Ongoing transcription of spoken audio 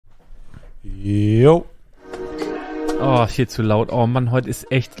Jo. Oh, viel zu laut. Oh Mann, heute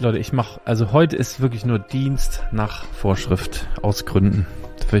ist echt, Leute, heute ist wirklich nur Dienst nach Vorschrift aus Gründen.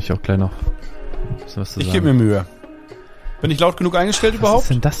 Da will ich auch gleich noch was zu sagen. Ich gebe mir Mühe. Bin ich laut genug eingestellt überhaupt? Was ist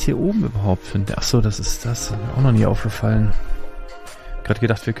denn das hier oben überhaupt? Achso, das ist mir auch noch nie aufgefallen. Gerade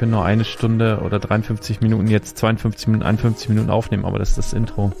gedacht, wir können nur 1 Stunde oder 53 Minuten, jetzt 52 Minuten, 51 Minuten aufnehmen, aber das ist das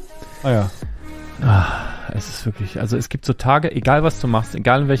Intro. Ah ja. Es ist wirklich, also es gibt so Tage, egal was du machst,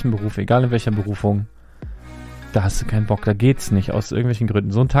 egal in welchem Beruf, egal in welcher Berufung, da hast du keinen Bock, da geht's nicht, aus irgendwelchen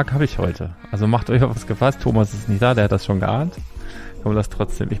Gründen. So einen Tag habe ich heute. Also macht euch auf was gefasst, Thomas ist nicht da, der hat das schon geahnt. Aber das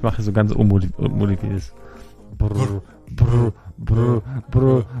trotzdem, ich mache so ganz unmotiviert. Brr, brr, brr,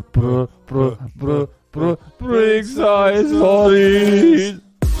 brr, brr, brr, brr, brr, bring size sorry.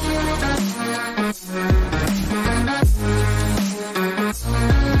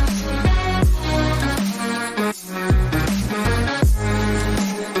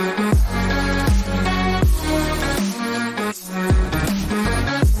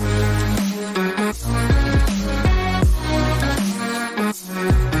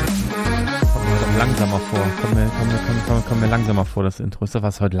 Langsamer vor. Komm mir langsamer vor, das Intro. Ist da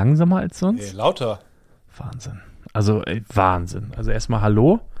was heute langsamer als sonst? Nee, lauter. Wahnsinn. Also, Wahnsinn. Also erstmal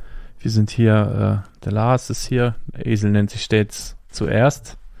Hallo. Wir sind hier, der Lars ist hier, der Esel nennt sich stets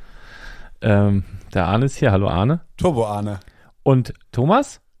zuerst. Der Arne ist hier. Hallo Arne. Turbo Arne. Und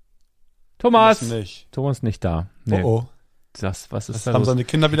Thomas? Thomas nicht nicht da. Nee. Oh. Was ist da Haben los? seine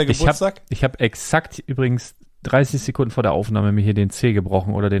Kinder wieder Geburtstag? Ich hab exakt übrigens 30 Sekunden vor der Aufnahme mir hier den Zeh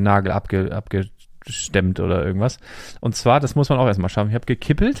gebrochen oder den Nagel abgestemmt oder irgendwas. Und zwar, das muss man auch erstmal schaffen. Ich habe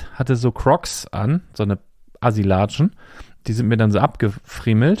gekippelt, hatte so Crocs an, so eine Assi-Latschen. Die sind mir dann so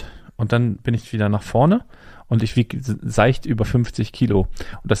abgefriemelt und dann bin ich wieder nach vorne und ich wiege seicht über 50 Kilo.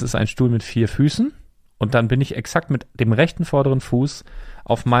 Und das ist ein Stuhl mit 4 Füßen und dann bin ich exakt mit dem rechten vorderen Fuß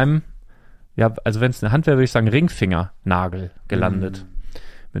auf meinem, ja, also wenn es eine Hand wäre, würde ich sagen Ringfingernagel gelandet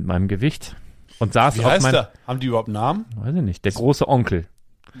mit meinem Gewicht. Und saß Wie auf heißt meinem... der? Haben die überhaupt einen Namen? Weiß ich nicht. Der große Onkel.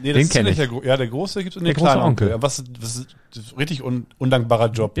 Nee, das Den ist kenn nicht ich. der große gibt es Der große Onkel. Ja, was ist ein richtig undankbarer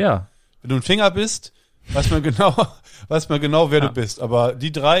Job. Ja. Wenn du ein Finger bist, weiß man genau, wer du bist. Aber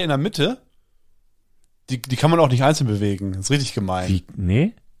die 3 in der Mitte, die kann man auch nicht einzeln bewegen. Das ist richtig gemein. Wie?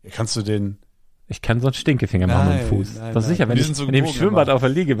 Nee? Kannst du den... Ich kann so einen Stinkefinger machen mit dem Fuß. Das ist sicher, wenn ich in dem Schwimmbad auf der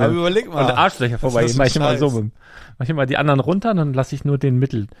Liege bin aber überleg mal, und der Arschlöcher vorbei, mache ich immer so. Mach ich immer die anderen runter und dann lasse ich nur den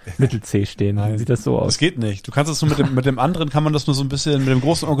Mittel-C stehen. Dann sieht das so aus. Das geht nicht. Du kannst es nur mit dem anderen, kann man das nur so ein bisschen mit dem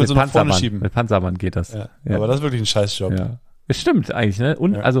großen Onkel so nach vorne schieben. Mit Panzerband geht das. Ja. Aber das ist wirklich ein Scheißjob. Ja. Das stimmt eigentlich, ne?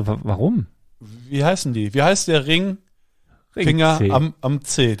 Und also warum? Wie heißen die? Wie heißt der Ringfinger C. am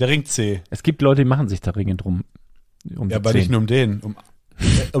C? Der Ring C. Es gibt Leute, die machen sich da Ringe drum. Ja, aber nicht nur um den.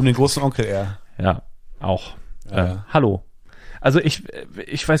 Um den großen Onkel eher. Ja. Auch. Ja. Hallo. Also ich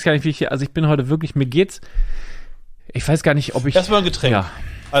weiß gar nicht, wie ich bin heute wirklich, mir geht's, ich weiß gar nicht, ob ich... Erstmal ein Getränk. Ja.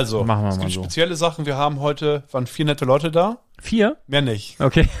 Also, machen wir es mal gibt so. spezielle Sachen. Wir haben heute, waren 4 nette Leute da. 4? Mehr nicht.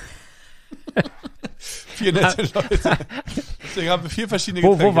 Okay. 4 nette Leute. Deswegen haben wir 4 verschiedene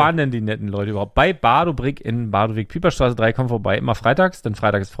Getränke. Wo waren denn die netten Leute überhaupt? Bei Badobrick in Badowig-Pieperstraße 3, kommen vorbei. Immer freitags, denn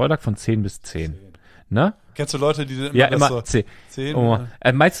Freitag ist Freitag von 10 bis 10. Ne? Kennst du Leute, die immer so 10. 10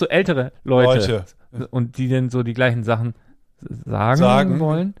 meinst du ältere Leute? Und die denn so die gleichen Sachen sagen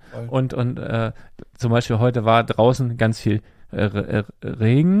wollen. Und zum Beispiel heute war draußen ganz viel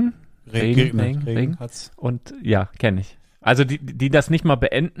Regen. Hat's. Und ja, kenne ich. Also die das nicht mal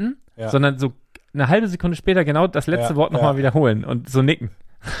beenden, sondern so eine halbe Sekunde später genau das letzte Wort nochmal wiederholen und so nicken.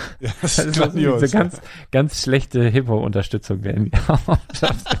 Ja, das ist grandios. So ganz, ganz schlechte Hip-Hop-Unterstützung werden.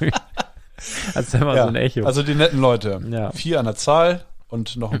 Das ist immer so ein Echo. Also die netten Leute. Ja. 4 an der Zahl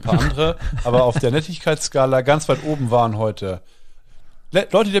und noch ein paar andere. Aber auf der Nettigkeitsskala ganz weit oben waren heute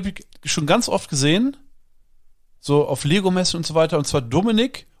Leute, die habe ich schon ganz oft gesehen. So auf Lego-Messen und so weiter. Und zwar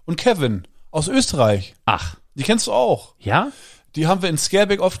Dominik und Kevin aus Österreich. Ach. Die kennst du auch. Ja? Die haben wir in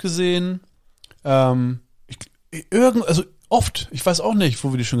Scareback oft gesehen. Also oft. Ich weiß auch nicht,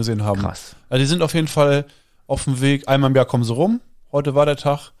 wo wir die schon gesehen haben. Krass. Also die sind auf jeden Fall auf dem Weg. Einmal im Jahr kommen sie rum. Heute war der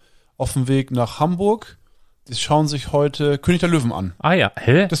Tag. Auf dem Weg nach Hamburg. Die schauen sich heute König der Löwen an. Ah ja.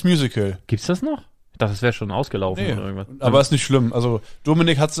 Hä? Das Musical. Gibt's das noch? Ich dachte, das wäre schon ausgelaufen oder irgendwas. Aber ist nicht schlimm. Also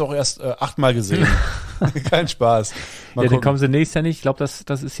Dominik hat es auch erst 8-mal gesehen. Kein Spaß. Den kommen sie nächstes Jahr nicht. Ich glaube, das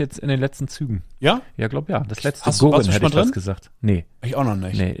ist jetzt in den letzten Zügen. Ja? Ja, glaube ja. Das letzte warst du hätte schon mal ich was drin? gesagt. Nee. Ich auch noch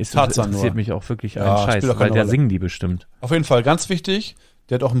nicht. Nee, Tarzan interessiert nur. mich auch wirklich Ja, einen Scheiß, spielt auch weil keine da Rolle. singen die bestimmt. Auf jeden Fall, ganz wichtig,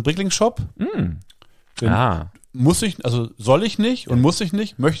 der hat auch einen Brickling-Shop. Den muss ich, also soll ich nicht und muss ich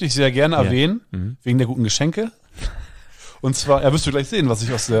nicht, möchte ich sehr gerne erwähnen, wegen der guten Geschenke. Und zwar, wirst du gleich sehen, was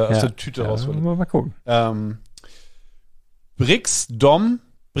ich aus der Tüte raushole. Mal gucken.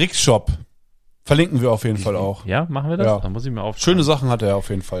 Brickshop. Verlinken wir auf jeden Fall auch. Ja, machen wir das? Ja. Dann muss ich mir aufschreiben. Schöne Sachen hat er auf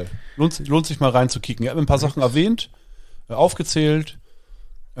jeden Fall. Lohnt sich mal reinzukicken. Er hat ein paar Sachen erwähnt, aufgezählt.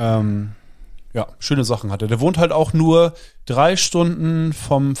 Ja, schöne Sachen hat er. Der wohnt halt auch nur 3 Stunden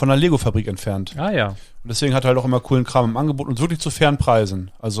von der Lego-Fabrik entfernt. Ah ja. Und deswegen hat er halt auch immer coolen Kram im Angebot und wirklich zu fairen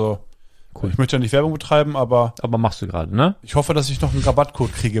Preisen. Also, Cool. Ich möchte ja nicht Werbung betreiben, aber machst du gerade, ne? ich hoffe, dass ich noch einen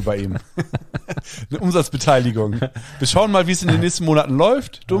Rabattcode kriege bei ihm. Eine Umsatzbeteiligung. Wir schauen mal, wie es in den nächsten Monaten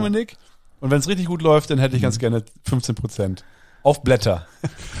läuft, Dominik. Und wenn es richtig gut läuft, dann hätte ich ganz gerne 15%. Auf Blätter.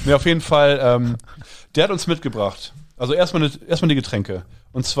 Ne, auf jeden Fall, der hat uns mitgebracht. Also erstmal die Getränke.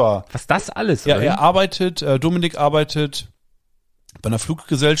 Und zwar. Was das alles? Ja, oder? Dominik arbeitet bei einer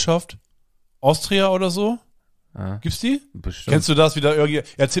Fluggesellschaft. Austria oder so. Ah, Gibt's die? bestimmt. Kennst du das wieder? Er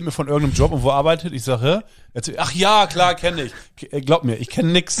erzählt mir von irgendeinem Job und wo er arbeitet. Ich sage, ach ja, klar, kenne ich. Glaub mir, ich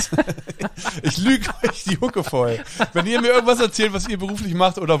kenne nix. Ich lüge euch die Hucke voll. Wenn ihr mir irgendwas erzählt, was ihr beruflich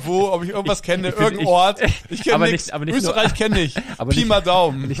macht oder wo, ob ich irgendwas kenne, irgendein Ort, ich kenne nix. Österreich kenne ich. Aber Pi mal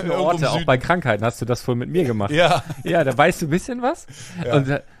Daumen. Nicht nur Irgendwo im Orte, auch Süden. bei Krankheiten hast du das vorhin mit mir gemacht. Ja. Ja, da weißt du ein bisschen was. Ja. Und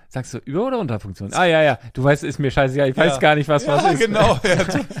sagst du Über- oder Unterfunktion? Ah, ja. Du weißt, ist mir scheißegal. Ich weiß gar nicht, was ja, ist. Genau.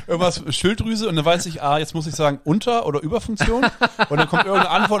 Irgendwas Schilddrüse und dann weiß ich, jetzt muss ich sagen Unter- oder Überfunktion und dann kommt irgendeine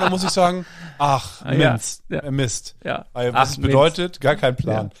Antwort und dann muss ich sagen, ach, Mist. Ja. Mist. Ja. Was es bedeutet, gar kein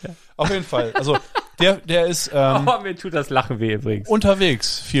Plan. Ja. Auf jeden Fall. Also der ist Mir tut das Lachen weh übrigens.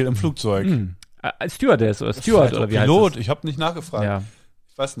 unterwegs, viel im Flugzeug. Stewardess oder Steward oder wie Pilot, heißt ich habe nicht nachgefragt. das? Ja.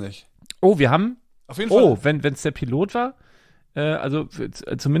 Ich weiß nicht. Oh, wir haben. Auf jeden Fall. Oh, wenn es der Pilot war,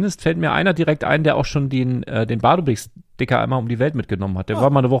 zumindest fällt mir einer direkt ein, der auch schon den Badeblick-Sticker einmal um die Welt mitgenommen hat. Der war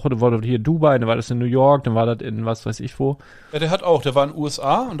mal eine Woche, der war hier in Dubai, dann war das in New York, dann war das in was weiß ich wo. Ja, der war in den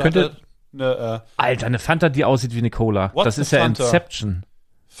USA und da hat er eine Alter, eine Fanta, die aussieht wie eine Cola. What Das the ist ja Fanta? Inception.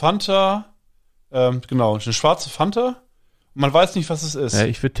 Fanta, genau, eine schwarze Fanta. Und man weiß nicht, was es ist. Ja,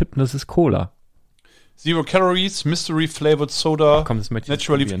 ich würde tippen, das ist Cola. Zero Calories, Mystery Flavored Soda. Ach, komm, das möchte ich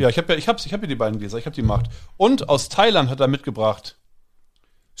Naturally. probieren. Ja, ich hab hier die beiden Gläser, ich habe die gemacht. Und aus Thailand hat er mitgebracht.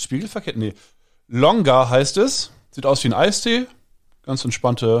 Spiegelverkehrt? Nee. Longa heißt es. Sieht aus wie ein Eistee. Ganz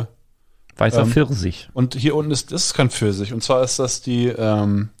entspannte. Weißer Pfirsich. Und hier unten das ist kein Pfirsich. Und zwar ist das die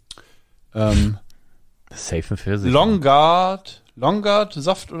Safe ein Pfirsich. Longard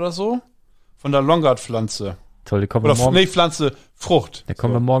Saft oder so. Von der Longard-Pflanze. Toll, die kommen wir Oder morgen. Pflanze, Frucht. Da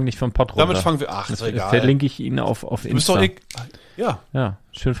kommen wir morgen nicht vom Pott runter. Damit fangen wir. Ach, ist doch Das egal. verlinke ich Ihnen auf Du bist Insta. doch ja. Ja,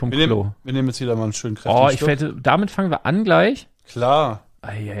 schön vom Wir Klo. nehmen jetzt wieder mal einen schönen kräftigen Oh, ich Schluck. wette, damit fangen wir an gleich. Klar.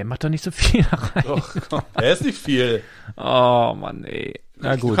 Ey, mach doch nicht so viel da rein. Doch, komm. Ist nicht viel. Oh, Mann, ey.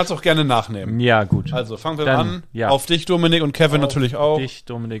 Na Du gut. kannst auch gerne nachnehmen. Ja, gut. Also fangen wir Dann, an. ja. Auf dich, Dominik, und Kevin natürlich auch. Dich,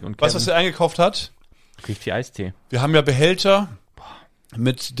 Dominik und Weißt du, was Kevin. er eingekauft hat? Kriegt die Eistee. Wir haben ja Behälter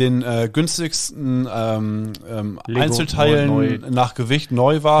mit den günstigsten Einzelteilen neu. nach Gewicht,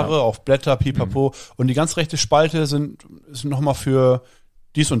 Neuware, auf Blätter, Pipapo. Und die ganz rechte Spalte ist nochmal für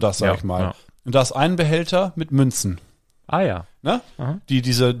dies und das, sag Ja, ich mal. ja. Und da ist ein Behälter mit Münzen. Ah ja. Ne? Aha.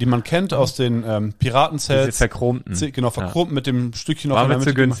 Die man kennt aus den Diese Piratensets. verchromten. Genau, verchromt mit dem Stückchen noch War in der mir zu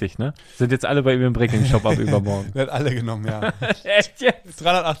Mitte günstig, ne? Sind jetzt alle bei ihm im Breaking-Shop ab übermorgen. Der hat alle genommen, ja. Echt jetzt?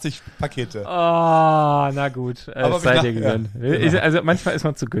 380 Pakete. Oh, na gut. Aber Es sei wir dir nach- gegönnt. ja, genau. Also manchmal ist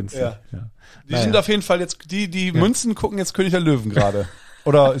man zu günstig. Ja. Ja. Die sind auf jeden Fall jetzt, die Münzen gucken jetzt König der Löwen gerade.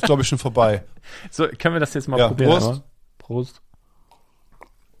 Oder ist, glaube ich, schon vorbei. So, können wir das jetzt mal Ja, probieren? Prost. aber? Prost.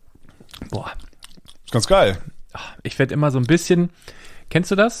 Boah. Ist ganz geil. Ich werde immer so ein bisschen.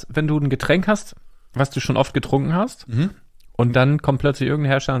 Kennst du das, wenn du ein Getränk hast, was du schon oft getrunken hast, und dann kommt plötzlich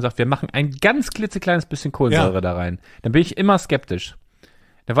irgendein Hersteller und sagt, wir machen ein ganz klitzekleines bisschen Kohlensäure da rein. Dann bin ich immer skeptisch.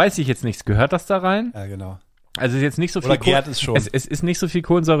 Da weiß ich jetzt nichts. Gehört das da rein? Ja, genau. Also ist jetzt nicht so viel Oder gärt es schon. Es ist nicht so viel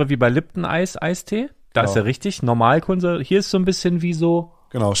Kohlensäure wie bei Lipton Eistee. Da ist Genau. ja richtig normal Kohlensäure. Hier ist so ein bisschen wie so,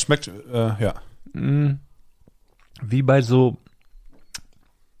 Genau, schmeckt, ja. wie bei so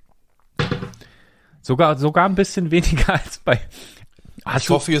sogar ein bisschen weniger als bei. Ich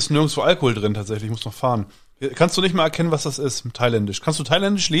hoffe, hier ist nirgendwo Alkohol drin tatsächlich. Ich muss noch fahren. Kannst du nicht mal erkennen, was das ist? Thailändisch. Kannst du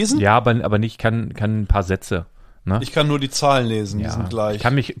Thailändisch lesen? Ja, aber nicht, kann ein paar Sätze. Ne? Ich kann nur die Zahlen lesen, die sind gleich.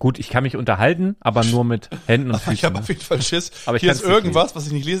 Ich kann mich unterhalten, aber nur mit Händen und Füßen. Ich habe auf jeden Fall Schiss. Aber ich Hier kann's ist nicht irgendwas, was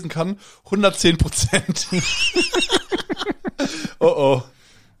ich nicht lesen kann. 110%. Oh.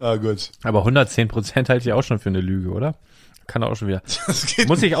 Ah, gut. Aber 110% halte ich auch schon für eine Lüge, oder? Kann auch schon wieder. Das geht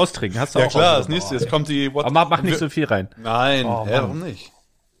Muss ich austrinken, hast du Ja auch. klar, auch das nächste. Jetzt kommt die... Aber mach nicht so viel rein. Nein, Oh, Mann. warum nicht?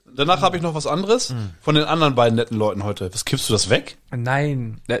 Danach habe ich noch was anderes von den anderen beiden netten Leuten heute. Was, kippst du das weg?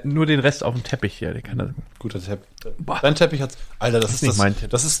 Nein, nur den Rest auf dem Teppich hier. Der kann das. Guter Teppich. Boah. Dein Teppich hat... Alter, das ist nicht das... mein Teppich.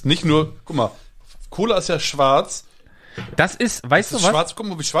 Das ist nicht nur... Guck mal, Cola ist ja schwarz. Das ist, weißt Das du ist was? schwarz. Guck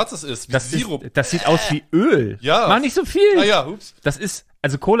mal, wie schwarz das ist. Wie Sirup. Das sieht aus wie Öl. Ja. Mach nicht so viel. Ah ja, ups. Das ist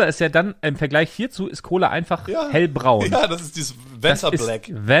Also Cola ist ja dann, im Vergleich hierzu, ist Cola einfach hellbraun. Ja, das ist dieses Vanta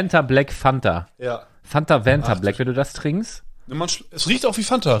Black. Vanta Black Fanta. Ja. Fanta Vanta Black, wenn du das trinkst. Es riecht auch wie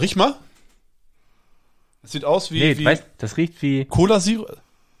Fanta. Riech mal. Es sieht aus wie... Weißt, das riecht wie... Cola-Sirup.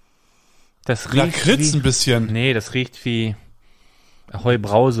 Das riecht Lakritz ein bisschen. Nee, das riecht wie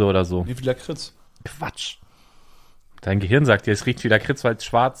Heubrause oder so. Wie Lakritz. Quatsch. Dein Gehirn sagt dir, es riecht wie Lakritz, weil es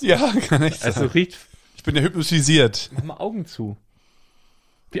schwarz ist. Ja, kann ich sagen. Also riecht... Ich bin ja hypnotisiert. Mach mal Augen zu.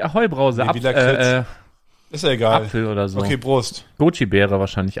 Wie Ahoi-Brause, wie Lakritz. Ist ja egal. Apfel oder so. Okay, Prost. Goji-Beere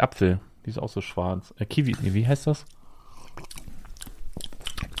wahrscheinlich, Apfel. Die ist auch so schwarz. Kiwi, nee, wie heißt das?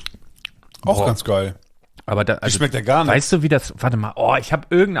 Auch ganz geil. Aber da, also, schmeckt ja gar nicht. Weißt du, wie das, warte mal, ich habe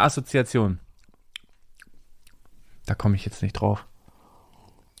irgendeine Assoziation. Da komme ich jetzt nicht drauf.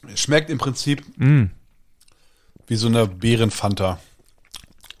 Es schmeckt im Prinzip wie so eine Beerenfanta.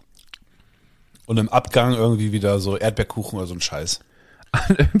 Und im Abgang irgendwie wieder so Erdbeerkuchen oder so ein Scheiß.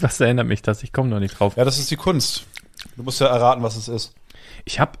 An irgendwas erinnert mich das, ich komme noch nicht drauf. Ja, das ist die Kunst. Du musst ja erraten, was es ist.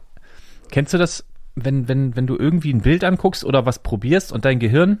 Kennst du das, wenn du irgendwie ein Bild anguckst oder was probierst und dein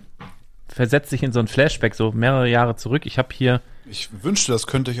Gehirn versetzt sich in so ein Flashback, so mehrere Jahre zurück. Ich habe hier... Ich wünschte, das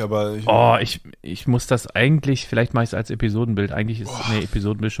könnte ich, aber... Ich muss das eigentlich, vielleicht mache ich es als Episodenbild. Eigentlich ist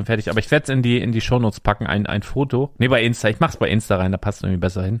Episodenbild schon fertig. Aber ich werde es in die Shownotes packen, ein Foto. Nee, bei Insta. Ich mache es bei Insta rein, da passt es irgendwie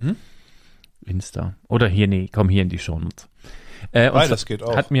besser hin. Insta. Oder hier, komm hier in die Shownotes. Das geht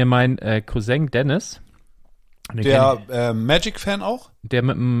auch. Hat mir mein Cousin Dennis... Der Magic-Fan auch? Der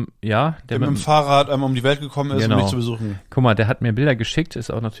mit dem Fahrrad einmal um die Welt gekommen ist, um mich zu besuchen. Guck mal, der hat mir Bilder geschickt,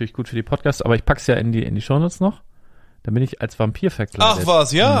 ist auch natürlich gut für die Podcasts, aber ich pack's ja in die Shownotes noch. Da bin ich als Vampir verkleidet. Ach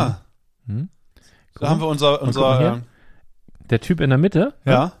was, ja. Da haben wir unser der Typ in der Mitte,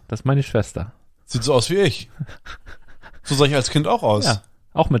 ja, das ist meine Schwester. Sieht so aus wie ich. So sah ich als Kind auch aus. Ja,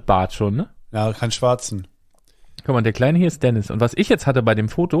 auch mit Bart schon, ne? Ja, kein Schwarzen. Guck mal, der Kleine hier ist Dennis. Und was ich jetzt hatte bei dem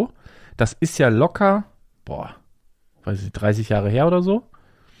Foto, das ist ja locker, weiß ich, 30 Jahre her oder so.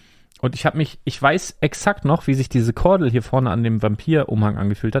 Und ich weiß exakt noch, wie sich diese Kordel hier vorne an dem Vampir-Umhang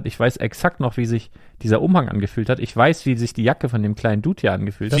angefühlt hat. Ich weiß exakt noch, wie sich dieser Umhang angefühlt hat. Ich weiß, wie sich die Jacke von dem kleinen Dude hier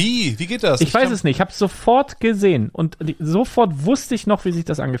angefühlt hat. Wie? Wie geht das? Ich weiß es nicht. Ich habe es sofort gesehen. Und sofort wusste ich noch, wie sich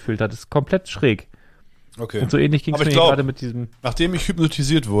das angefühlt hat. Das ist komplett schräg. Okay. Und so ähnlich ging es mir gerade mit diesem... Nachdem ich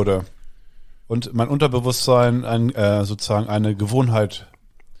hypnotisiert wurde und mein Unterbewusstsein sozusagen eine Gewohnheit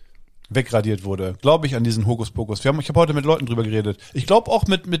wegradiert wurde, glaube ich an diesen Hokuspokus. Ich habe heute mit Leuten drüber geredet. Ich glaube auch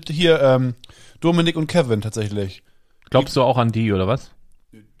mit hier Dominik und Kevin tatsächlich. Glaubst du auch an die, oder was?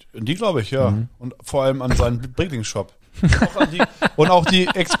 Die glaube ich, ja. Und vor allem an seinen Brinklingshop. Und auch die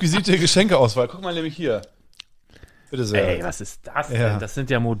exquisite Geschenkeauswahl. Guck mal nämlich hier. Bitte sehr. Ey, was ist das denn? Das sind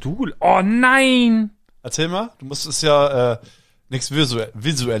ja Module. Oh nein! Erzähl mal. Du musst es ja nichts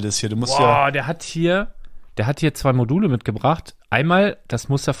Visuelles hier. Du musst der hat hier 2 Module mitgebracht. Einmal, das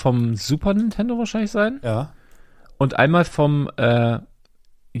muss ja vom Super Nintendo wahrscheinlich sein. Ja. Und einmal vom,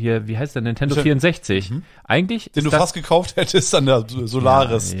 wie heißt der, Nintendo 64. Eigentlich den du fast gekauft hättest an der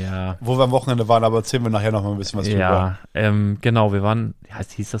Solaris. Ja. Wo wir am Wochenende waren, aber erzählen wir nachher noch mal ein bisschen was drüber. Ja, genau, wir waren,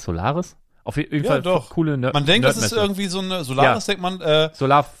 hieß das Solaris? Auf jeden Fall doch. Coole Man denkt, das ist irgendwie so eine, Solaris denkt man,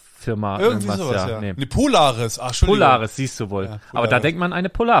 Solarfirma. Irgendwie sowas, ja. Nee. Eine Polaris, Entschuldigung. Polaris, siehst du wohl. Ja, aber da denkt man eine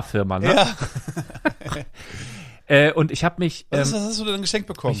Polarfirma, ne? Ja. Und ich habe mich... Was hast du denn geschenkt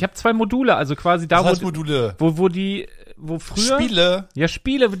bekommen? Ich habe 2 Module, also quasi da, Module? Wo früher... Spiele. Ja,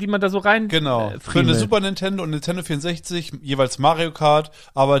 Spiele, die man da so rein... Genau. Für eine Super Nintendo und Nintendo 64 jeweils Mario Kart,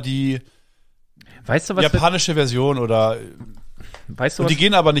 aber die japanische Version oder... Weißt du und die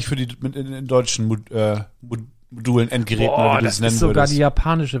gehen aber nicht für die in deutschen Modulen, Endgeräten, oder wie du es nennen ist sogar würdest. Die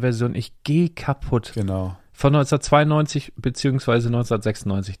japanische Version. Ich gehe kaputt. Genau. Von 1992 beziehungsweise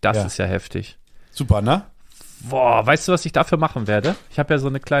 1996. Das ist ja heftig. Super, ne? Weißt du, was ich dafür machen werde? Ich habe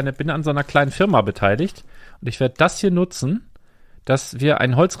ja bin an so einer kleinen Firma beteiligt und ich werde das hier nutzen, dass wir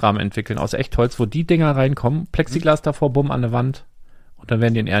einen Holzrahmen entwickeln aus Echtholz, wo die Dinger reinkommen, Plexiglas davor, bumm, an der Wand und dann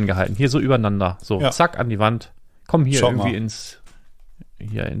werden die in Ehren gehalten. Hier so übereinander. So, zack, an die Wand. Komm hier irgendwie ins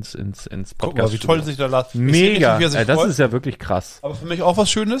Podcast. Guck mal, wie toll sich da lässt. Mega, das ist ja wirklich krass. Aber für mich auch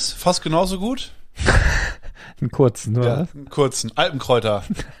was Schönes, fast genauso gut. Einen kurzen, oder? Ja, einen kurzen. Alpenkräuter.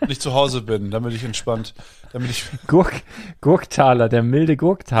 Wenn ich zu Hause bin, damit ich entspannt. Gurktaler, der milde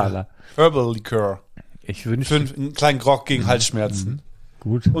Gurktaler. Herbal Likör. Ich wünsche... Für einen kleinen Grog gegen Halsschmerzen.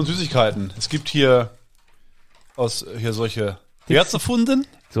 Gut. Und Süßigkeiten. Es gibt hier solche... Wie hat's erfunden?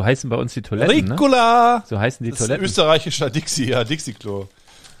 So heißen bei uns die Toiletten, Ricola! Ne? So heißen die das Toiletten. Ist ein österreichischer Dixie-Klo.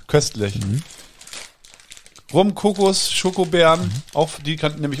 Köstlich. Rum, Kokos, Schokobeeren. Auch, die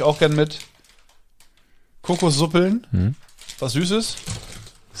kannten nämlich auch gern mit. Kokossuppeln. Was Süßes.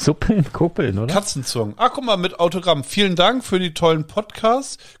 Suppeln, kuppeln, oder? Katzenzungen. Guck mal, mit Autogramm. Vielen Dank für die tollen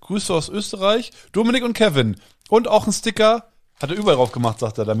Podcasts. Grüße aus Österreich. Dominik und Kevin. Und auch ein Sticker. Hat er überall drauf gemacht,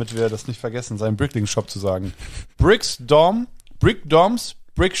 sagt er, damit wir das nicht vergessen, seinen Brickling-Shop zu sagen. Brick Doms,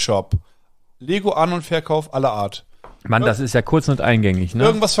 Brick Shop. Lego An- und Verkauf aller Art. Mann, das ist ja kurz und eingängig, ne?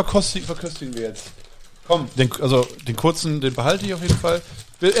 Irgendwas verköstigen wir jetzt. Komm, den kurzen, den behalte ich auf jeden Fall.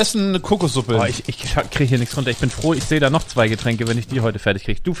 Wir essen eine Kokossuppe. Oh, ich kriege hier nichts runter. Ich bin froh, ich sehe da noch 2 Getränke, wenn ich die heute fertig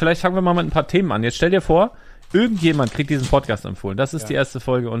kriege. Du, vielleicht fangen wir mal mit ein paar Themen an. Jetzt stell dir vor, irgendjemand kriegt diesen Podcast empfohlen. Das ist die erste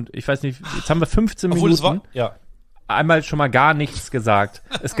Folge und ich weiß nicht, jetzt haben wir 15 Minuten. Es war, Einmal schon mal gar nichts gesagt.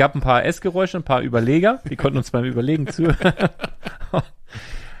 Es gab ein paar Essgeräusche, ein paar Überleger. Die konnten uns beim Überlegen zuhören.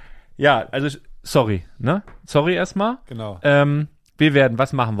 Ja, also sorry, ne? Sorry erstmal. Genau.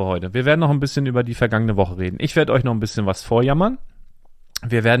 Was machen wir heute? Wir werden noch ein bisschen über die vergangene Woche reden. Ich werde euch noch ein bisschen was vorjammern.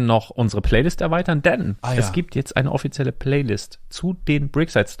 Wir werden noch unsere Playlist erweitern, denn es gibt jetzt eine offizielle Playlist zu den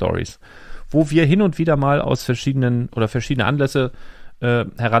Brickside Stories, wo wir hin und wieder mal aus verschiedene Anlässe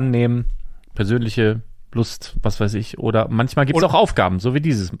herannehmen, persönliche Lust, was weiß ich, oder manchmal gibt es auch Aufgaben, so wie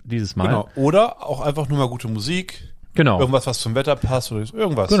dieses Mal. Genau. Oder auch einfach nur mal gute Musik. Genau. Irgendwas, was zum Wetter passt oder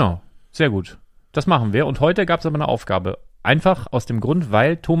irgendwas. Genau. Sehr gut. Das machen wir. Und heute gab es aber eine Aufgabe. Einfach aus dem Grund,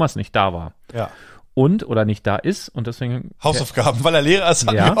 weil Thomas nicht da war. Ja. Oder nicht da ist und deswegen... Hausaufgaben, weil er Lehrer ist,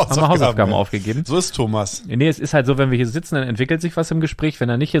 haben wir Hausaufgaben aufgegeben. So ist Thomas. Nee, es ist halt so, wenn wir hier sitzen, dann entwickelt sich was im Gespräch. Wenn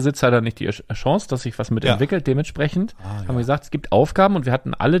er nicht hier sitzt, hat er nicht die Chance, dass sich was mitentwickelt. Dementsprechend haben wir gesagt, es gibt Aufgaben und wir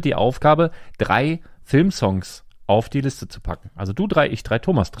hatten alle die Aufgabe, 3 Filmsongs auf die Liste zu packen. Also du 3, ich 3,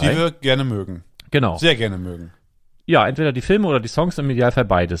 Thomas 3. Die wir gerne mögen. Genau. Sehr gerne mögen. Ja, entweder die Filme oder die Songs, im Idealfall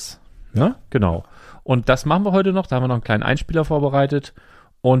beides. Ne? Genau. Und das machen wir heute noch. Da haben wir noch einen kleinen Einspieler vorbereitet.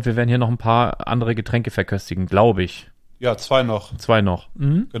 Und wir werden hier noch ein paar andere Getränke verköstigen, glaube ich. Ja, 2 noch. 2 noch.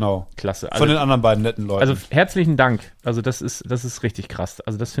 Mhm. Genau. Klasse. Von den anderen beiden netten Leuten. Also herzlichen Dank. Also das ist richtig krass.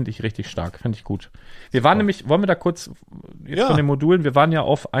 Also das finde ich richtig stark. Finde ich gut. Wir waren nämlich, wollen wir da kurz jetzt von den Modulen, wir waren ja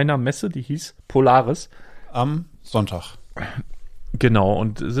auf einer Messe, die hieß Polaris. Am Sonntag. Genau.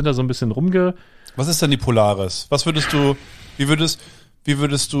 Und sind da so ein bisschen Was ist denn die Polaris? Wie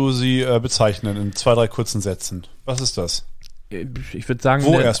würdest du sie bezeichnen in 2, 3 kurzen Sätzen? Was ist das? Ich würde sagen...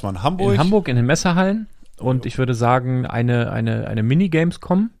 Wo erstmal? In Hamburg? In Hamburg, in den Messehallen. Und ich würde sagen, eine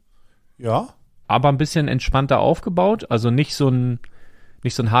Mini-Gamescom. Ja. Aber ein bisschen entspannter aufgebaut. Also nicht so ein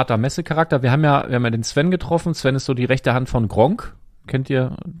harter Messecharakter. Wir haben ja den Sven getroffen. Sven ist so die rechte Hand von Gronk. Kennt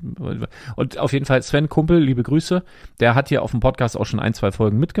ihr? Und auf jeden Fall Sven, Kumpel, liebe Grüße. Der hat hier auf dem Podcast auch schon 1, 2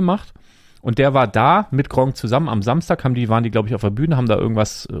 Folgen mitgemacht. Und der war da mit Gronk zusammen. Am Samstag waren die, glaube ich, auf der Bühne, haben da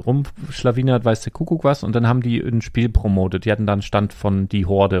irgendwas rumschlawinert, weiß der Kuckuck was. Und dann haben die ein Spiel promotet. Die hatten da einen Stand von Die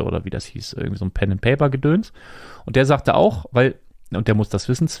Horde oder wie das hieß. Irgendwie so ein Pen-and-Paper-Gedöns. Und der sagte auch, und der muss das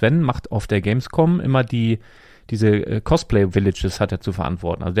wissen, Sven macht auf der Gamescom immer diese Cosplay-Villages hat er zu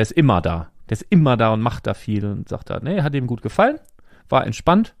verantworten. Also der ist immer da. Der ist immer da und macht da viel und sagt da, nee, hat ihm gut gefallen, war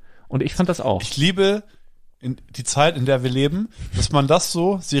entspannt. Und ich fand das auch. Ich liebe die Zeit, in der wir leben, dass man das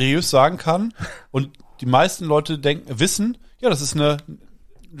so seriös sagen kann und die meisten Leute wissen, ja, das ist ein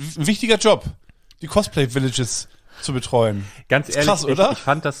wichtiger Job, die Cosplay-Villages zu betreuen. Ganz ehrlich, krass, oder?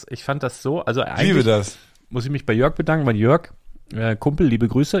 Ich fand das so, also eigentlich liebe das. Muss ich mich bei Jörg bedanken, weil Jörg, Kumpel, liebe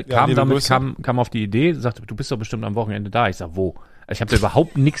Grüße, kam auf die Idee, sagte, du bist doch bestimmt am Wochenende da. Ich sag, wo? Ich habe da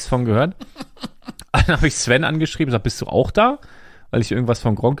überhaupt nichts von gehört. Dann habe ich Sven angeschrieben, sag, bist du auch da? Weil ich irgendwas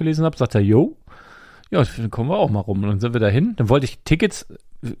von Gronk gelesen habe, sagt er, yo. Ja, dann kommen wir auch mal rum. Und dann sind wir dahin. Dann wollte ich Tickets,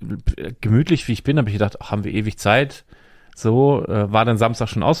 gemütlich wie ich bin, habe ich gedacht, haben wir ewig Zeit. So, war dann Samstag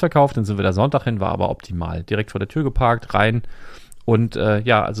schon ausverkauft, dann sind wir da Sonntag hin, war aber optimal. Direkt vor der Tür geparkt, rein. Und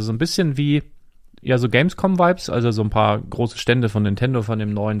also so ein bisschen wie, so Gamescom-Vibes, also so ein paar große Stände von Nintendo, von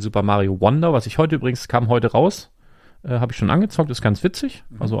dem neuen Super Mario Wonder, was ich kam heute raus. Habe ich schon angezockt, ist ganz witzig.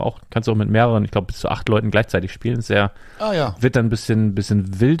 Also kannst du auch mit mehreren, ich glaube bis zu 8 Leuten gleichzeitig spielen. Ist wird dann ein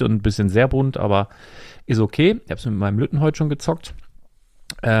bisschen wild und ein bisschen sehr bunt, aber ist okay. Ich habe es mit meinem Lütten heute schon gezockt.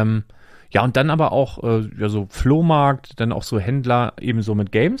 Und dann aber auch so Flohmarkt, dann auch so Händler ebenso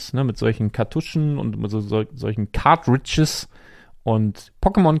mit Games, ne, mit solchen Kartuschen und mit solchen Cartridges und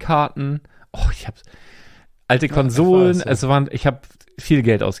Pokémon-Karten. Oh, ich habe alte Konsolen. Ich habe viel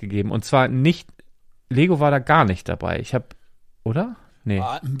Geld ausgegeben und zwar nicht. Lego war da gar nicht dabei. Oder? Nee.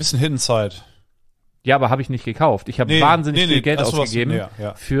 Ein bisschen Hidden Side. Ja, aber habe ich nicht gekauft. Ich habe wahnsinnig viel Geld ausgegeben.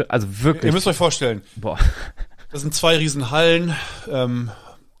 Also wirklich. Ihr müsst euch vorstellen. Boah. Das sind 2 Riesenhallen.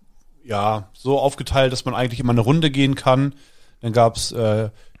 So aufgeteilt, dass man eigentlich immer eine Runde gehen kann. Dann gab es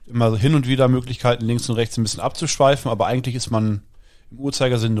immer hin und wieder Möglichkeiten, links und rechts ein bisschen abzuschweifen, aber eigentlich ist man im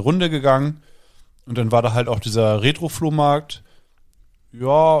Uhrzeigersinn eine Runde gegangen. Und dann war da halt auch dieser Retro-Flohmarkt.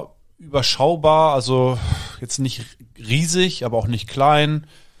 Ja, überschaubar, also jetzt nicht riesig, aber auch nicht klein.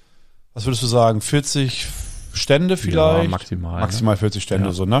 was würdest du sagen, 40 Stände vielleicht? Ja, maximal. Maximal 40 Stände,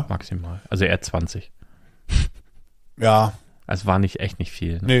 ja, so, ne? Maximal. Also eher 20. Ja. Es war echt nicht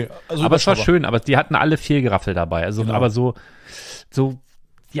viel. Ne? Nee, also aber es war schön, aber die hatten alle 4 Geraffel dabei. Also, genau. Aber so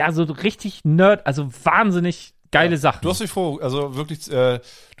richtig Nerd, also wahnsinnig geile Sachen. Du hast dich also wirklich, du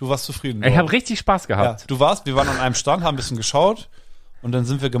warst zufrieden. Ich habe richtig Spaß gehabt. Ja, wir waren an einem Stand, haben ein bisschen geschaut und dann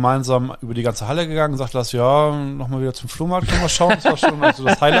sind wir gemeinsam über die ganze Halle gegangen und sagt Lars, ja, nochmal wieder zum Flohmarkt, können wir schauen, das war schon also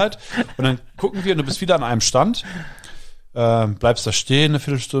das Highlight. Und dann gucken wir und du bist wieder an einem Stand, bleibst da stehen eine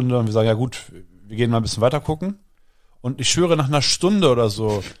Viertelstunde und wir sagen, ja gut, wir gehen mal ein bisschen weiter gucken. Und ich schwöre, nach einer Stunde oder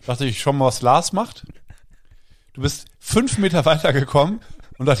so dachte ich, schau mal, was Lars macht. Du bist 5 Meter weitergekommen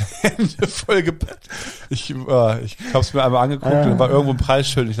und deine Hände voll gepackt. Ich hab's mir einmal angeguckt und war irgendwo ein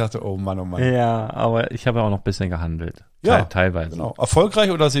Preisschild und ich dachte, oh Mann, oh Mann. Ja, aber ich habe ja auch noch ein bisschen gehandelt. Ja, teilweise. Genau.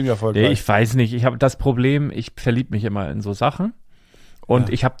 Erfolgreich oder semi-erfolgreich? Ich weiß nicht. Ich habe das Problem, ich verliebe mich immer in so Sachen. Und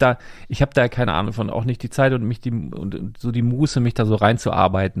ich habe da keine Ahnung von, auch nicht die Zeit und so die Muße, mich da so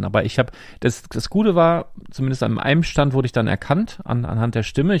reinzuarbeiten. Aber das Gute war, zumindest an einem Stand wurde ich dann erkannt, anhand der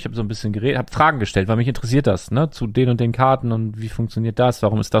Stimme. Ich habe so ein bisschen geredet, habe Fragen gestellt, weil mich interessiert das, ne, zu den und den Karten und wie funktioniert das,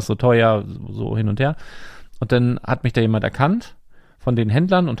 warum ist das so teuer, so hin und her. Und dann hat mich da jemand erkannt von den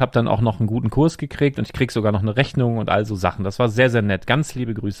Händlern und habe dann auch noch einen guten Kurs gekriegt und ich krieg sogar noch eine Rechnung und all so Sachen. Das war sehr, sehr nett. Ganz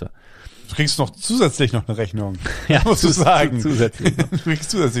liebe Grüße. Du kriegst noch zusätzlich noch eine Rechnung. Ja, musst du sagen. Zusätzlich. Du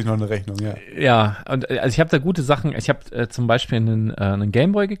kriegst zusätzlich noch eine Rechnung, ja. Ja, und also ich habe da gute Sachen. Ich habe zum Beispiel einen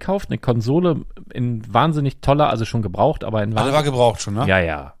Gameboy gekauft, eine Konsole in wahnsinnig toller, also schon gebraucht, aber in der war gebraucht schon, ne?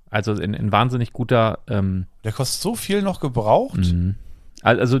 Ja. Also in wahnsinnig guter. Der kostet so viel noch gebraucht? Mhm.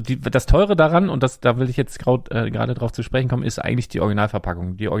 Also das Teure daran, und da will ich jetzt gerade drauf zu sprechen kommen, ist eigentlich die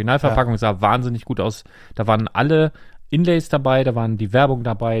Originalverpackung. Die Originalverpackung sah wahnsinnig gut aus. Da waren alle Inlays dabei, da waren die Werbung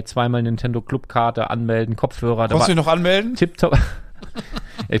dabei, zweimal Nintendo Clubkarte, anmelden, Kopfhörer. Musst du dich noch anmelden? Tipptopp.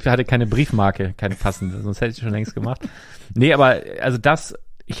 Ich hatte keine Briefmarke, keine passende, sonst hätte ich schon längst gemacht. Nee, aber also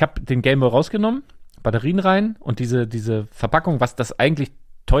ich habe den Gameboy rausgenommen, Batterien rein und diese Verpackung, was das eigentlich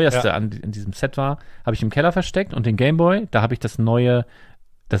teuerste an diesem Set war, habe ich im Keller versteckt und den Gameboy, da habe ich das neue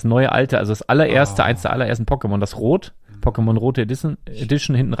alte, also das allererste, eins der allerersten Pokémon, das Pokémon Rote Edition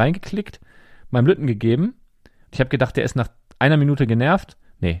hinten reingeklickt, meinem Lütten gegeben. Ich habe gedacht, der ist nach einer Minute genervt.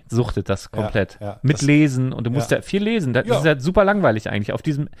 Nee, suchtet das komplett. Mit Lesen und du musst ja viel lesen. Das ist ja super langweilig eigentlich. Auf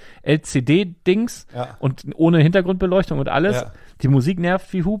diesem LCD-Dings und ohne Hintergrundbeleuchtung und alles. Ja. Die Musik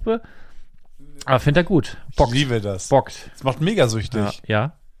nervt wie Hupe. Aber finde er gut. Bockt. Ich liebe das. Bockt. Das macht mega süchtig.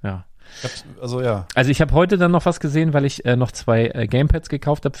 Ja. Also ich habe heute dann noch was gesehen, weil ich noch 2 Gamepads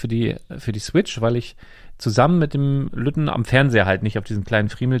gekauft habe für die Switch, weil ich zusammen mit dem Lütten am Fernseher halt nicht auf diesem kleinen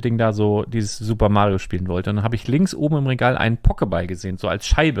Friemelding da so dieses Super Mario spielen wollte. Und dann habe ich links oben im Regal einen Pokéball gesehen, so als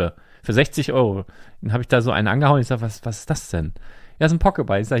Scheibe für 60 €. Dann habe ich da so einen angehauen. Ich sage, was ist das denn? Ja, ist ein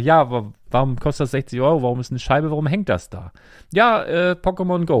Pokéball. Ich sage, ja, aber warum kostet das 60 €? Warum ist eine Scheibe? Warum hängt das da? Ja,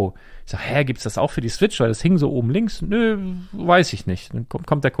 Pokémon Go. Ich sage, gibt's das auch für die Switch? Weil das hing so oben links. Nö, weiß ich nicht. Dann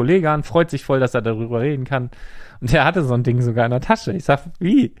kommt der Kollege an, freut sich voll, dass er darüber reden kann. Und der hatte so ein Ding sogar in der Tasche. Ich sag,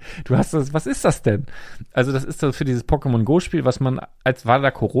 wie? Du hast das, was ist das denn? Also das ist so für dieses Pokémon Go Spiel, was man, war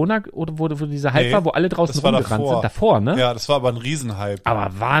da Corona oder wo dieser Hype war, wo alle draußen rumgerannt sind? Davor, ne? Ja, das war aber ein Riesenhype.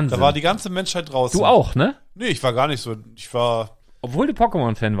 Aber Wahnsinn. Da war die ganze Menschheit draußen. Du auch, ne? Nee, ich war gar nicht so. Obwohl du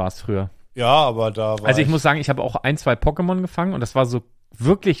Pokémon-Fan warst früher. Ja, aber da war Also ich muss sagen, ich habe auch 1, 2 Pokémon gefangen und das war so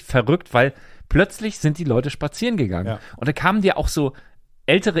wirklich verrückt, weil plötzlich sind die Leute spazieren gegangen. Ja. Und da kamen dir auch so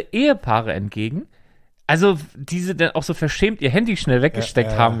ältere Ehepaare entgegen, also diese dann auch so verschämt ihr Handy schnell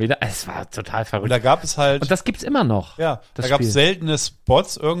weggesteckt haben wieder. Es war total verrückt. Und da gab es halt... Und das gibt's immer noch. Ja, da gab es seltene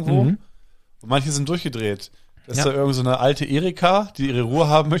Spots irgendwo und manche sind durchgedreht. Das ist da irgend so eine alte Erika, die ihre Ruhe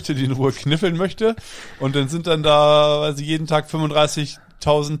haben möchte, die in Ruhe kniffeln möchte. Und dann sind dann da, weil sie jeden Tag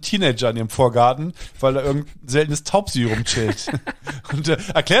 35.000 Teenager in ihrem Vorgarten, weil da irgendein seltenes Taubsi rumchillt. Und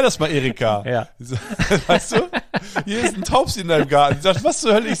erklär das mal, Erika. Ja. Weißt du? Hier ist ein Taubsi in deinem Garten. Sie sagt, was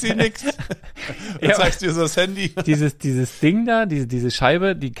zur Hölle, ich sehe nichts. Dann zeigst du dir so das Handy. Dieses Ding da, diese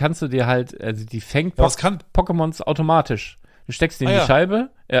Scheibe, die kannst du dir halt, also die fängt Pokémons automatisch. Du steckst die in die Scheibe,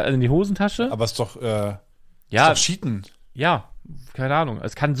 in die Hosentasche. Aber es ist doch... ist doch Cheaten. Ja, keine Ahnung.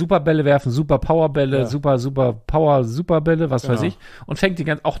 Es kann Superbälle werfen, Super Powerbälle, Super Power Superbälle, was weiß ich. Und fängt die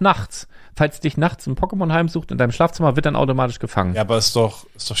auch nachts. Falls dich nachts ein Pokémon heimsucht in deinem Schlafzimmer, wird dann automatisch gefangen. Ja, aber ist doch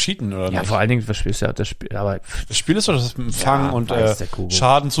Cheaten, oder nicht? Ja, vor allen Dingen, was spielst du ja das Spiel, aber das Spiel ist doch das mit dem Fangen und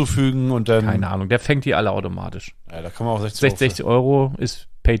Schaden zufügen und dann... Keine Ahnung, der fängt die alle automatisch. Ja, da kann man auch 60 € ist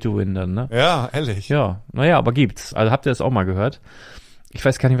Pay to Win dann, ne? Ja, ehrlich. Ja, naja, aber gibt's. Also habt ihr das auch mal gehört? Ich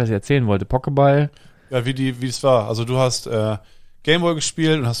weiß gar nicht, was ich erzählen wollte. Pokéball... Ja, wie es war. Also du hast Gameboy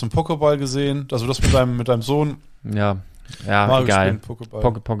gespielt und hast einen Pokéball gesehen. Also das mit deinem Sohn. Ja. Ja, Mario egal. spielen,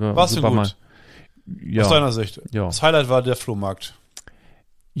 Pokéball. Poke, Warst du Super gut? Mal. Ja. Aus deiner Sicht. Ja. Das Highlight war der Flohmarkt.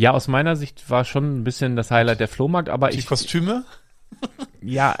 Ja, aus meiner Sicht war schon ein bisschen das Highlight der Flohmarkt, aber Die Kostüme?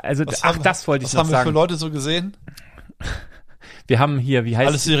 ja, also, das wollte ich was noch haben wir sagen. für Leute so gesehen? Wir haben hier, wie heißt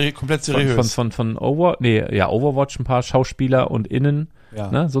Alles komplett seriös. von Overwatch ein paar Schauspieler und Innen,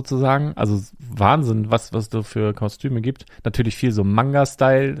 ne, sozusagen. Also Wahnsinn, was da für Kostüme gibt. Natürlich viel so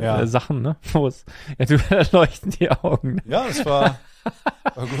Manga-Style Sachen, ne? Wo es, du leuchten die Augen. Ne? Ja, es war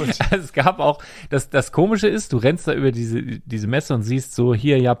gut. Also es gab auch, das Komische ist, du rennst da über diese Messe und siehst so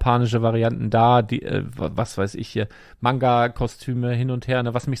hier japanische Varianten da, die, was weiß ich hier, Manga-Kostüme hin und her,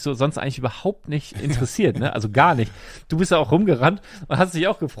 ne, was mich so sonst eigentlich überhaupt nicht interessiert, ne, also gar nicht. Du bist ja auch rumgerannt und hast dich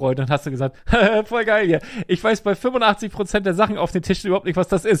auch gefreut und hast du gesagt, voll geil hier, ich weiß bei 85% der Sachen auf den Tischen überhaupt nicht, was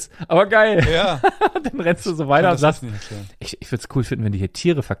das ist, aber geil. Ja. Dann rennst du so weiter und sagst, ich würde es cool finden, wenn die hier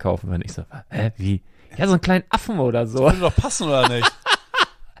Tiere verkaufen würden. Ich so, wie? Ja, so einen kleinen Affen oder so. Das würde doch passen, oder nicht?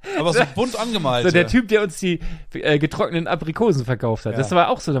 Aber so bunt angemalt. So der Typ, der uns die getrockneten Aprikosen verkauft hat. Ja. Das war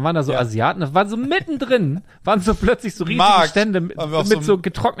auch so. Da waren da so Asiaten, das waren so mittendrin, waren so plötzlich so riesige Stände mit so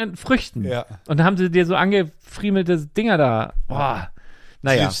getrockneten Früchten. Ja. Und dann haben sie dir so angefriemelte Dinger da. Boah.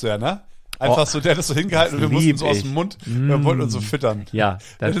 Naja. Das liebst du ja, ne? Einfach so, der hat das so hingehalten und wir mussten so aus dem Mund, wir wollten uns so füttern. Ja,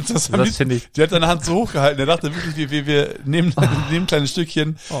 das finde ich. Die hat seine Hand so hochgehalten, der dachte wirklich, wir nehmen ein kleines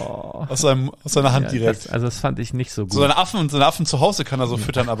Stückchen aus seiner Hand direkt. Das fand ich nicht so gut. So seine Affen zu Hause kann er so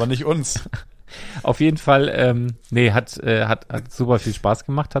füttern, aber nicht uns. Auf jeden Fall, hat super viel Spaß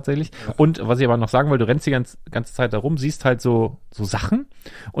gemacht tatsächlich. Ja. Und was ich aber noch sagen wollte, du rennst die ganze Zeit da rum, siehst halt so Sachen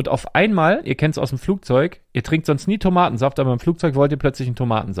und auf einmal, ihr kennt es aus dem Flugzeug, ihr trinkt sonst nie Tomatensaft, aber im Flugzeug wollt ihr plötzlich einen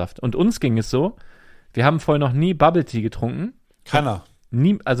Tomatensaft. Und uns ging es so, wir haben vorher noch nie Bubble Tea getrunken. Keiner.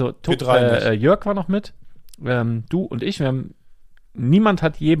 Jörg war noch mit, du und ich, niemand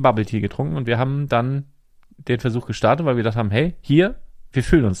hat je Bubble Tea getrunken und wir haben dann den Versuch gestartet, weil wir gedacht haben, hey, hier, wir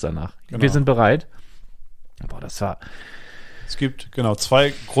fühlen uns danach. Genau. Wir sind bereit. Boah, das war... Es gibt,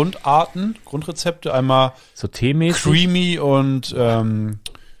 2 Grundrezepte. Einmal so teemäßig, creamy und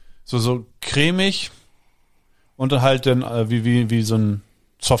so cremig. Und dann halt wie so ein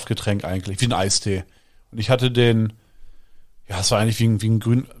Softgetränk eigentlich, wie ein Eistee. Und ich hatte es war eigentlich wie ein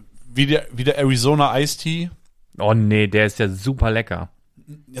grün... Wie der Arizona Eistee. Oh nee, der ist ja super lecker.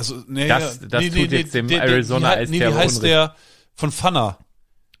 Also, das tut jetzt dem Arizona Eistee wie heißt der... Von Pfanner.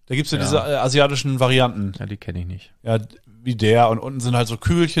 Da gibt's ja diese asiatischen Varianten. Ja, die kenne ich nicht. Ja, wie der. Und unten sind halt so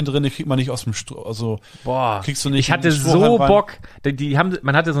Kügelchen drin, die kriegt man nicht aus dem kriegst du nicht. Ich hatte so Bock.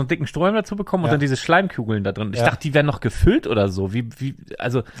 Man hatte so einen dicken Strohhalm dazu bekommen und dann diese Schleimkugeln da drin. Ich dachte, die wären noch gefüllt oder so.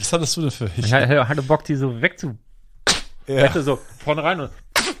 Also. Was hattest du denn für ich hatte Bock, die so so vorne rein und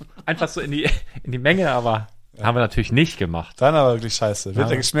einfach so in die Menge, aber haben wir natürlich nicht gemacht. Dann aber wirklich scheiße. Wird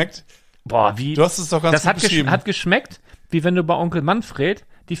der geschmeckt? Boah, wie. Du hast es doch ganz gut beschrieben. Das hat geschmeckt, wie wenn du bei Onkel Manfred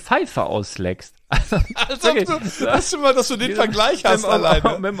die Pfeife ausleckst. Also hast du mal, dass du den Vergleich hast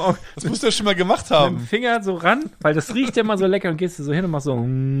alleine. Das musst du ja schon mal gemacht haben. Mit dem Finger so ran, weil das riecht ja immer so lecker und gehst du so hin und machst so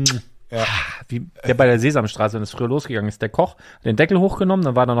wie der bei der Sesamstraße, wenn es früher losgegangen ist, der Koch hat den Deckel hochgenommen,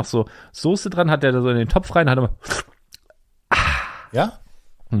 dann war da noch so Soße dran, hat der da so in den Topf rein, hat immer ja?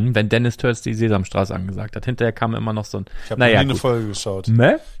 Wenn Dennis Törz die Sesamstraße angesagt hat. Hinterher kam immer noch so ein... Ich habe nie eine Folge geschaut.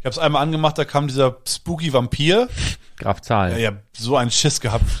 Ne? Ich habe es einmal angemacht, da kam dieser spooky Vampir. Graf Zahl. Ja, so einen Schiss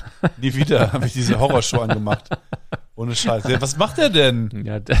gehabt. Nie wieder habe ich diese Horrorshow angemacht. Ohne Scheiß. Was macht der denn?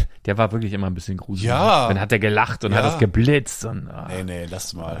 Ja, der war wirklich immer ein bisschen gruselig. Ja. Dann hat er gelacht und hat es geblitzt. Und, Nee,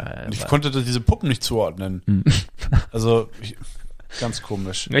 lass mal. Und ich konnte diese Puppen nicht zuordnen. Also... Ganz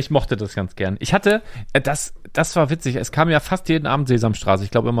komisch. Ich mochte das ganz gern. Ich hatte, das war witzig, es kam ja fast jeden Abend Sesamstraße,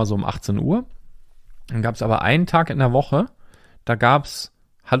 ich glaube immer so um 18 Uhr. Dann gab es aber einen Tag in der Woche, da gab es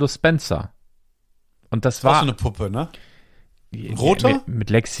Hallo Spencer. Und das war... Auch so eine Puppe, ne? Roter? Mit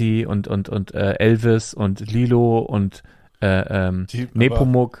Lexi und Elvis und Lilo und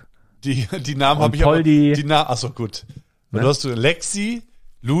Nepomuk. Die Namen habe ich Poldi. aber... Achso, gut. Ne? Du hast Lexi...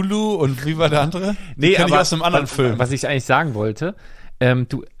 Lulu und wie war der andere? Nee, aber ich aus einem anderen Film. Was ich eigentlich sagen wollte,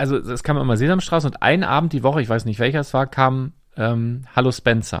 es kam immer Sesamstraße und einen Abend die Woche, ich weiß nicht welcher es war, kam Hallo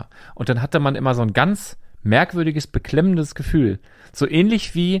Spencer. Und dann hatte man immer so ein ganz merkwürdiges, beklemmendes Gefühl. So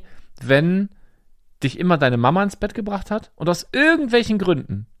ähnlich wie, wenn dich immer deine Mama ins Bett gebracht hat und aus irgendwelchen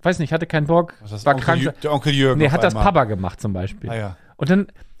Gründen, weiß nicht, hatte keinen Bock, war krank. Der Onkel Jürgen. Nee, hat das Papa gemacht zum Beispiel. Ah, ja. Und dann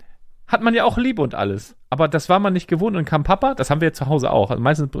hat man ja auch Liebe und alles. Aber das war man nicht gewohnt und kam Papa, das haben wir zu Hause auch. Also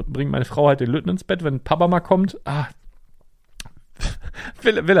meistens bringt meine Frau halt den Lütten ins Bett, wenn Papa mal kommt.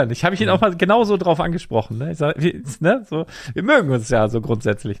 Will er nicht. Habe ich ihn auch mal genauso drauf angesprochen. Ne? Ich sag, so, wir mögen uns ja so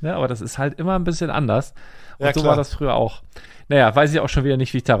grundsätzlich, ne? Aber das ist halt immer ein bisschen anders. Und Ja, so klar. war das früher auch. Naja, weiß ich auch schon wieder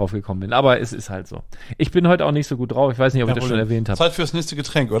nicht, wie ich darauf gekommen bin. Aber es ist halt so. Ich bin heute auch nicht so gut drauf. Ich weiß nicht, ob ich das schon erwähnt habe. Zeit fürs nächste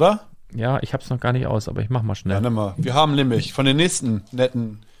Getränk, oder? Ja, ich habe es noch gar nicht aus, aber ich mach mal schnell. Ja, nimm mal. Wir haben nämlich von den nächsten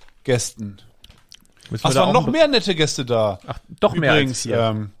netten Gästen. Müssen wir Es da waren auch noch mehr nette Gäste da. Ach, doch mehr als Übrigens,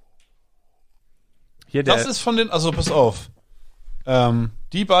 hier. Hier das ist von den, also pass auf.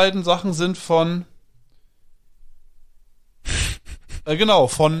 Die beiden Sachen sind von genau,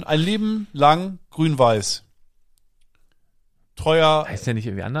 von Ein Leben lang grün-weiß. Treuer. heißt der nicht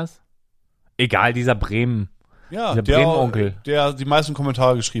irgendwie anders? Egal, dieser Bremen. Ja, dieser Bremen-Onkel. der die meisten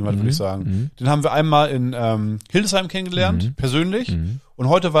Kommentare geschrieben hat, würde ich sagen. Den haben wir einmal in Hildesheim kennengelernt, persönlich. Und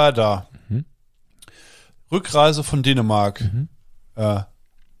heute war er da. Rückreise von Dänemark.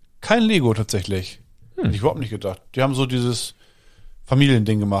 Kein Lego tatsächlich. Hätte ich überhaupt nicht gedacht. Die haben so dieses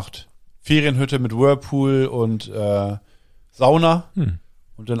Familiending gemacht. Ferienhütte mit Whirlpool und Sauna.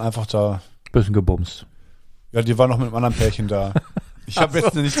 Und dann einfach da. Bisschen gebumst. Ja, die war noch mit einem anderen Pärchen da. Ich habe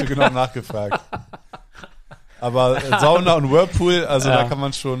jetzt nicht so genau nachgefragt. Aber Sauna und Whirlpool, also da kann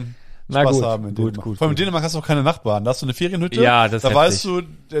man schon Spaß haben in Dänemark. Vor allem in Dänemark hast du auch keine Nachbarn. Da hast du eine Ferienhütte. Ja, das ist da weißt du,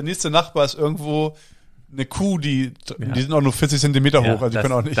 der nächste Nachbar ist irgendwo eine Kuh, die sind auch nur 40 Zentimeter hoch, also die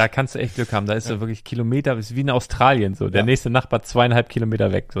können auch nicht. Da kannst du echt Glück haben. Da ist so wirklich Kilometer, ist wie in Australien so. Der nächste Nachbar 2,5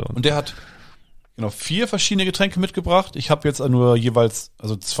 Kilometer weg. So. Und der hat 4 verschiedene Getränke mitgebracht. Ich habe jetzt nur jeweils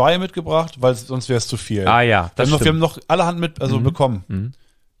 2 mitgebracht, weil sonst wäre es zu viel. Ah ja, das wir haben noch allerhand mit bekommen.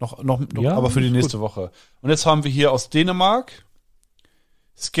 Noch Ja, aber für die nächste Woche. Und jetzt haben wir hier aus Dänemark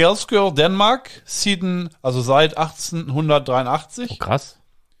Skelskør Denmark, Siden, also seit 1883. Oh, krass.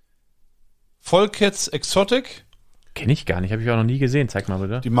 Folkets Exotic, Kenne ich gar nicht, habe ich auch noch nie gesehen. Zeig mal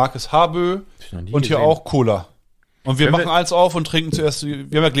bitte. die Marke ist Habö ich noch nie und hier gesehen. auch Cola. Und wir Wenn machen wir- eins auf und trinken zuerst, wir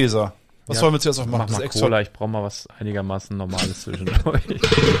haben ja Gläser. Was Ja, sollen wir zuerst aufmachen? Mach mal Das ist Cola, ich brauche mal was einigermaßen Normales zwischendurch.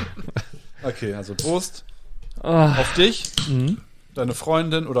 Okay, also Prost Ah, auf dich, deine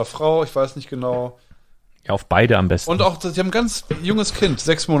Freundin oder Frau, ich weiß nicht genau. ja, auf beide am besten. Und auch, die haben ein ganz junges Kind,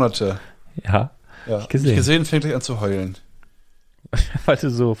 6 Monate. Ja, Ja, gesehen. gesehen, fängt gleich an zu heulen. weil du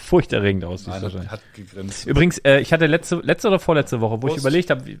so furchterregend aussiehst. Nein, wahrscheinlich. hat gegrinst. Übrigens, ich hatte letzte oder vorletzte Woche, wo ich Prost. überlegt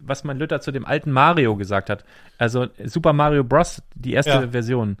habe, was mein Lütter zu dem alten Mario gesagt hat. Also Super Mario Bros., die erste Ja.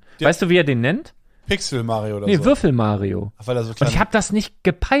 Version. Der- Weißt du, wie er den nennt? Pixel Mario oder Nee, so. Würfel Mario. Ach, weil er so Und klein ich habe das nicht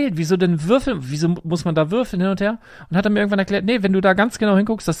gepeilt. Wieso denn Würfel? Wieso muss man da würfeln hin und her? Und hat er mir irgendwann erklärt, nee, wenn du da ganz genau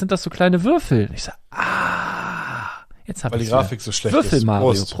hinguckst, das sind das so kleine Würfel. Ich so, jetzt habe weil ich die Grafik so schlecht Würfel ist.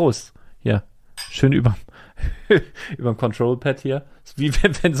 Mario. Prost. Hier. Schön überm Control-Pad hier. Ist wie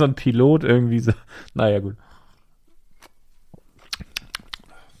wenn so ein Pilot irgendwie so. Naja, gut.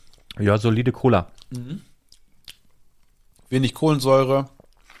 Ja, solide Cola. Wenig Kohlensäure.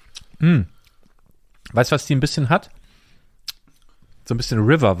 Weißt du, was die ein bisschen hat? So ein bisschen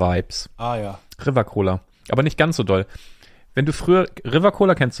River-Vibes. Ah ja. River Cola. Aber nicht ganz so doll. Wenn du früher, River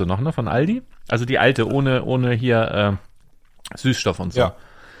Cola kennst du noch, ne? Von Aldi? Also die alte, ohne hier Süßstoff und so. Ja.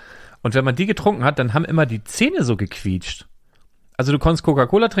 Und wenn man die getrunken hat, dann haben immer die Zähne so gequietscht. Also du konntest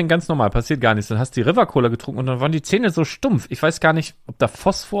Coca-Cola trinken, ganz normal, passiert gar nichts. Dann hast du die River Cola getrunken und dann waren die Zähne so stumpf. Ich weiß gar nicht, ob da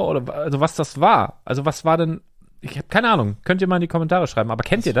Phosphor oder also was das war. Also was war denn, ich habe keine Ahnung. Könnt ihr mal in die Kommentare schreiben. Aber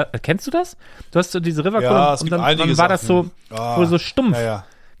kennst du das? Du hast so diese River Cola Ja, es und gibt dann einige war das so, Sachen. wohl so stumpf. Ja, ja.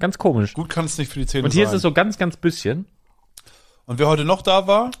 Ganz komisch. Gut kann es nicht für die Zähne Und hier sein. ist es so ganz, ganz bisschen. Und wer heute noch da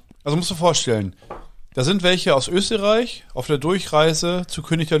war, also musst du dir vorstellen, da sind welche aus Österreich auf der Durchreise zu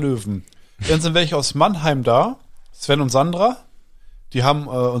König der Löwen. Dann sind welche aus Mannheim da, Sven und Sandra. Die haben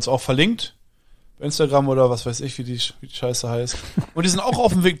uns auch verlinkt. Bei Instagram oder was weiß ich, wie die Scheiße heißt. Und die sind auch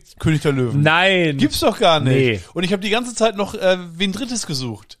auf dem Weg zu König der Löwen. Nein. Gibt's doch gar nicht. Nee. Und ich habe die ganze Zeit noch wen Drittes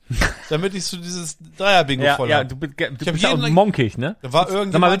gesucht, damit ich so dieses Dreier-Bingo voll Ja, hab. du bist hab ja auch jeden- monkig, ne? Da war Sag mal,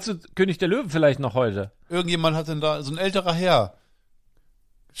 irgendjemand, willst du König der Löwen vielleicht noch heute? irgendjemand hat denn da, so ein älterer Herr,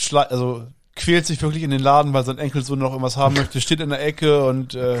 also quält sich wirklich in den Laden, weil sein Enkelsohn noch irgendwas haben möchte, steht in der Ecke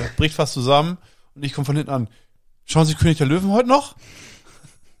und bricht fast zusammen. Und ich komme von hinten an. Schauen Sie König der Löwen heute noch?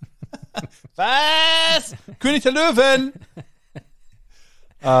 Was? König der Löwen?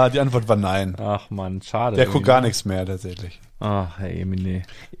 Die Antwort war nein. Ach man, schade. Der guckt gar nichts mehr tatsächlich. Ach, hey, Emine.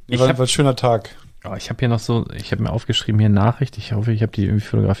 War ein schöner Tag. Ich habe hier noch so, ich habe mir aufgeschrieben, hier Nachricht. Ich hoffe, ich habe die irgendwie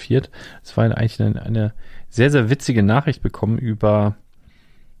fotografiert. Es war eigentlich eine sehr, sehr witzige Nachricht bekommen über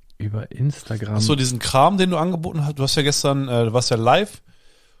Instagram. Ach so, diesen Kram, den du angeboten hast. Du hast ja gestern, du warst ja live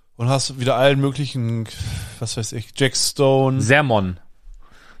und hast wieder allen möglichen, was weiß ich, Jack Stone, Sermon.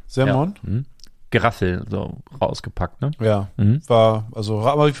 Sermon. Ja. Geraffel so rausgepackt, ne? Ja, Mhm. war, also,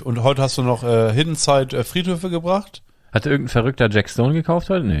 und heute hast du noch Hidden Side Friedhöfe gebracht. Hat irgendein verrückter Jack Stone gekauft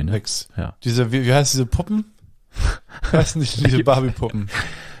heute? Nee, ne? Nix. Ja. Diese, wie heißt diese Puppen? Wie heißen nicht diese Barbie-Puppen?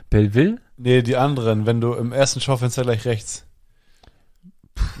 Belleville? Nee, die anderen, wenn du im ersten Schaufenster gleich rechts.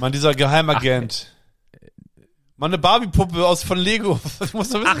 Mann, dieser Geheimagent. Mann, eine Barbie-Puppe von Lego. Ich muss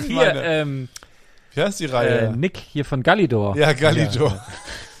doch wissen, was ich meine. Wie heißt die Reihe? Nick hier von Galidor. Ja, Galidor. Ja.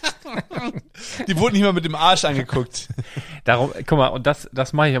 Die wurde nicht mal mit dem Arsch angeguckt. Darum, guck mal, und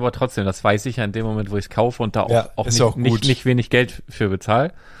das mache ich aber trotzdem. Das weiß ich ja in dem Moment, wo ich es kaufe und da auch nicht wenig Geld für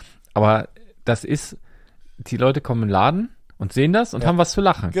bezahle. Aber das ist, die Leute kommen im Laden und sehen das und haben was zu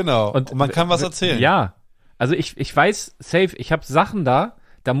lachen. Genau. Und man kann was erzählen. Ja. Also ich weiß, safe, ich habe Sachen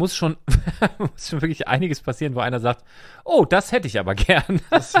da muss schon wirklich einiges passieren, wo einer sagt, oh, das hätte ich aber gern.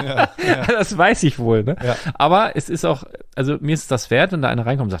 Das weiß ich wohl, ne? Ja. Aber es ist auch, also mir ist das wert, wenn da einer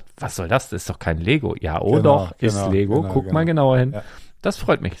reinkommt und sagt, was soll das? Das ist doch kein Lego. Ja, ist Lego. Guck mal genauer hin. Ja. Das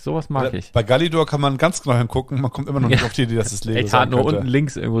freut mich, sowas mag ich. Bei Galidor kann man ganz genau hingucken, man kommt immer noch nicht auf die Idee, dass es Lego sein könnte. Nur unten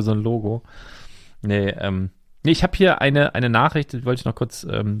links irgendwo so ein Logo. Nee, ich habe hier eine Nachricht, die wollte ich noch kurz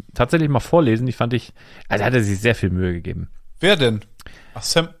tatsächlich mal vorlesen, die fand ich, also hat er sich sehr viel Mühe gegeben. Wer denn? Ach,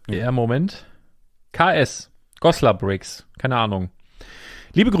 Sam. Ja, Moment. KS. Goslar Briggs. Keine Ahnung.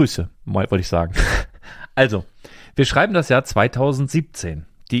 Liebe Grüße, wollte ich sagen. Also, wir schreiben das Jahr 2017.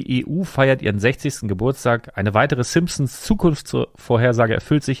 Die EU feiert ihren 60. Geburtstag. Eine weitere Simpsons-Zukunftsvorhersage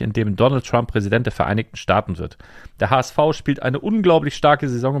erfüllt sich, indem Donald Trump Präsident der Vereinigten Staaten wird. Der HSV spielt eine unglaublich starke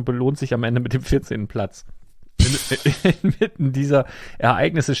Saison und belohnt sich am Ende mit dem 14. Platz. Inmitten dieser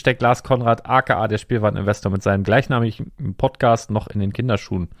Ereignisse steckt Lars Konrad, aka der Spielwaren Investor, mit seinem gleichnamigen Podcast noch in den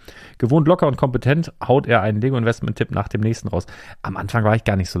Kinderschuhen. Gewohnt locker und kompetent haut er einen Lego-Investment-Tipp nach dem nächsten raus. Am Anfang war ich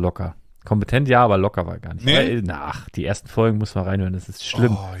gar nicht so locker. Kompetent ja, aber locker war gar nicht. Nee. Die ersten Folgen muss man reinhören, das ist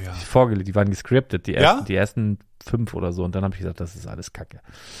schlimm. Oh, ja. Die waren gescriptet, die ersten 5 oder so. Und dann habe ich gesagt, das ist alles Kacke.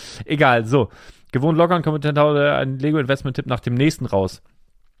 Egal, so. Gewohnt locker und kompetent haut er einen Lego-Investment-Tipp nach dem nächsten raus.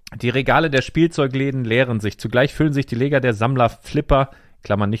 Die Regale der Spielzeugläden leeren sich. Zugleich füllen sich die Leger der Sammler, Flipper,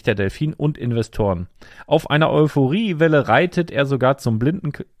 Klammern nicht der Delfin, und Investoren. Auf einer Euphoriewelle rät er sogar zum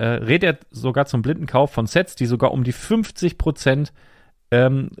blinden Kauf von Sets, die sogar um die 50%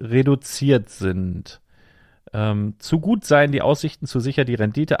 reduziert sind. Zu gut seien die Aussichten zu sicher die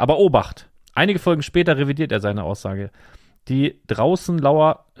Rendite. Aber Obacht! Einige Folgen später revidiert er seine Aussage. Da draußen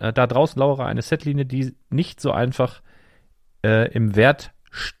lauere eine Setlinie, die nicht so einfach im Wert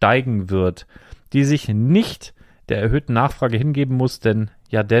steigen wird, die sich nicht der erhöhten Nachfrage hingeben muss, denn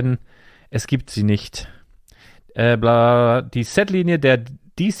es gibt sie nicht. Die Setlinie der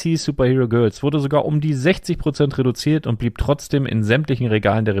DC Superhero Girls wurde sogar um die 60% reduziert und blieb trotzdem in sämtlichen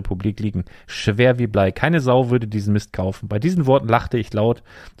Regalen der Republik liegen. Schwer wie Blei. Keine Sau würde diesen Mist kaufen. Bei diesen Worten lachte ich laut,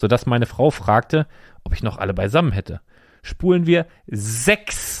 sodass meine Frau fragte, ob ich noch alle beisammen hätte. Spulen wir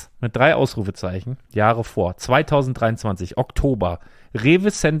 6 mit 3 Ausrufezeichen Jahre vor. 2023, Oktober.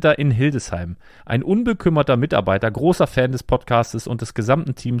 Rewe Center in Hildesheim. Ein unbekümmerter Mitarbeiter, großer Fan des Podcastes und des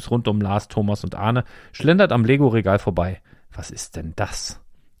gesamten Teams rund um Lars, Thomas und Arne, schlendert am Lego-Regal vorbei. Was ist denn das?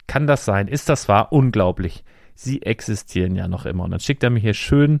 Kann das sein? Ist das wahr? Unglaublich. Sie existieren ja noch immer. Und dann schickt er mir hier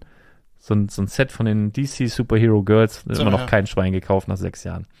schön so ein Set von den DC Superhero Girls. Immer noch kein Schwein gekauft nach 6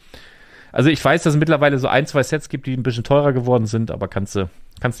 Jahren. Also ich weiß, dass es mittlerweile so 1, 2 Sets gibt, die ein bisschen teurer geworden sind, aber kannst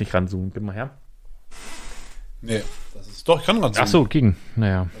nicht ranzoomen. Gib mal her. Nee, das ist doch, ich kann ranzoomen. Ach so, ging.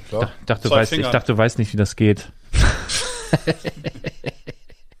 Naja. Ja, Ich dachte, du weißt nicht, wie das geht.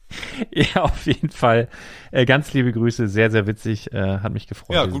 Ja, auf jeden Fall. Ganz liebe Grüße, sehr, sehr witzig. Hat mich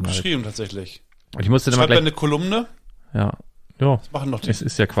gefreut. Ja, gut geschrieben tatsächlich. Und ich musste dann mal gleich eine Kolumne. Ja. Das machen doch die es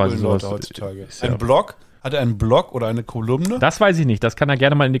ist ja quasi so Leute heutzutage. Ein Blog? Hat er einen Blog oder eine Kolumne? Das weiß ich nicht. Das kann er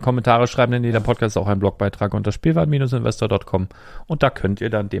gerne mal in die Kommentare schreiben, denn jeder Podcast ist auch ein Blogbeitrag unter spielwaren-investor.com und da könnt ihr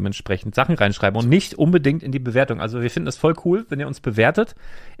dann dementsprechend Sachen reinschreiben und nicht unbedingt in die Bewertung. Also wir finden es voll cool, wenn ihr uns bewertet,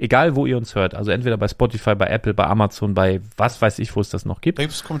 egal wo ihr uns hört. Also entweder bei Spotify, bei Apple, bei Amazon, bei was weiß ich, wo es das noch gibt. Da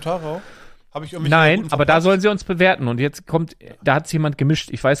gibt es Kommentare auch? Habe ich Nein, aber da sollen sie uns bewerten und jetzt da hat es jemand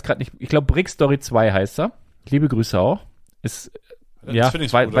gemischt. Ich weiß gerade nicht, ich glaube Brick Story 2 heißt er. Liebe Grüße auch.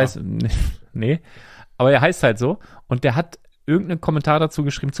 Nee. Aber er heißt halt so und der hat irgendeinen Kommentar dazu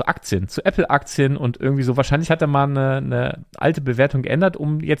geschrieben zu Aktien, zu Apple-Aktien und irgendwie so. Wahrscheinlich hat er mal eine alte Bewertung geändert,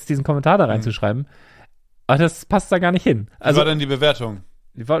 um jetzt diesen Kommentar da reinzuschreiben. Aber das passt da gar nicht hin. Wie war denn die Bewertung?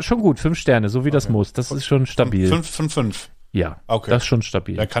 Die war schon gut, 5 Sterne, so wie das muss. Das ist schon stabil. 5 von 5? Ja, okay. Das ist schon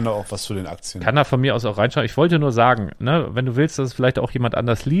stabil. Da kann er auch was zu den Aktien. Kann er von mir aus auch reinschreiben. Ich wollte nur sagen, ne, wenn du willst, dass es vielleicht auch jemand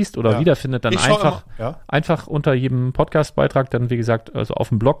anders liest oder wiederfindet, dann einfach unter jedem Podcastbeitrag, dann wie gesagt, also auf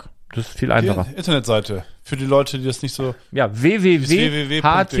dem Blog, das ist viel einfacher. Die Internetseite, für die Leute, die das nicht so... Ja, www.https://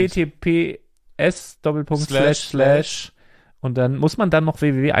 und dann muss man dann noch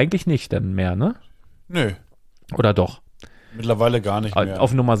www eigentlich nicht dann mehr, ne? Nö. Oder doch? Mittlerweile gar nicht mehr.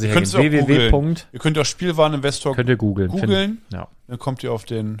 Auf Nummer sicher Könnt gehen. ihr auch www. googeln. Ihr könnt auch Spielwaren Investor googeln. Ja. Dann kommt ihr auf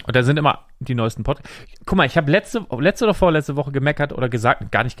den... Und da sind immer die neuesten Podcasts. Guck mal, ich habe letzte oder vorletzte Woche gemeckert oder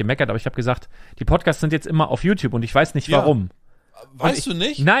gesagt, gar nicht gemeckert, aber ich habe gesagt, die Podcasts sind jetzt immer auf YouTube und ich weiß nicht warum. Weißt du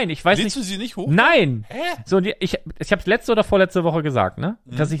nicht? Nein, ich weiß nicht. Lädst du sie nicht hoch? Nein! Hä? So, ich habe letzte oder vorletzte Woche gesagt, ne?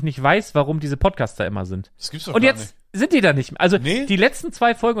 Dass ich nicht weiß, warum diese Podcasts da immer sind. Das gibt's doch Und gar jetzt sind die da nicht mehr. Also Nee. die letzten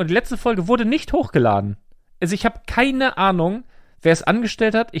 2 Folgen und die letzte Folge wurde nicht hochgeladen. Also ich habe keine Ahnung, wer es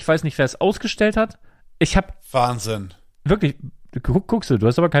angestellt hat. Ich weiß nicht, wer es ausgestellt hat. Ich habe Wahnsinn. wirklich, guckst du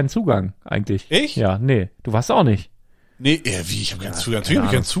hast aber keinen Zugang eigentlich. Ich? Ja, nee, du warst auch nicht. Nee, wie? Ich habe keinen Zugang. Natürlich habe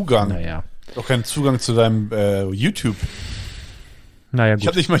ich keinen Zugang. Naja. Doch keinen Zugang zu deinem YouTube. Naja, gut.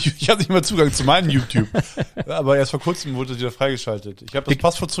 Ich hab nicht mal Zugang zu meinem YouTube. Aber erst vor kurzem wurde das wieder freigeschaltet. Ich habe das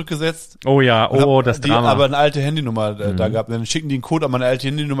Passwort zurückgesetzt. Oh ja, und das hab Drama. aber eine alte Handynummer da gehabt. Dann schicken die einen Code an meine alte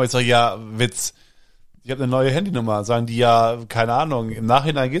Handynummer. Ich sage, ja, Witz. Ich habe eine neue Handynummer. Sagen die, ja, keine Ahnung. Im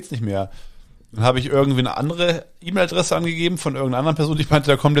Nachhinein geht's nicht mehr. Dann habe ich irgendwie eine andere E-Mail-Adresse angegeben von irgendeiner anderen Person. Ich meinte,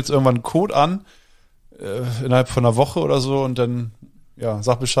 da kommt jetzt irgendwann ein Code an. Innerhalb von einer Woche oder so. Und dann, ja,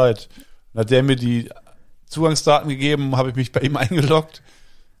 sag Bescheid. Dann hat der mir die Zugangsdaten gegeben, habe ich mich bei ihm eingeloggt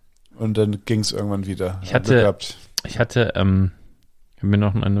und dann ging es irgendwann wieder. Ich hatte mir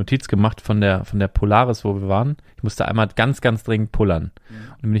noch eine Notiz gemacht von der Polaris, wo wir waren. Ich musste einmal ganz, ganz dringend pullern.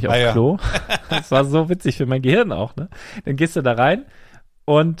 Und dann bin ich auf Klo. Das war so witzig für mein Gehirn auch, ne? Dann gehst du da rein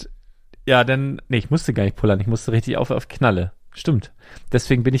und ja, ich musste gar nicht pullern, ich musste richtig auf Knalle. Stimmt.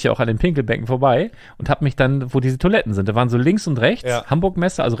 Deswegen bin ich ja auch an den Pinkelbecken vorbei und habe mich dann, wo diese Toiletten sind, da waren so links und rechts,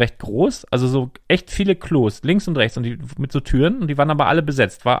 Hamburg-Messe, also recht groß, also so echt viele Klos, links und rechts und die mit so Türen und die waren aber alle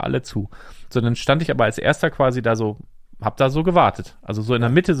besetzt, war alle zu. So, dann stand ich aber als erster quasi da so, hab da so gewartet. Also so in der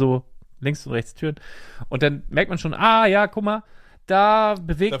Mitte so links und rechts Türen und dann merkt man schon, ja, guck mal, da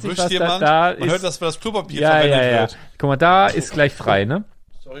bewegt sich was, jemand, da man ist, hört, dass das Klopapier verwendet wird. Guck mal, da ist gleich frei, ne?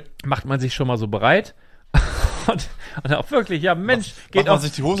 Sorry. Macht man sich schon mal so bereit. Und auch wirklich, ja, Mensch, macht man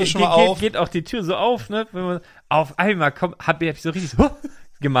sich die Hose schon mal auf? Geht auch die Tür so auf, ne? Wenn man auf einmal hab ich so richtig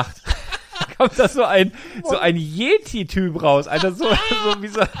gemacht. Kommt da so ein Yeti-Typ raus, Alter, so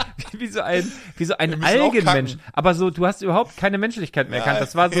wie so ein Algenmensch. Aber so, du hast überhaupt keine Menschlichkeit mehr erkannt.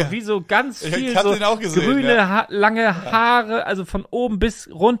 Das war so wie so ganz viel so grüne, lange Haare, also von oben bis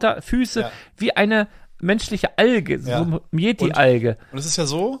runter, Füße, wie eine menschliche Alge, so Yeti-Alge. Und es ist ja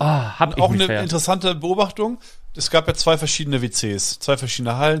so, auch eine interessante Beobachtung, es gab ja 2 verschiedene WCs, 2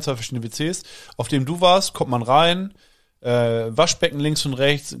 verschiedene Hallen, 2 verschiedene WCs, auf dem du warst, kommt man rein, Waschbecken links und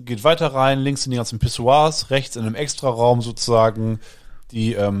rechts, geht weiter rein, links in die ganzen Pissoirs, rechts in einem Extraraum sozusagen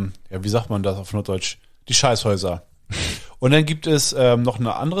die, wie sagt man das auf Norddeutsch, die Scheißhäuser. Und dann gibt es noch ein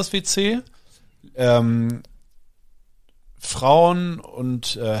anderes WC, Frauen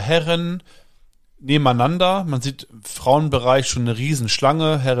und Herren nebeneinander. Man sieht im Frauenbereich schon eine riesen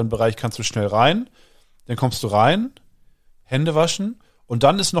Schlange, Herrenbereich kannst du schnell rein. Dann kommst du rein, Hände waschen und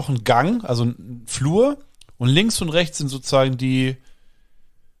dann ist noch ein Gang, also ein Flur und links und rechts sind sozusagen die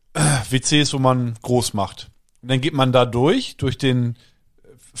WCs, wo man groß macht. Und dann geht man da durch den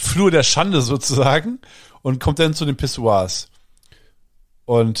Flur der Schande sozusagen und kommt dann zu den Pissoirs.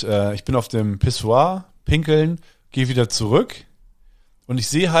 Und ich bin auf dem Pissoir, pinkeln, gehe wieder zurück. Und ich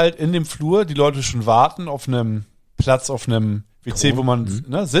sehe halt in dem Flur die Leute schon warten auf einem Platz, auf einem WC, wo man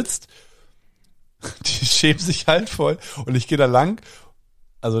sitzt. Die schämen sich halt voll. Und ich gehe da lang.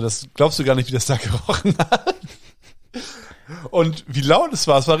 Also das glaubst du gar nicht, wie das da gerochen hat. Und wie laut es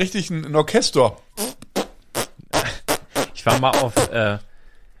war. Es war richtig ein Orchester. Ich war mal auf,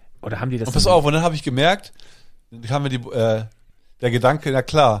 oder haben die das? Und pass auf, und dann habe ich gemerkt, dann kam mir der Gedanke, na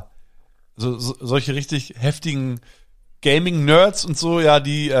klar, also solche richtig heftigen Gaming-Nerds und so, ja,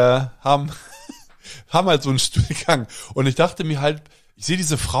 die haben halt so einen Stuhlgang. Und ich dachte mir halt, ich sehe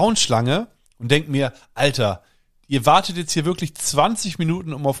diese Frauenschlange und denke mir, Alter, ihr wartet jetzt hier wirklich 20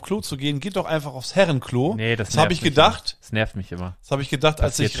 Minuten, um auf Klo zu gehen, geht doch einfach aufs Herrenklo. Nee, das habe ich gedacht. Das nervt mich immer. Das habe ich gedacht,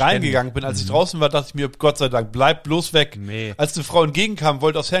 als ich reingegangen bin, als ich draußen war, dachte ich mir, Gott sei Dank, bleib bloß weg. Nee. Als eine Frau entgegenkam,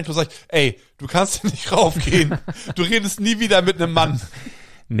 wollte aufs Herrenklo, sag ich, ey, du kannst nicht raufgehen. Du redest nie wieder mit einem Mann.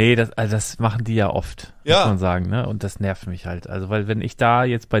 Nee, das machen die ja oft, muss man sagen, ne? Und das nervt mich halt. Also, weil wenn ich da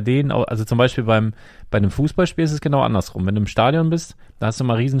jetzt bei denen, also zum Beispiel bei einem Fußballspiel ist es genau andersrum. Wenn du im Stadion bist, da hast du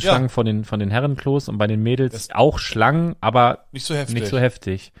mal Riesenschlangen von den Herrenklos und bei den Mädels auch Schlangen, aber nicht so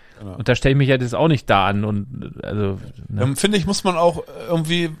heftig. Genau. Und da stelle ich mich halt jetzt auch nicht da an und also. Ne? Finde ich, muss man auch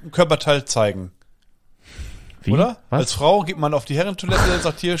irgendwie ein Körperteil zeigen. Wie? Oder? Was? Als Frau geht man auf die Herrentoilette und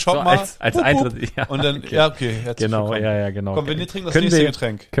sagt, hier, schaut so, mal. Als Eintritt, ja. Und dann, okay. Herzlich genau, willkommen. ja, genau. Komm, wir trinken das nächste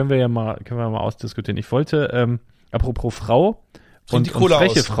Getränk. Können wir mal ausdiskutieren. Ich wollte, apropos Frau und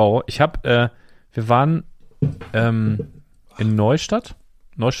freche Frau, wir waren, in Neustadt,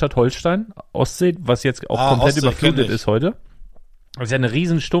 Holstein, Ostsee, was jetzt auch komplett Ostsee, überflutet ist heute. Das ist ja eine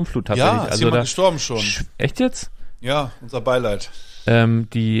riesen Sturmflut tatsächlich. Ja, ist jemand gestorben schon. Echt jetzt? Ja, unser Beileid.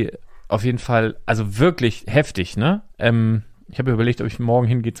 Die auf jeden Fall, also wirklich heftig, ne? Ich habe überlegt, ob ich morgen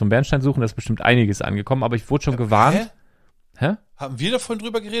hingehe zum Bernstein suchen, da ist bestimmt einiges angekommen, aber ich wurde schon gewarnt. Hä? Haben wir davon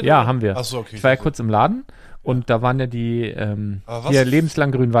drüber geredet? Ja, oder? haben wir. Achso, okay. Ich war ja kurz im Laden und da waren ja die, hier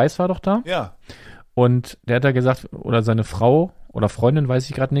lebenslang grün-weiß war doch da. Ja. Und der hat da gesagt, oder seine Frau oder Freundin, weiß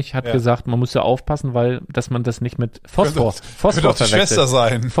ich gerade nicht, hat gesagt, man muss ja aufpassen, dass man das nicht mit Phosphor Könnte auch die Schwester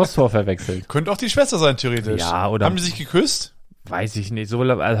sein. Phosphor verwechselt. Könnte auch die Schwester sein, theoretisch. Ja, oder? Haben die sich geküsst? Weiß ich nicht. So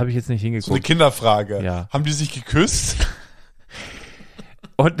habe ich jetzt nicht hingeguckt. So eine Kinderfrage. Ja. Haben die sich geküsst?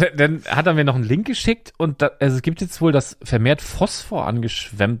 Und dann hat er mir noch einen Link geschickt und also es gibt jetzt wohl, dass vermehrt Phosphor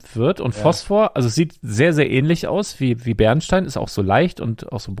angeschwemmt wird und Phosphor, also es sieht sehr, sehr ähnlich aus wie Bernstein, ist auch so leicht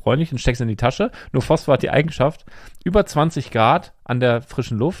und auch so bräunlich und steckst in die Tasche. Nur Phosphor hat die Eigenschaft, über 20 Grad an der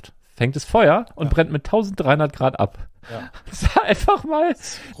frischen Luft fängt es Feuer und brennt mit 1300 Grad ab. Ja. Das war einfach mal,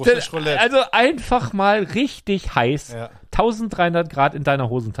 also einfach mal richtig heiß. Ja. 1300 Grad in deiner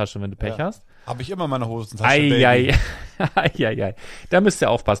Hosentasche, wenn du Pech hast. Habe ich immer meine Hosentasche, Baby. Ei. Da müsst ihr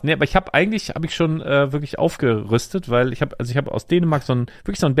aufpassen. Nee, aber ich habe schon wirklich aufgerüstet, weil ich habe aus Dänemark so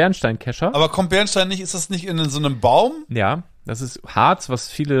einen Bernsteinkescher. Aber kommt Bernstein nicht, ist das nicht in so einem Baum? Ja, das ist Harz, was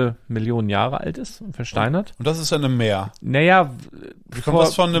viele Millionen Jahre alt ist und versteinert. Und das ist in einem Meer? Naja. Wie kommt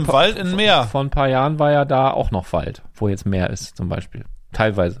das von einem Wald in ein Meer? Vor ein paar Jahren war ja da auch noch Wald, wo jetzt Meer ist zum Beispiel.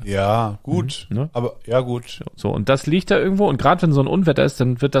 Teilweise. Ja, gut. Ne? Aber, ja, gut. So, und das liegt da irgendwo und gerade wenn so ein Unwetter ist,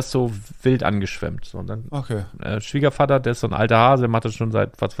 dann wird das so wild angeschwemmt. So, und dann, Schwiegervater, der ist so ein alter Hase, der macht das schon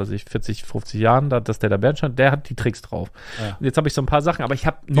seit, 40, 50 Jahren, dass der da Bernstein, der hat die Tricks drauf. Ja. Und jetzt habe ich so ein paar Sachen, aber ich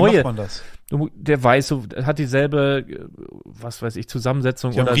habe neue. Wie macht man das? Der weiß so, hat dieselbe, was weiß ich,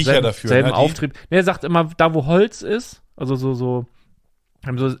 Zusammensetzung oder selben Auftrieb. Der sagt immer, da wo Holz ist, also so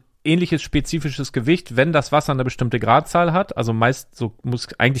ähnliches spezifisches Gewicht, wenn das Wasser eine bestimmte Gradzahl hat, also meist so muss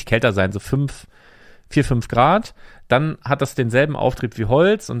eigentlich kälter sein, so 4, 5 Grad, dann hat das denselben Auftrieb wie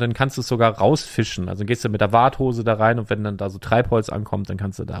Holz und dann kannst du es sogar rausfischen. Also gehst du mit der Warthose da rein und wenn dann da so Treibholz ankommt, dann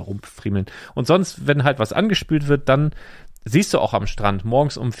kannst du da rumfriemeln. Und sonst, wenn halt was angespült wird, dann siehst du auch am Strand,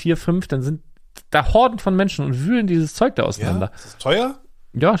 morgens um 4, 5, dann sind da Horden von Menschen und wühlen dieses Zeug da auseinander. Ja, ist das teuer?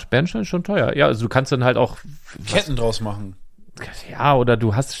 Ja, Bernstein ist schon teuer. Ja, also du kannst dann halt auch Ketten draus machen. Ja, oder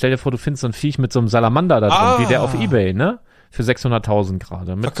stell dir vor, du findest so ein Viech mit so einem Salamander da drin, wie der auf Ebay, ne? Für 600.000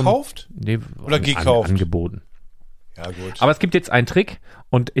 gerade. Verkauft? Nee, oder gekauft? Angeboten. Ja, gut. Aber es gibt jetzt einen Trick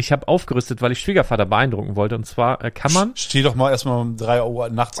und ich habe aufgerüstet, weil ich Schwiegervater beeindrucken wollte. Und zwar kann man... Steh doch mal erstmal um 3 Uhr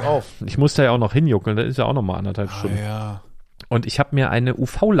nachts auf. Ich muss da ja auch noch hinjuckeln, das ist ja auch noch mal 1,5 Stunden. Ja. Und ich habe mir eine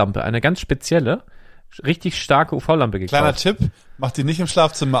UV-Lampe, eine ganz spezielle, richtig starke UV-Lampe gekauft. Kleiner Tipp, mach die nicht im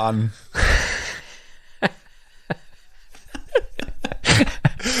Schlafzimmer an.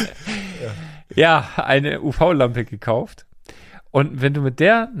 Ja, eine UV-Lampe gekauft. Und wenn du mit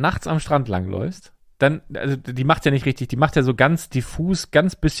der nachts am Strand langläufst, dann, also die macht ja nicht richtig, die macht ja so ganz diffus,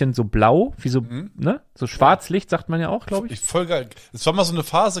 ganz bisschen so blau, wie so, ne? So Schwarzlicht, sagt man ja auch, glaube ich. Voll geil. Das war mal so eine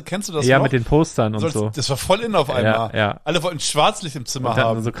Phase, kennst du das ja, noch? Mit den Postern und so. Das war voll in auf einmal. Ja. Alle wollten Schwarzlicht im Zimmer und dann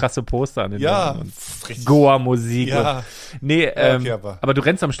haben. So krasse Poster an den Wänden. Goa-Musik. Ja. Nee, okay, aber du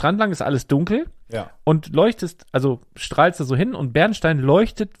rennst am Strand lang, ist alles dunkel. Ja. Und leuchtest, also strahlst du so hin und Bernstein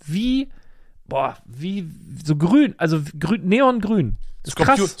leuchtet wie so grün, also grün, neongrün.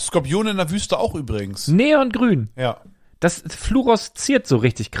 Skorpione in der Wüste auch übrigens. Neongrün. Ja. Das fluoresziert so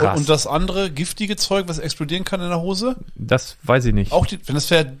richtig krass. Und das andere giftige Zeug, was explodieren kann in der Hose? Das weiß ich nicht.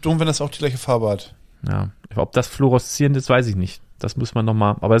 Das wäre dumm, wenn das auch die gleiche Farbe hat. Ja. Ob das fluoreszierend ist, weiß ich nicht. Das muss man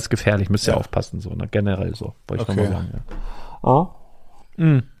nochmal, aber das ist gefährlich, müsst ihr aufpassen, so, ne? Generell so. Wollte ich nochmal sagen, ja. Oh.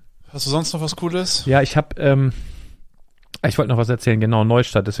 Hast du sonst noch was Cooles? Ja, ich wollte noch was erzählen, genau,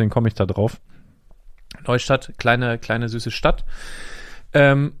 Neustadt, deswegen komme ich da drauf. Neustadt, kleine süße Stadt.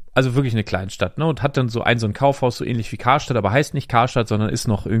 Also wirklich eine Kleinstadt, ne? Und hat dann so ein Kaufhaus, so ähnlich wie Karstadt, aber heißt nicht Karstadt, sondern ist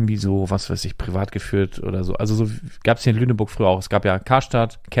noch irgendwie so, was weiß ich, privat geführt oder so. Also so gab es hier in Lüneburg früher auch. Es gab ja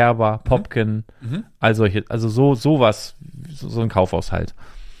Karstadt, Kerber, Popken, also sowas, so ein Kaufhaus halt.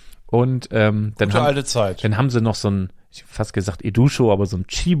 Und alte Zeit. Dann haben sie noch so ein, ich hab fast gesagt Edusho, aber so ein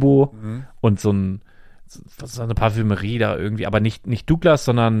Chibo und so eine Parfümerie da irgendwie, aber nicht Douglas,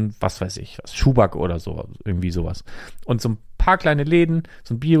 sondern was weiß ich, Schuback oder so, irgendwie sowas. Und so ein paar kleine Läden,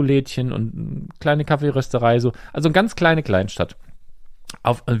 so ein Biolädchen und eine kleine Kaffeerösterei, so, also eine ganz kleine Kleinstadt.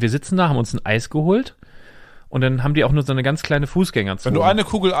 Wir sitzen da, haben uns ein Eis geholt und dann haben die auch nur so eine ganz kleine Fußgängerzone. Wenn du eine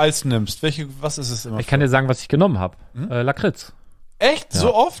Kugel Eis nimmst, was ist es immer? Ich kann dir sagen, was ich genommen habe. Lakritz. Echt? Ja.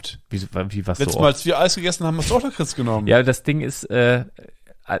 So oft? Wie was Letztes so Mal, oft? als wir Eis gegessen haben, hast du auch Lakritz genommen. Ja, das Ding ist,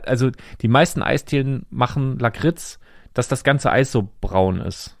 also die meisten Eisdielen machen Lakritz dass das ganze Eis so braun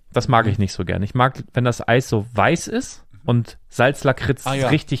ist. Das mag ich nicht so gern. Ich mag, wenn das Eis so weiß ist und Salzlakritz,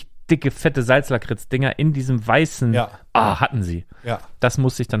 richtig dicke, fette Salzlakritz-Dinger in diesem weißen, hatten sie. Ja. Das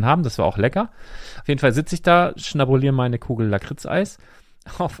musste ich dann haben, das war auch lecker. Auf jeden Fall sitze ich da, schnabuliere meine Kugel Lakritzeis.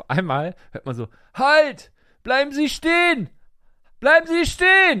 Auf einmal hört man so, halt, bleiben Sie stehen, bleiben Sie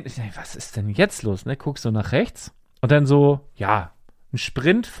stehen. Ich denke, was ist denn jetzt los? Ne? Guck so nach rechts und dann so, ein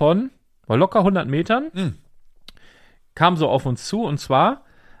Sprint von locker 100 Metern kam so auf uns zu, und zwar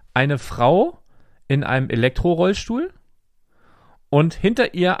eine Frau in einem Elektrorollstuhl und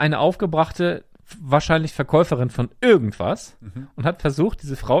hinter ihr eine aufgebrachte, wahrscheinlich Verkäuferin von irgendwas, und hat versucht,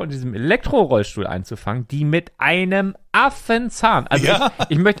 diese Frau in diesem Elektrorollstuhl einzufangen, die mit einem Affenzahn, also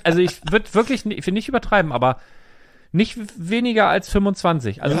ich würde wirklich, ich will nicht übertreiben, aber nicht weniger als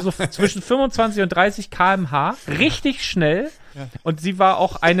 25, also so zwischen 25 und 30 km/h, richtig schnell, und sie war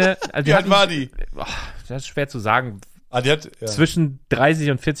auch eine, also wie alt war die? Das ist schwer zu sagen. Die hat, zwischen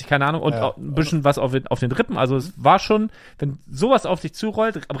 30 und 40, keine Ahnung, und auch ein bisschen was auf den Rippen. Also es war schon, wenn sowas auf dich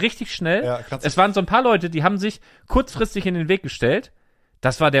zurollt, richtig schnell. Es waren so ein paar Leute, die haben sich kurzfristig in den Weg gestellt.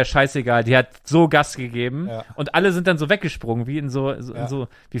 Das war der scheißegal. Die hat so Gas gegeben und alle sind dann so weggesprungen, wie in so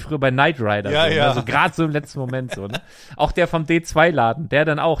wie früher bei Knight Rider. Also gerade so im letzten Moment so. Ne? Auch der vom D2-Laden, der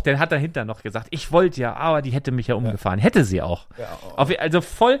hat dahinter noch gesagt, ich wollte aber die hätte mich umgefahren. Hätte sie auch. Also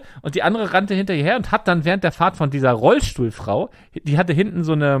voll. Und die andere rannte hinter ihr her und hat dann während der Fahrt von dieser Rollstuhlfrau, die hatte hinten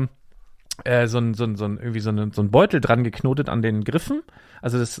so ein Beutel dran geknotet an den Griffen.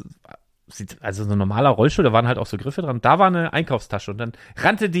 Also so ein normaler Rollstuhl, da waren halt auch so Griffe dran. Da war eine Einkaufstasche und dann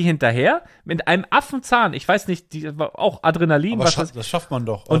rannte die hinterher mit einem Affenzahn. Ich weiß nicht, die war auch Adrenalin. Aber das schafft man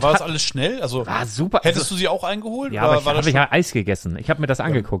doch. Und war das alles schnell? Also war super. Hättest du sie auch eingeholt? Ja, aber habe ich ja Eis gegessen. Ich habe mir das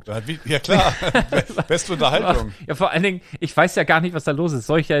angeguckt. Ja klar, beste Unterhaltung. Ja, vor allen Dingen, ich weiß ja gar nicht, was da los ist.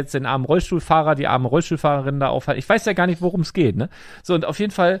 Soll ich ja jetzt den armen Rollstuhlfahrer, die arme Rollstuhlfahrerin da aufhalten? Ich weiß ja gar nicht, worum es geht. Ne? So, und auf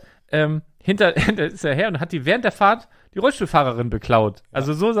jeden Fall hinter ist er her und hat die während der Fahrt die Rollstuhlfahrerin beklaut.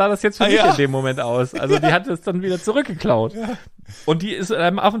 Also so sah das jetzt für mich in dem Moment aus. Also die hat es dann wieder zurückgeklaut. Ja. Und die ist in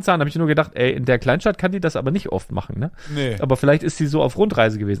einem Affenzahn, habe ich nur gedacht, in der Kleinstadt kann die das aber nicht oft machen, ne? Nee. Aber vielleicht ist sie so auf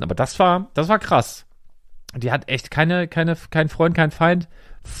Rundreise gewesen. Aber das war krass. Die hat echt kein Freund, kein Feind,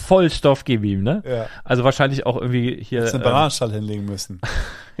 Vollstoff gegeben, ne? Ja. Also wahrscheinlich auch irgendwie hier. Jetzt eine Bananenstall hinlegen müssen.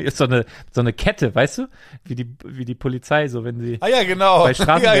 Ist so eine Kette, weißt du? Wie die Polizei, so wenn sie. Genau. Bei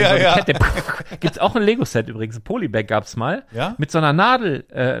Straßen Kette. Gibt's auch ein Lego-Set übrigens. Ein Polybag gab's mal. Ja? Mit so einer Nadel,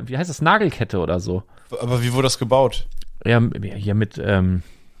 wie heißt das? Nagelkette oder so. Aber wie wurde das gebaut? Ja, hier mit, war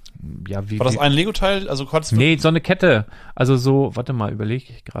das ein Lego-Teil? Also konntest du. Nee, so eine Kette. Also so, warte mal,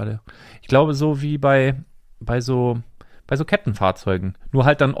 überlege ich gerade. Ich glaube, so wie bei so Kettenfahrzeugen. Nur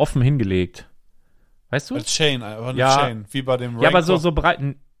halt dann offen hingelegt. Weißt du? Als Chain, aber eine Chain. Wie bei dem Raincock. Ja, aber so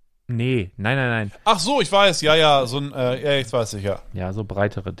breiten. Nee, nein. Ach so, ich weiß. Ja, so ein, jetzt weiß ich, ja. Ja, so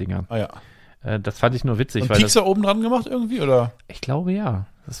breitere Dinger. Ah ja. Das fand ich nur witzig. Und Piekser oben dran gemacht irgendwie, oder? Ich glaube, ja.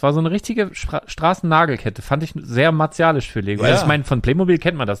 Das war so eine richtige Straßennagelkette. Fand ich sehr martialisch für Lego. Ja. Also ich meine, von Playmobil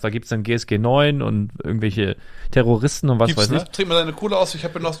kennt man das. Da gibt's dann GSG 9 und irgendwelche Terroristen und was weiß ich. Trink mal deine Cola aus. Ich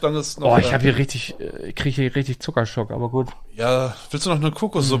habe hier noch langes... ich habe hier kriege hier richtig Zuckerschock, aber gut. Ja, willst du noch eine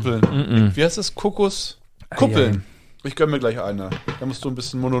Kokossuppeln? Wie heißt das? Kuppeln. Ja. Ich gönn mir gleich eine. Da musst du ein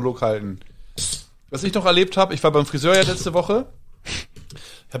bisschen Monolog halten. Was ich noch erlebt habe, ich war beim Friseur ja letzte Woche.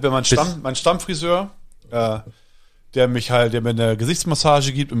 Ich habe ja meinen Stammfriseur, der mir eine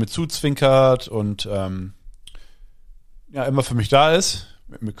Gesichtsmassage gibt und mir zuzwinkert und immer für mich da ist,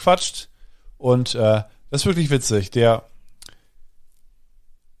 mit mir quatscht. Und das ist wirklich witzig. Der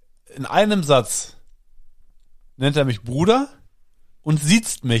in einem Satz nennt er mich Bruder und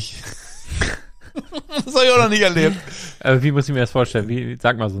siezt mich. Das habe ich auch noch nicht erlebt. Wie muss ich mir das vorstellen?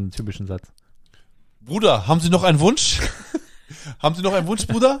 Sag mal so einen typischen Satz. Bruder, haben Sie noch einen Wunsch? Haben Sie noch einen Wunsch,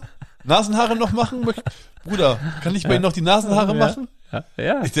 Bruder? Nasenhaare noch machen? Bruder, kann ich bei Ihnen noch die Nasenhaare machen?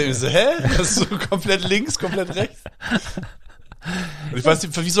 Ja. Ich denke mir so, das ist so komplett links, komplett rechts. Und ich weiß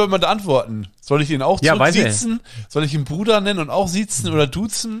nicht, wie soll man da antworten? Soll ich ihn auch zurücksiezen? Soll ich ihn Bruder nennen und auch siezen oder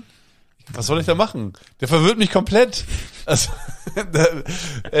duzen? Was soll ich da machen? Der verwirrt mich komplett. Also,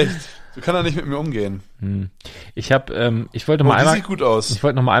 echt. So kann er nicht mit mir umgehen. Ich wollte mal einmal. Sieht gut aus. Ich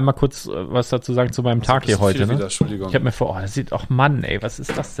wollte noch mal einmal kurz was dazu sagen zu meinem Tag hier heute. Ne? Entschuldigung. Ich habe mir das sieht, Mann, ey, was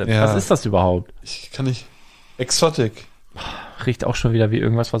ist das denn? Ja. Was ist das überhaupt? Ich kann nicht. Exotic. Riecht auch schon wieder wie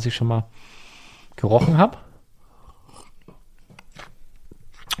irgendwas, was ich schon mal gerochen habe.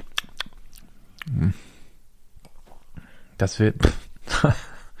 Das wird.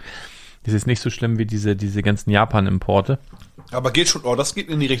 Das ist nicht so schlimm wie diese ganzen Japan-Importe. Aber geht schon, das geht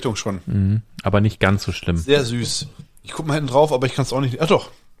in die Richtung schon. Aber nicht ganz so schlimm. Sehr süß. Ich guck mal hinten drauf, aber ich kann es auch nicht. Ach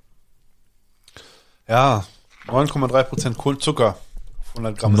doch. Ja, 9,3% Zucker auf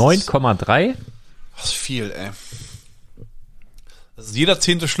 100 Gramm. 9,3? Das ist viel, ey. Also jeder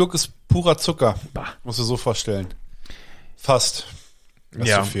 10. Schluck ist purer Zucker. Bah. Musst du so vorstellen. Fast. Das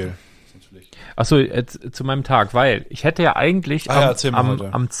ist zu viel. Achso, zu meinem Tag, weil ich hätte ja eigentlich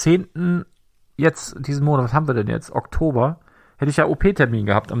am 10. jetzt, diesen Monat, was haben wir denn jetzt? Oktober, hätte ich ja OP-Termin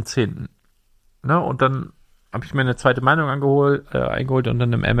gehabt am 10. Ne? Und dann habe ich mir eine zweite Meinung eingeholt und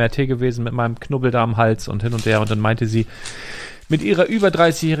dann im MRT gewesen mit meinem Knubbel da am Hals und hin und her. Und dann meinte sie, mit ihrer über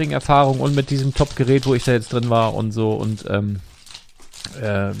 30-jährigen Erfahrung und mit diesem Top-Gerät, wo ich da jetzt drin war und so und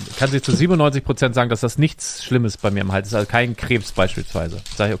kann sie zu 97% sagen, dass das nichts Schlimmes bei mir am Hals ist, also kein Krebs beispielsweise.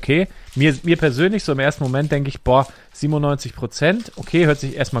 Sag ich, okay, mir persönlich, so im ersten Moment denke ich, 97%, okay, hört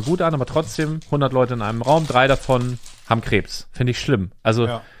sich erstmal gut an, aber trotzdem 100 Leute in einem Raum, 3 davon haben Krebs. Finde ich schlimm. Also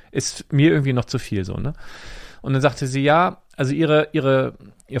ist mir irgendwie noch zu viel so, ne? Und dann sagte sie, ja, also ihr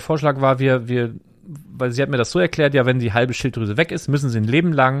Vorschlag war, weil sie hat mir das so erklärt, ja, wenn die halbe Schilddrüse weg ist, müssen sie ein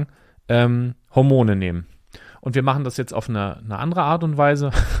Leben lang Hormone nehmen. Und wir machen das jetzt auf eine andere Art und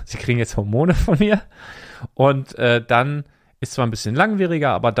Weise. Sie kriegen jetzt Hormone von mir. Und dann ist zwar ein bisschen langwieriger,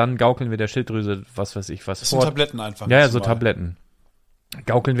 aber dann gaukeln wir der Schilddrüse, was weiß ich, was das vor. Das sind Tabletten einfach. Ja, so Tabletten.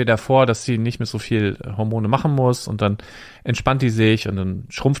 Gaukeln wir davor, dass sie nicht mehr so viel Hormone machen muss und dann entspannt die sich und dann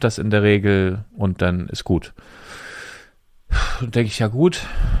schrumpft das in der Regel und dann ist gut. Denke ich, ja gut.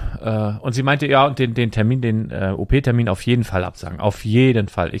 Und sie meinte, ja, und den Termin, den OP-Termin auf jeden Fall absagen. Auf jeden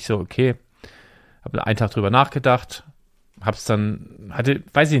Fall. Ich so, okay. Habe einen Tag drüber nachgedacht,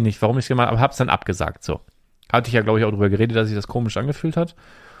 weiß ich nicht, warum ich es gemacht habe, aber hab's dann abgesagt, so. Hatte ich ja, glaube ich, auch drüber geredet, dass sich das komisch angefühlt hat.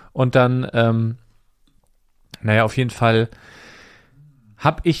 Und dann, auf jeden Fall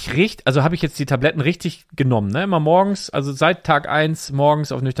habe ich jetzt die Tabletten richtig genommen, ne? Immer morgens, also seit Tag 1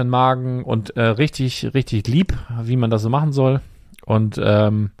 morgens auf nüchternen Magen und richtig, richtig lieb, wie man das so machen soll. Und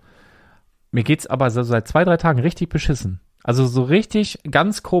mir geht's aber so seit 2-3 Tagen richtig beschissen. Also so richtig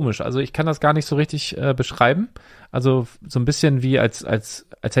ganz komisch. Also ich kann das gar nicht so richtig beschreiben. Also so ein bisschen wie als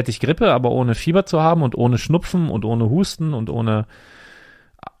hätte ich Grippe, aber ohne Fieber zu haben und ohne Schnupfen und ohne Husten und ohne,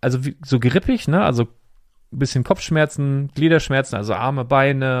 also so grippig, ne? Also ein bisschen Kopfschmerzen, Gliederschmerzen, also Arme,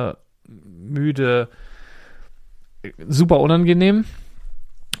 Beine, müde, super unangenehm.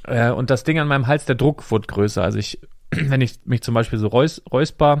 Und das Ding an meinem Hals, der Druck wurde größer. Also wenn ich mich zum Beispiel so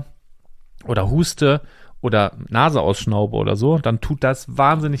räusper oder huste oder Nase ausschnaube oder so, dann tut das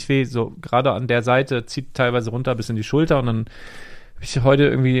wahnsinnig weh. So gerade an der Seite zieht teilweise runter bis in die Schulter und dann habe ich heute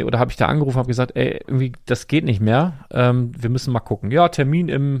irgendwie, oder habe ich da angerufen, habe gesagt, ey, irgendwie, das geht nicht mehr. Wir müssen mal gucken. Ja, Termin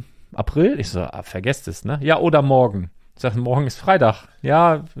im April? Ich so, vergesst es, ne? Ja, oder morgen. Ich sage, morgen ist Freitag.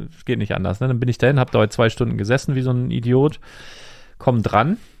 Ja, geht nicht anders, ne? Dann bin ich dahin, habe da heute 2 Stunden gesessen, wie so ein Idiot. Komm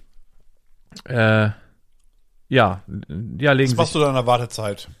dran. Legen Was machst du da in der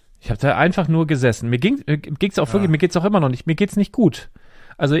Wartezeit? Ich habe da einfach nur gesessen. Mir geht's auch wirklich, mir geht's auch immer noch nicht. Mir geht's nicht gut.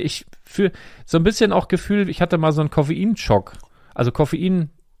 Also ich fühle so ein bisschen auch Gefühl, ich hatte mal so einen Koffeinschock. Also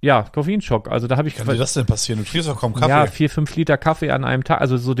Koffeinschock. Also da habe ich. Wie kann dir das denn passieren? Du trinkst doch kaum Kaffee. Ja, 4-5 Liter Kaffee an einem Tag,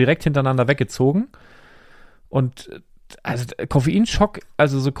 also so direkt hintereinander weggezogen. Und also Koffeinschock,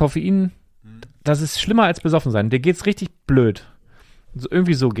 also so Koffein, das ist schlimmer als besoffen sein. Dir geht's richtig blöd. So,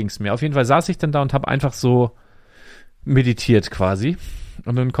 irgendwie so ging's mir. Auf jeden Fall saß ich dann da und habe einfach so meditiert quasi.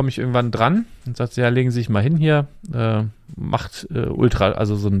 Und dann komme ich irgendwann dran und sagt, ja, legen Sie sich mal hin hier, macht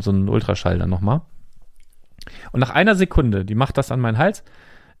also so einen Ultraschall dann nochmal. Und nach einer Sekunde, die macht das an meinen Hals,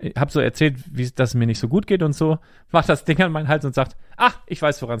 ich habe so erzählt, dass es mir nicht so gut geht und so, macht das Ding an meinen Hals und sagt, ich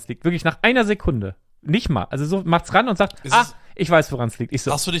weiß, woran es liegt. Wirklich nach einer Sekunde. Nicht mal. Also so macht's ran und sagt, ich weiß, woran es liegt. Ich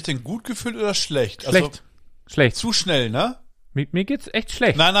so, hast du dich denn gut gefühlt oder schlecht? Schlecht. Zu schnell, ne? Mir geht's echt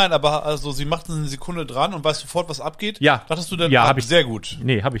schlecht. Nein, aber also sie macht eine Sekunde dran und weiß sofort, was abgeht. Ja. Dachtest du denn, hab ich sehr gut?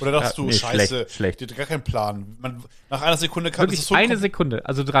 Nee, hab ich. Oder dachtest du, scheiße, schlecht. Die hat gar keinen Plan. Nach einer Sekunde kann wirklich es so eine Sekunde,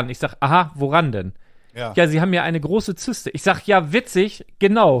 also dran. Ich sag, woran denn? Ja, Sie haben ja eine große Zyste. Ich sag, ja, witzig,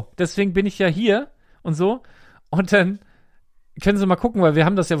 genau. Deswegen bin ich ja hier und so. Und dann können Sie mal gucken, weil wir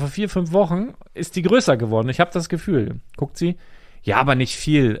haben das ja vor 4-5 Wochen, ist die größer geworden. Ich habe das Gefühl. Guckt sie. Ja, aber nicht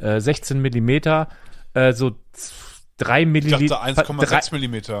viel. 16 Millimeter, so 3 Milliliter. Ich dachte 1,6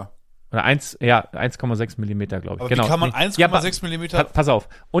 Millimeter. Oder 1,6 Millimeter, glaube ich. Aber genau. Wie kann man 1,6 Millimeter? Pass auf.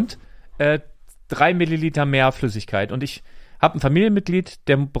 Und 3 Milliliter mehr Flüssigkeit. Und ich habe ein Familienmitglied,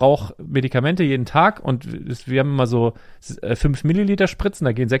 der braucht Medikamente jeden Tag und wir haben immer so 5 Milliliter Spritzen,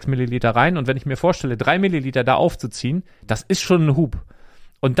 da gehen 6 Milliliter rein und wenn ich mir vorstelle, 3 Milliliter da aufzuziehen, das ist schon ein Hub.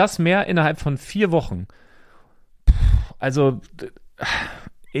 Und das mehr innerhalb von 4 Wochen. Also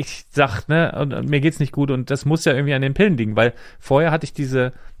ich sag, ne, und mir geht's nicht gut und das muss ja irgendwie an den Pillen liegen, weil vorher hatte ich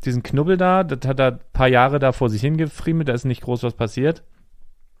diesen Knubbel da, das hat er ein paar Jahre da vor sich hingefriemelt, da ist nicht groß was passiert.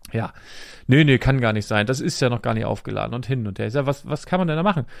 Ja. Nee, kann gar nicht sein. Das ist ja noch gar nicht aufgeladen und hin und her. Ich sag, was kann man denn da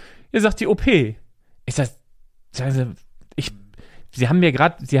machen? Ihr sagt die OP. Ich sag, sagen Sie, Sie haben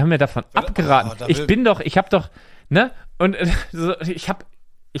mir davon abgeraten. Ich hab doch, ne? Und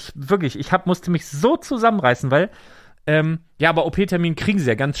musste mich so zusammenreißen, weil, aber OP-Termin kriegen Sie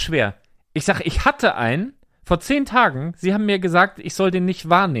ja ganz schwer. Ich sag, ich hatte einen vor 10 Tagen. Sie haben mir gesagt, ich soll den nicht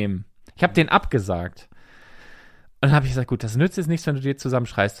wahrnehmen. Ich habe den abgesagt. Und dann habe ich gesagt, gut, das nützt jetzt nichts, wenn du dir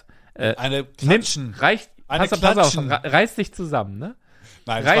zusammenschreist. Eine Klatschen. Pass auf, reiß dich zusammen, ne?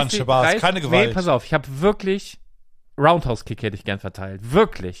 Nein, das war ein Spaß, keine Gewalt. Nee, pass auf, ich habe wirklich Roundhouse-Kick hätte ich gern verteilt.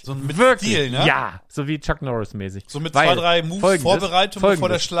 Wirklich. So mit wirklich. Stil, ne? Ja, so wie Chuck Norris-mäßig. So mit 2, 3 Moves Vorbereitung, bevor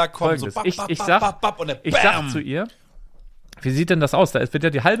der Schlag kommt. So ich sag zu ihr, wie sieht denn das aus? Da wird ja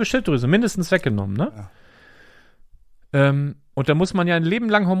die halbe Schilddrüse mindestens weggenommen, ne? Ja. Und da muss man ja ein Leben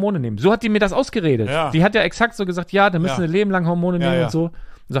lang Hormone nehmen. So hat die mir das ausgeredet. Ja. Die hat ja exakt so gesagt, ja, da müssen wir ein Leben lang Hormone nehmen und so. Und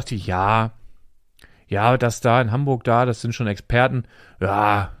sagt die, ja, das da in Hamburg da, das sind schon Experten.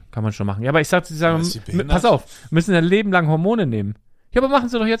 Ja, kann man schon machen. Ja, aber ich sag, sie sagen, pass auf, müssen ein Leben lang Hormone nehmen. Ja, aber machen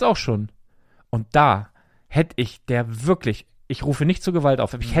sie doch jetzt auch schon. Und da hätte ich der wirklich, ich rufe nicht zur Gewalt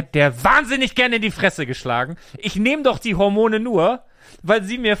auf, aber ich hätte der wahnsinnig gerne in die Fresse geschlagen. Ich nehme doch die Hormone nur, weil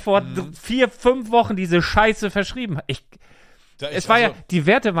sie mir vor 4, 5 Wochen diese Scheiße verschrieben hat. Die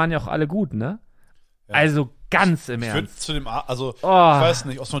Werte waren ja auch alle gut, ne? Ja. Also ganz im Ernst. Ich weiß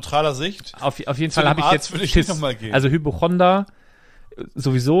nicht, aus neutraler Sicht. Auf jeden Fall habe ich jetzt Schiss. Noch mal gehen. Also Hypochonder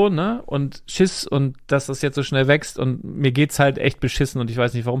sowieso, ne? Und Schiss und dass das jetzt so schnell wächst und mir geht's halt echt beschissen und ich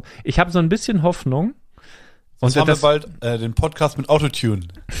weiß nicht warum. Ich habe so ein bisschen Hoffnung. Und haben wir bald den Podcast mit Autotune.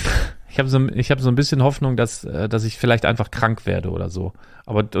 Ich habe so ein bisschen Hoffnung, dass ich vielleicht einfach krank werde oder so.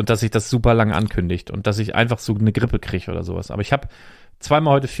 Und dass sich das super lang ankündigt und dass ich einfach so eine Grippe kriege oder sowas. Aber ich habe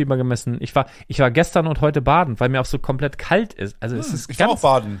zweimal heute Fieber gemessen. Ich war gestern und heute baden, weil mir auch so komplett kalt ist. Also es ist ich war auch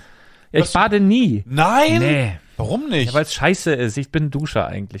baden. Ja, ich bade nie. Nein? Nee. Warum nicht? Ja, weil es scheiße ist. Ich bin Duscher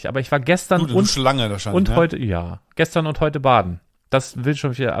eigentlich. Aber ich war gestern und heute, gestern und heute baden. Das will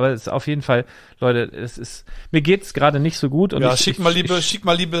schon viel, aber es ist auf jeden Fall, Leute, mir geht's gerade nicht so gut. Und schick mal liebe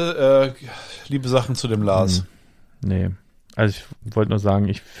Sachen zu dem Lars. Nee. Also ich wollte nur sagen,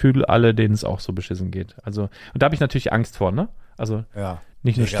 ich fühle alle, denen es auch so beschissen geht. Also, und da habe ich natürlich Angst vor, ne? Also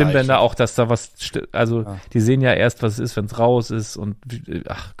nicht nur Stimmbänder, auch dass da was, die sehen ja erst, was es ist, wenn es raus ist und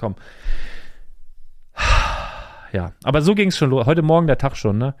ach komm. Ja, aber so ging es schon los. Heute Morgen der Tag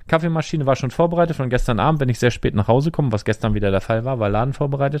schon, ne? Kaffeemaschine war schon vorbereitet von gestern Abend, wenn ich sehr spät nach Hause komme, was gestern wieder der Fall war Laden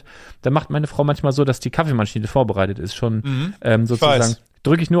vorbereitet. Dann macht meine Frau manchmal so, dass die Kaffeemaschine vorbereitet ist. Schon sozusagen,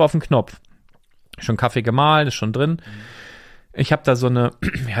 drücke ich nur auf den Knopf. Schon Kaffee gemahlen, ist schon drin. Ich habe da so eine,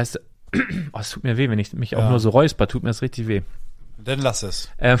 wie heißt es tut mir weh, wenn ich mich auch nur so räusper, tut mir das richtig weh. Dann lass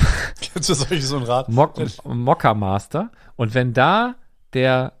es. Kennst du so einen Rat? Mokka Master. Und wenn da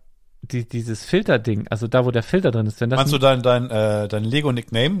dieses Filterding, also da, wo der Filter drin ist, wenn das. Meinst du dein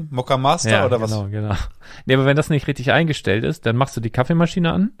Lego-Nickname, Mokka Master oder was? Genau. Nee, aber wenn das nicht richtig eingestellt ist, dann machst du die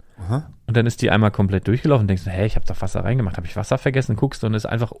Kaffeemaschine an und dann ist die einmal komplett durchgelaufen und denkst du, ich habe doch Wasser reingemacht, habe ich Wasser vergessen, guckst du und ist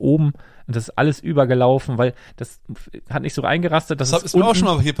einfach oben und das ist alles übergelaufen, weil das hat nicht so eingerastet. Das ist mir auch schon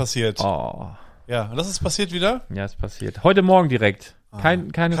mal hier passiert. Oh. Ja, und das ist passiert wieder? Ja, ist passiert. Heute Morgen direkt.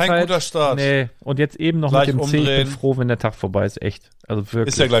 Keine Zeit. Kein guter Start. Nee, und jetzt eben noch gleich mit dem umdrehen. C. Ich bin froh, wenn der Tag vorbei ist, echt. Also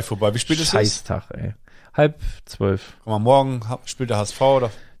wirklich. Ist ja gleich vorbei. Wie spät ist es? Scheißtag, ey. 11:30. Guck mal, morgen spielt der HSV,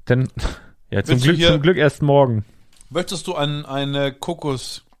 oder? Dann, zum Glück erst morgen. Möchtest du eine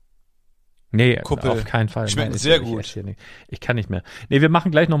Kokos? Nee, Kuppel. auf keinen Fall. Schmeckt sehr gut. Ich kann nicht mehr. Nee, wir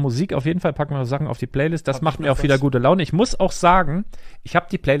machen gleich noch Musik. Auf jeden Fall packen wir Sachen auf die Playlist. Das macht mir auch wieder gute Laune. Ich muss auch sagen, ich habe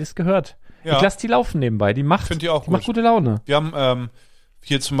die Playlist gehört. Ja. Ich lasse die laufen nebenbei. Die macht gute Laune. Wir haben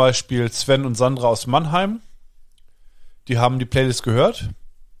hier zum Beispiel Sven und Sandra aus Mannheim. Die haben die Playlist gehört.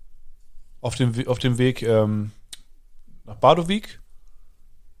 Auf dem Weg nach Badowik.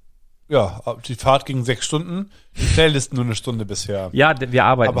 Ja, die Fahrt ging 6 Stunden. Die Playlist nur 1 Stunde bisher. Ja, wir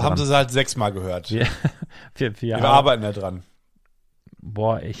arbeiten aber dran. Haben sie halt 6-mal gehört. Wir arbeiten da dran.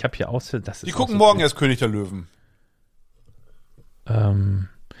 Boah, ich habe hier Die gucken morgen erst König der Löwen.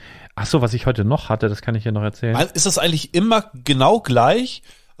 Ach so, was ich heute noch hatte, das kann ich hier noch erzählen. Ist das eigentlich immer genau gleich?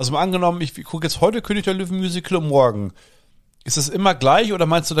 Also mal angenommen, ich gucke jetzt heute König der Löwen Musical und morgen. Ist das immer gleich oder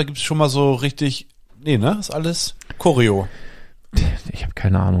meinst du, da gibt es schon mal so richtig... Nee, ne? Ist alles Choreo. Ich habe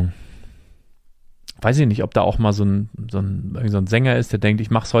keine Ahnung. Weiß ich nicht, ob da auch mal so ein Sänger ist, der denkt,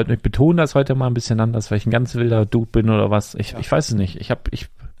 ich mach's heute, ich betone das heute mal ein bisschen anders, weil ich ein ganz wilder Dude bin oder was. Ich weiß es nicht. Ich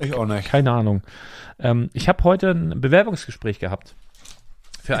auch nicht. Keine Ahnung. Ich habe heute ein Bewerbungsgespräch gehabt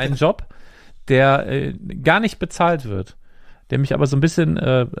für einen Job, der gar nicht bezahlt wird, der mich aber so ein bisschen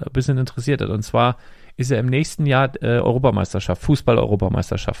interessiert hat. Und zwar ist ja im nächsten Jahr Europameisterschaft,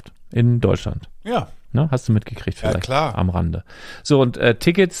 Fußball-Europameisterschaft in Deutschland. Ja. Ne? Hast du mitgekriegt vielleicht? Ja, klar. Am Rande. So, und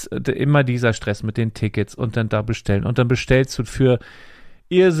Tickets, immer dieser Stress mit den Tickets und dann da bestellen. Und dann bestellst du für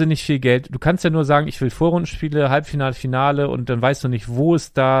irrsinnig viel Geld. Du kannst ja nur sagen, ich will Vorrundenspiele, Halbfinale, Finale und dann weißt du nicht, wo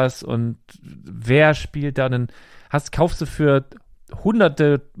ist das und wer spielt da. Dann kaufst du für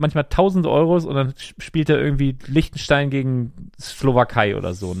Hunderte, manchmal Tausende Euros und dann spielt er irgendwie Liechtenstein gegen Slowakei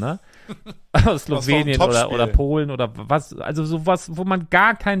oder so, ne? Aus Slowenien oder Polen oder was, also sowas, wo man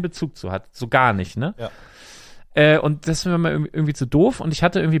gar keinen Bezug zu hat, so gar nicht, ne? Ja. Und das war mir irgendwie zu doof und ich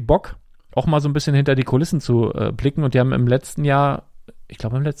hatte irgendwie Bock, auch mal so ein bisschen hinter die Kulissen zu blicken und die haben im letzten Jahr, ich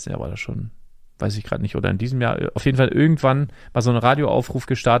glaube im letzten Jahr war das schon, weiß ich gerade nicht, oder in diesem Jahr, auf jeden Fall irgendwann mal so einen Radioaufruf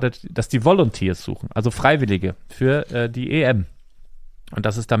gestartet, dass die Volunteers suchen, also Freiwillige für die EM. Und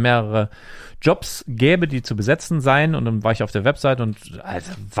dass es da mehrere Jobs gäbe, die zu besetzen seien. Und dann war ich auf der Website und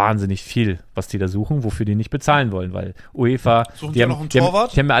also wahnsinnig viel, was die da suchen, wofür die nicht bezahlen wollen, weil UEFA, suchen die noch einen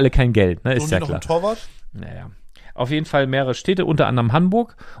Torwart? Die haben ja alle kein Geld, ne? Suchen Ist ja die noch klar. einen Torwart? Naja. Auf jeden Fall mehrere Städte, unter anderem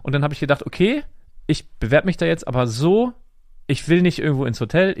Hamburg. Und dann habe ich gedacht, okay, ich bewerbe mich da jetzt, aber so, ich will nicht irgendwo ins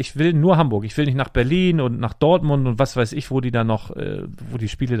Hotel, ich will nur Hamburg. Ich will nicht nach Berlin und nach Dortmund und was weiß ich, wo die da noch, wo die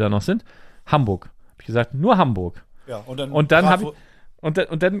Spiele da noch sind. Hamburg. Habe ich gesagt, nur Hamburg. Ja, und dann habe ich und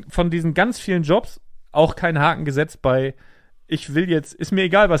dann von diesen ganz vielen Jobs auch keinen Haken gesetzt bei, ich will jetzt, ist mir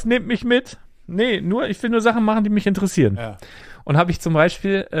egal was, nehmt mich mit. Nee, ich will nur Sachen machen, die mich interessieren. Ja. Und habe ich zum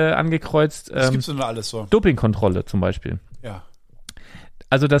Beispiel angekreuzt, was gibt's denn da alles so? Dopingkontrolle zum Beispiel. Ja.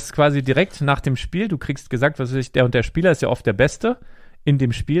 Also das quasi direkt nach dem Spiel, du kriegst gesagt, was weiß ich, der und der Spieler ist ja oft der Beste in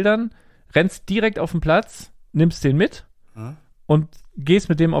dem Spiel dann, rennst direkt auf den Platz, nimmst den mit und gehst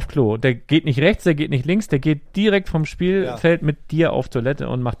mit dem auf Klo. Der geht nicht rechts, der geht nicht links, der geht direkt vom Spielfeld mit dir auf Toilette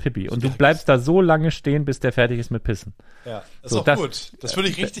und macht Pipi. Und du bleibst da so lange stehen, bis der fertig ist mit Pissen. Ja, das ist auch gut. Das würde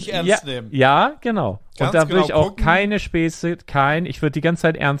ich richtig ernst nehmen. Ja, genau. Ganz und da würde ich auch gucken. keine Späße, ich würde die ganze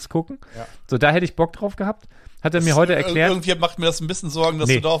Zeit ernst gucken. Ja. So, da hätte ich Bock drauf gehabt. Hat er mir heute erklärt. Irgendwie macht mir das ein bisschen Sorgen, dass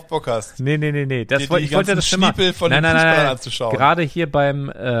du darauf Bock hast. Nee. Ich wollte das schon Schniepel von den Fußballern anzuschauen. Gerade hier beim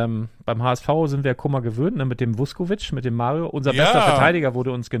HSV sind wir Kummer gewöhnt, ne, mit dem Vuskovic, mit dem Mario. Unser bester Verteidiger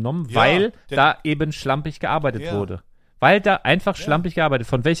wurde uns genommen, weil da eben schlampig gearbeitet wurde. Weil da einfach schlampig gearbeitet,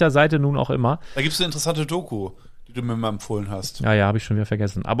 von welcher Seite nun auch immer. Da gibt es eine interessante Doku, die du mir mal empfohlen hast. Ja, habe ich schon wieder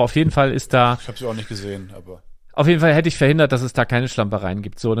vergessen. Aber auf jeden Fall ist da... Ich habe sie auch nicht gesehen, aber... Auf jeden Fall hätte ich verhindert, dass es da keine Schlampereien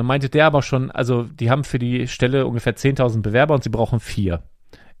gibt. So, dann meinte der aber schon, also die haben für die Stelle ungefähr 10.000 Bewerber und sie brauchen 4.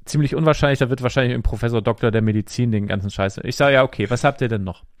 Ziemlich unwahrscheinlich, da wird wahrscheinlich ein Professor, Doktor der Medizin den ganzen Scheiß. Ich sage, ja, okay, was habt ihr denn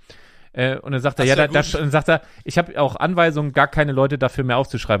noch? Und dann sagt er, dann sagt er, ich habe auch Anweisungen, gar keine Leute dafür mehr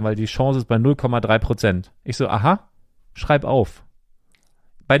aufzuschreiben, weil die Chance ist bei 0,3%. Ich so, aha, schreib auf.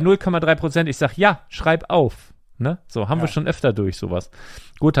 Bei 0,3%, ich sag, ja, schreib auf. Ne? So, haben wir schon öfter durch sowas.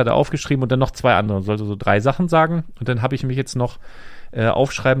 Gut, hat er aufgeschrieben und dann noch 2 andere. Sollte so 3 Sachen sagen. Und dann habe ich mich jetzt noch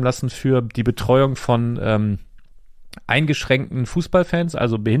aufschreiben lassen für die Betreuung von eingeschränkten Fußballfans,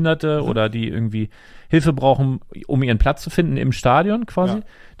 also Behinderte oder die irgendwie Hilfe brauchen, um ihren Platz zu finden im Stadion quasi. Ja.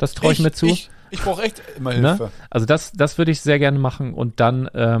 Das traue ich mir zu. Ich brauche echt immer Hilfe. Ne? Also das würde ich sehr gerne machen und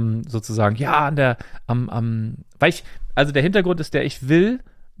dann sozusagen, also der Hintergrund ist ich will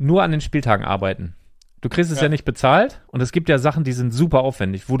nur an den Spieltagen arbeiten. Du kriegst es ja nicht bezahlt und es gibt ja Sachen, die sind super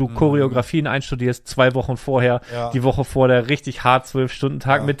aufwendig, wo du Choreografien einstudierst, 2 Wochen vorher, die Woche vor der richtig hart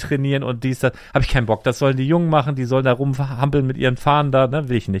 12-Stunden-Tag mittrainieren und dies, das. Habe ich keinen Bock. Das sollen die Jungen machen, die sollen da rumhampeln mit ihren Fahnen da, ne?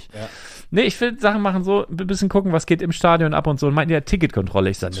 Will ich nicht. Ja. Nee, ich will Sachen machen, so ein bisschen gucken, was geht im Stadion ab und so. Und meinten ja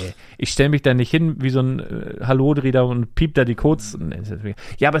Ticketkontrolle. Ich sage, nee, ich stelle mich da nicht hin wie so ein Hallodri und piep da die Codes.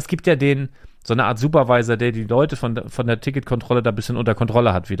 Ja, aber es gibt ja so eine Art Supervisor, der die Leute von der Ticketkontrolle da ein bisschen unter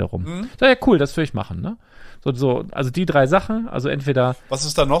Kontrolle hat wiederum. Ja, cool, das will ich machen, ne? So, also die 3 Sachen, also entweder... Was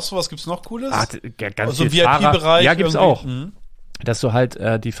ist da noch so? Was gibt's noch Cooles? Ganz viel VIP-Bereich? Ja, gibt's auch. Dass du halt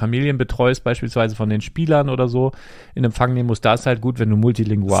die Familien betreust, beispielsweise von den Spielern oder so, in Empfang nehmen musst. Da ist halt gut, wenn du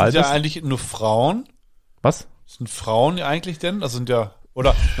multilingual bist. Sind ja eigentlich nur Frauen. Was? Sind Frauen eigentlich denn? Also sind ja...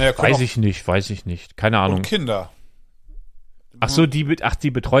 Oder, weiß ich nicht. Keine Ahnung. Und Kinder. Ach so, die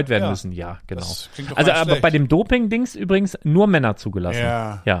betreut werden müssen. Ja, genau. Das klingt doch also, nicht aber schlecht. bei dem Doping-Dings übrigens nur Männer zugelassen.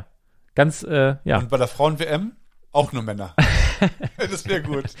 Ja. Ganz, ja. Und bei der Frauen-WM auch nur Männer. Das wäre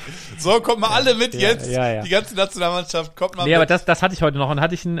gut. So, kommt mal alle mit jetzt. Ja. Die ganze Nationalmannschaft kommt mal mit. Nee, aber das hatte ich heute noch und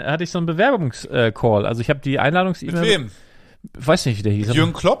hatte ich so einen Bewerbungscall. Also ich habe die Einladungs-E-Mail. Mit wem? Weiß nicht, wie der hieß. Mit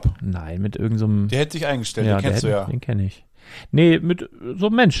Jürgen Klopp? Nein, mit irgendeinem. Der hätte sich eingestellt, den kennst du ja. Den kenne ich. Nee, mit so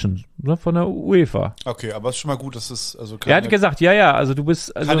Menschen, ne, von der UEFA. Okay, aber es ist schon mal gut, dass es also Er hat gesagt, also du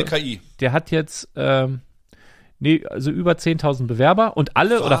bist keine KI. Der hat jetzt also über 10.000 Bewerber und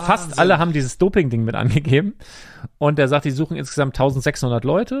alle Wahnsinn. oder fast alle haben dieses Doping-Ding mit angegeben und der sagt, die suchen insgesamt 1.600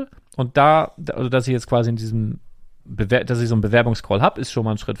 Leute Und also dass ich jetzt quasi in diesem dass ich so einen Bewerbungscall habe, ist schon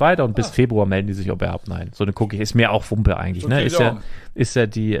mal ein Schritt weiter und bis Februar melden die sich, ob er abnein. So eine Cookie ist mir auch Wumpe eigentlich, ne? Ist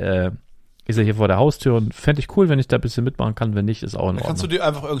ja hier vor der Haustür und fände ich cool, wenn ich da ein bisschen mitmachen kann. Wenn nicht, ist auch in Ordnung. Kannst du dir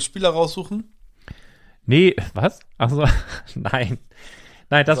einfach irgendeinen Spieler raussuchen? Nee, was? Achso, nein.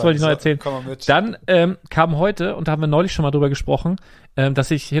 Nein, das wollte ich noch erzählen. Komm mal mit. Dann kam heute, und da haben wir neulich schon mal drüber gesprochen,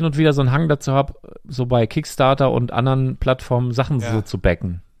 dass ich hin und wieder so einen Hang dazu habe, so bei Kickstarter und anderen Plattformen Sachen so zu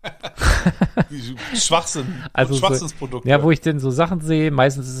backen. Schwachsinn. Also Schwachsinnsprodukte. Ja, wo ich denn so Sachen sehe,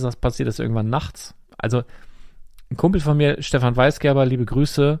 meistens passiert das irgendwann nachts. Also ein Kumpel von mir, Stefan Weisgerber, liebe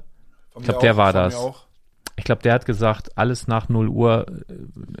Grüße. Ich glaube, der war das. Ich glaube, der hat gesagt, alles nach 0 Uhr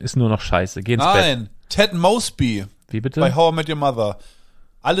ist nur noch scheiße. Geh ins Bett. Nein, Ted Mosby. Wie bitte? Bei How I Met Your Mother.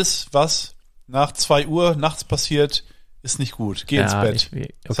 Alles, was nach 2 Uhr nachts passiert, ist nicht gut. Geh ins Bett.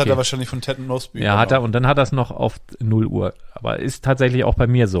 Das hat er wahrscheinlich von Ted Mosby. Ja, hat er, und dann hat er es noch auf 0 Uhr. Aber ist tatsächlich auch bei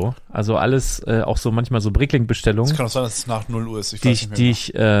mir so. Also alles, auch so manchmal so Brickling-Bestellungen. Es kann auch sein, dass es nach 0 Uhr ist. Die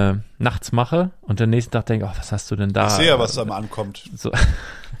ich nachts mache und am nächsten Tag denke, was hast du denn da? Ich sehe ja, was da mal ankommt. So.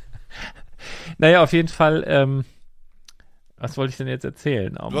 Naja, auf jeden Fall, was wollte ich denn jetzt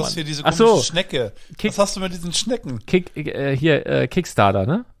erzählen? Du hast hier diese komische Schnecke. Was hast du mit diesen Schnecken? Kickstarter,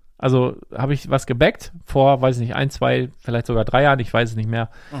 ne? Also habe ich was gebackt vor, weiß nicht, 1, 2, vielleicht sogar 3 Jahren, ich weiß es nicht mehr.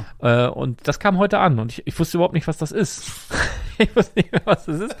 Und das kam heute an und ich wusste überhaupt nicht, was das ist. Ich wusste nicht mehr, was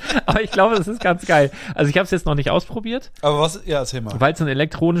das ist, aber ich glaube, das ist ganz geil. Also ich habe es jetzt noch nicht ausprobiert. Aber was? Ja, erzähl mal. Weil es ein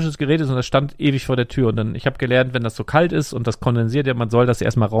elektronisches Gerät ist und das stand ewig vor der Tür. Und dann, ich habe gelernt, wenn das so kalt ist und das kondensiert, ja, man soll das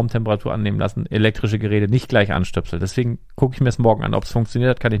erstmal Raumtemperatur annehmen lassen, elektrische Geräte nicht gleich anstöpseln. Deswegen gucke ich mir es morgen an. Ob es funktioniert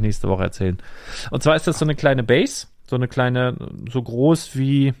hat, kann ich nächste Woche erzählen. Und zwar ist das so eine kleine Base. So eine kleine, so groß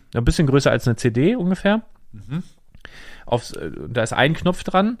wie, ein bisschen größer als eine CD ungefähr. Mhm. Da ist ein Knopf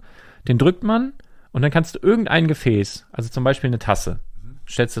dran, den drückt man und dann kannst du irgendein Gefäß, also zum Beispiel eine Tasse,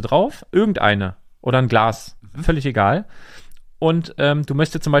 stellst du drauf, irgendeine oder ein Glas, völlig egal. Und du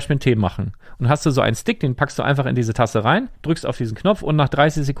möchtest zum Beispiel einen Tee machen und hast du so einen Stick, den packst du einfach in diese Tasse rein, drückst auf diesen Knopf und nach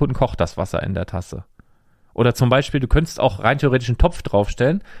 30 Sekunden kocht das Wasser in der Tasse. Oder zum Beispiel, du könntest auch rein theoretisch einen Topf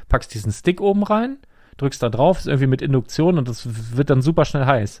draufstellen, packst diesen Stick oben rein, drückst da drauf, ist irgendwie mit Induktion und das wird dann super schnell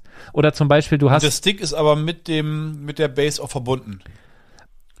heiß. Oder zum Beispiel, du hast... Und der Stick ist aber mit der Base auch verbunden.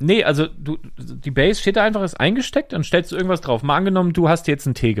 Nee, also die Base steht da einfach, ist eingesteckt und stellst du irgendwas drauf. Mal angenommen, du hast jetzt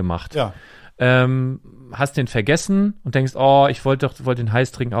einen Tee gemacht. Ja. Hast den vergessen und denkst, ich wollte den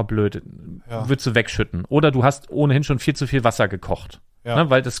heiß trinken, blöd. Ja. Würdest du wegschütten. Oder du hast ohnehin schon viel zu viel Wasser gekocht. Ja. Ne,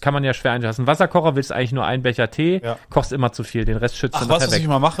 weil das kann man ja schwer einstellen. Du hast einen Wasserkocher, willst eigentlich nur einen Becher Tee, kochst immer zu viel, den Rest schützt du nachher weg. Was ich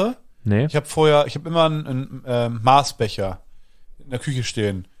immer mache? Nee. Ich habe immer einen Maßbecher in der Küche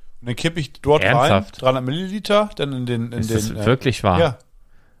stehen. Und den kippe ich dort Ernsthaft? rein, 300 Milliliter, dann in den... Ist das wirklich wahr? Ja.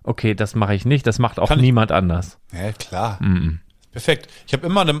 Okay, das mache ich nicht, das macht auch niemand anders. Ja, klar. Perfekt. Ich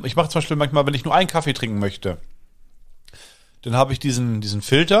mache zum Beispiel manchmal, wenn ich nur einen Kaffee trinken möchte, dann habe ich diesen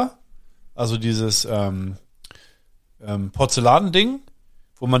Filter, also dieses Porzellanding,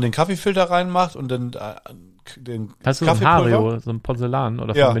 wo man den Kaffeefilter reinmacht und dann den hast du so ein Hario, so ein Porzellan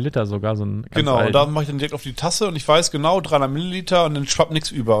oder von Melitta sogar, so ein ganz Genau, alten. Und da mache ich dann direkt auf die Tasse und ich weiß genau, 300 Milliliter und dann schwappt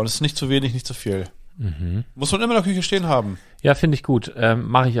nichts über und es ist nicht zu wenig, nicht zu viel. Muss man immer in der Küche stehen haben. Ja, finde ich gut.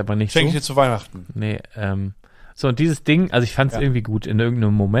 Mache ich aber nicht Schenke ich dir zu Weihnachten. Nee, so, und dieses Ding, also ich fand es irgendwie gut. In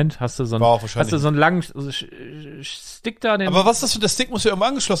irgendeinem Moment hast du so einen langen Stick da. Aber was ist das für der Stick? Muss ja irgendwo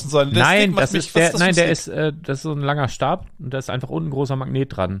angeschlossen sein. Das ist so ein langer Stab und da ist einfach unten ein großer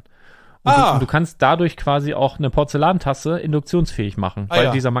Magnet dran. Und du kannst dadurch quasi auch eine Porzellantasse induktionsfähig machen, weil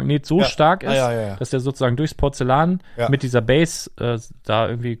dieser Magnet so stark ist, dass der sozusagen durchs Porzellan mit dieser Base da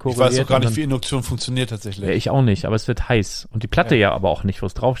irgendwie korreliert. Ich weiß auch gar nicht, wie Induktion funktioniert tatsächlich. Ja, ich auch nicht, aber es wird heiß. Und die Platte aber auch nicht, wo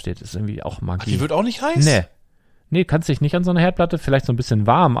es draufsteht. Ist irgendwie auch Magie. Die wird auch nicht heiß? Nee, kannst dich nicht an so eine Herdplatte, vielleicht so ein bisschen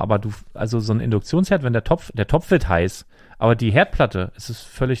warm, aber also so ein Induktionsherd, wenn der Topf wird heiß, aber die Herdplatte, ist es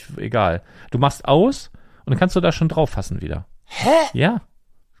völlig egal. Du machst aus und dann kannst du da schon drauf fassen wieder. Hä? Ja.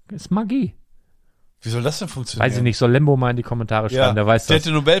 Ist Magie. Wie soll das denn funktionieren? Weiß ich nicht, soll Lembo mal in die Kommentare schreiben, der weiß das. Der hat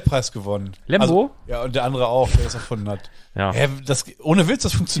den Nobelpreis gewonnen. Lembo? Also, ja, und der andere auch, der das erfunden hat. Ja. Ohne Witz,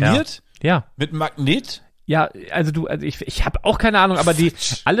 das funktioniert? Ja. Mit Magnet? Ja, also ich habe auch keine Ahnung, aber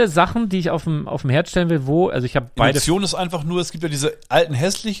alle Sachen, die ich auf dem Herd stellen will, also ich habe beide. Induktion ist einfach nur, es gibt ja diese alten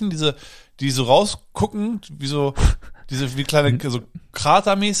hässlichen, die so rausgucken, wie kleine, so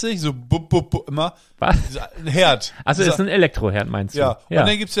kratermäßig, so immer. Was? Ein Herd. Also ist ein Elektroherd, meinst du? Ja. Und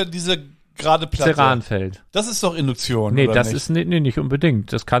dann gibt's ja diese gerade Platte. Ceranfeld. Das ist doch Induktion, Nee, oder das nicht? ist nicht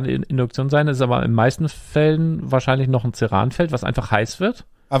unbedingt. Das kann Induktion sein, ist aber in den meisten Fällen wahrscheinlich noch ein Ceranfeld, was einfach heiß wird.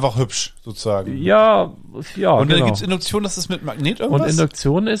 Einfach hübsch, sozusagen. Ja, Und dann genau. gibt's Induktion, das ist mit Magnet irgendwas? Und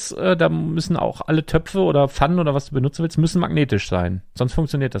Induktion ist, da müssen auch alle Töpfe oder Pfannen oder was du benutzen willst, müssen magnetisch sein. Sonst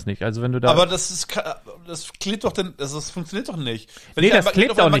funktioniert das nicht. Also wenn du da. Aber das klebt doch das funktioniert doch nicht. Wenn Nee, ich ein das Magnet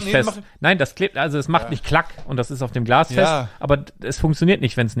klebt auf auch ein nicht Magnet fest. mache- Nein, das klebt, also es macht nicht Klack und das ist auf dem Glas fest, Ja. aber es funktioniert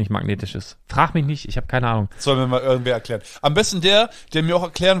nicht, wenn es nicht magnetisch ist. Frag mich nicht, ich habe keine Ahnung. Soll mir mal irgendwer erklären. Am besten der mir auch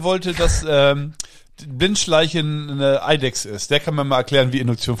erklären wollte, dass Blindschleichen eine Eidechse ist. Der kann mir mal erklären, wie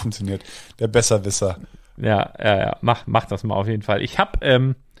Induktion funktioniert. Der Besserwisser. Ja, mach das mal auf jeden Fall. Ich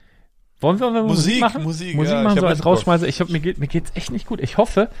habe, wollen wir Musik machen? Musik, Musik ja, machen, ich so hab als Bock drauf. Rausschmeißer. Mir geht's echt nicht gut. Ich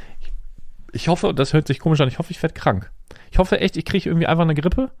hoffe, und das hört sich komisch an, ich hoffe, ich werde krank. Ich hoffe echt, ich kriege irgendwie einfach eine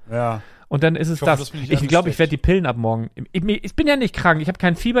Grippe. Ja. Und dann ist es Ich hoffe, das. dass mich nicht Ich glaube, ich ansteckt. werde die Pillen abmorgen. Ich bin ja nicht krank. Ich habe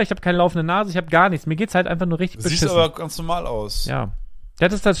kein Fieber, ich habe keine laufende Nase, ich habe gar nichts. Mir geht's halt einfach nur richtig Du siehst beschissen. aber ganz normal aus. Ja.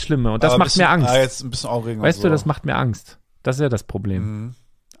 Das ist das Schlimme. Und das Aber macht mir Angst. Jetzt ein bisschen Augenringe. Weißt und du, so. das macht mir Angst. Das ist ja das Problem. Mhm.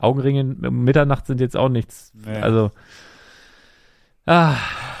 Augenringe um Mitternacht sind jetzt auch nichts. Nee. Also,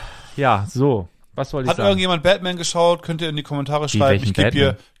 ja, so. Was soll ich Hat sagen? irgendjemand Batman geschaut? Könnt ihr in die Kommentare schreiben. welchen Ich gebe hier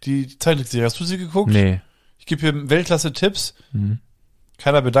Batman? die Zeichentrickserie. Hast du sie geguckt? Nee. Ich gebe hier Weltklasse-Tipps. Hm.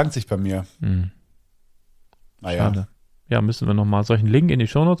 Keiner bedankt sich bei mir. Hm. Naja. Schade. Ja, müssen wir nochmal solchen Link in die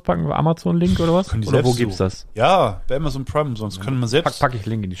Shownotes packen? Amazon-Link oder was? Können die Oder wo selbst gibt's suchen. das? Ja, bei Amazon Prime. Sonst können wir selbst Pack ich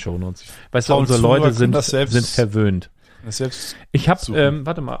Link in die Shownotes. Weißt du, Frauen unsere Zuhörer Leute können sind das selbst- verwöhnt. das selbst. Ich habe, suchen.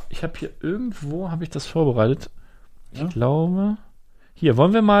 warte mal, ich habe hier irgendwo, habe ich das vorbereitet? Ja? Ich glaube, hier,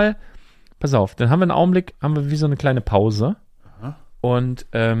 wollen wir mal, pass auf, dann haben wir einen Augenblick, haben wir wie so eine kleine Pause. Aha. Und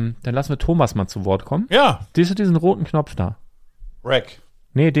dann lassen wir Thomas mal zu Wort kommen. Ja, Siehst du diesen roten Knopf da? Rack.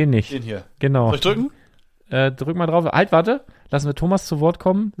 Nee, den nicht. Den hier. Genau. Soll ich drücken? Drück mal drauf. Halt, warte. Lassen wir Thomas zu Wort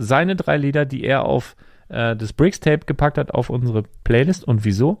kommen. Seine 3 Lieder, die er auf das Bricks-Tape gepackt hat, auf unsere Playlist. Und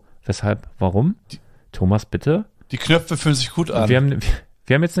wieso? Weshalb? Warum? Thomas, bitte. Die Knöpfe fühlen sich gut an. Wir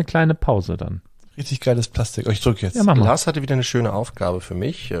haben jetzt eine kleine Pause dann. Richtig geiles Plastik. Oh, ich drücke jetzt. Ja, mach mal. Lars hatte wieder eine schöne Aufgabe für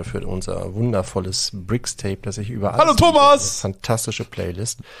mich, für unser wundervolles Bricks-Tape, das ich überall... Hallo, Thomas! Eine fantastische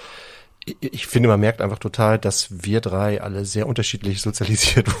Playlist. Ich finde, man merkt einfach total, dass wir 3 alle sehr unterschiedlich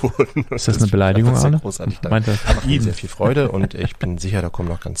sozialisiert wurden. Ist das eine Beleidigung, Arne? Arne? Großartig. Meint er? Macht mir sehr viel Freude und ich bin sicher, da kommen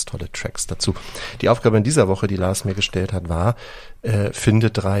noch ganz tolle Tracks dazu. Die Aufgabe in dieser Woche, die Lars mir gestellt hat, war, finde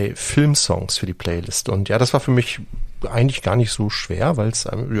 3 Filmsongs für die Playlist. Und ja, das war für mich eigentlich gar nicht so schwer, weil es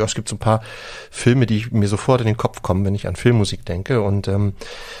gibt so ein paar Filme, die mir sofort in den Kopf kommen, wenn ich an Filmmusik denke. Und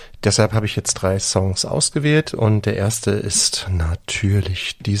deshalb habe ich jetzt 3 Songs ausgewählt und der erste ist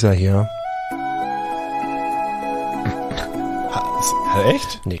natürlich dieser hier.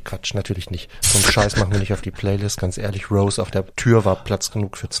 Echt? Nee, Quatsch, natürlich nicht. So einen Scheiß machen wir nicht auf die Playlist, ganz ehrlich. Rose auf der Tür war Platz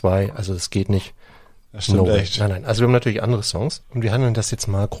genug für 2, also das geht nicht. Das stimmt way. echt. Nein. Also wir haben natürlich andere Songs und wir handeln das jetzt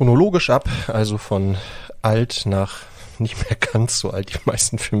mal chronologisch ab, also von alt nach nicht mehr ganz so alt. Die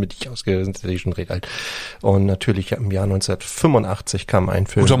meisten Filme, die ich ausgewählt habe, sind schon recht alt. Und natürlich im Jahr 1985 kam ein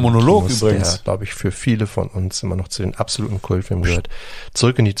Film. Guter Monolog Kinos, übrigens. der, glaube ich, für viele von uns immer noch zu den absoluten Kultfilmen gehört.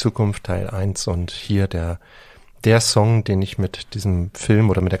 Zurück in die Zukunft, Teil 1 und hier der Song, den ich mit diesem Film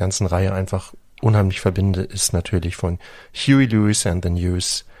oder mit der ganzen Reihe einfach unheimlich verbinde, ist natürlich von Huey Lewis and the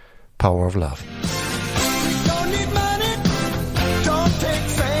News, Power of Love. Don't need money, don't take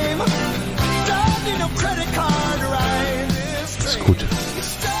fame, don't need no credit card to ride this train. Ist gut.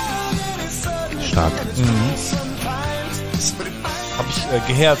 Stark. Habe ich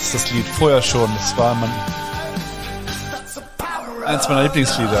geherzt, das Lied, vorher schon. Das war eins meiner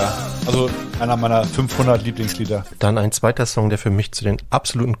Lieblingslieder. Also einer meiner 500 Lieblingslieder. Dann ein zweiter Song, der für mich zu den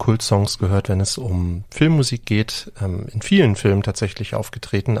absoluten Kultsongs gehört, wenn es um Filmmusik geht. In vielen Filmen tatsächlich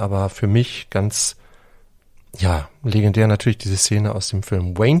aufgetreten, aber für mich ganz, ja, legendär natürlich diese Szene aus dem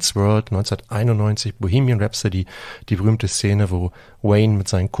Film Wayne's World 1991, Bohemian Rhapsody, die berühmte Szene, wo Wayne mit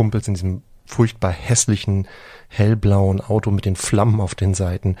seinen Kumpels in diesem furchtbar hässlichen, hellblauen Auto mit den Flammen auf den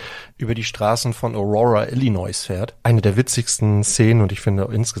Seiten über die Straßen von Aurora, Illinois fährt. Eine der witzigsten Szenen und ich finde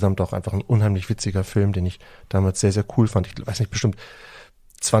insgesamt auch einfach ein unheimlich witziger Film, den ich damals sehr, sehr cool fand. Ich weiß nicht, bestimmt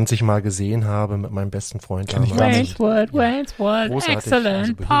 20 Mal gesehen habe mit meinem besten Freund. Kenn ich damals. gar nicht. Wayne's World, Großartig. excellent,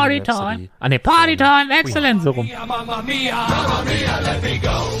 Also Bohemian Party Rhapsody. time. Ah ne, Party time, excellent, so rum.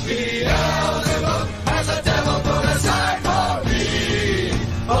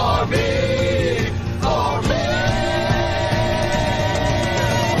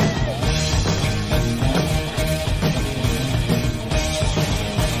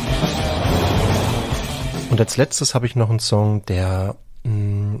 Und als letztes habe ich noch einen Song, der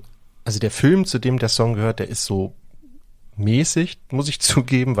Film, zu dem der Song gehört, der ist so mäßig, muss ich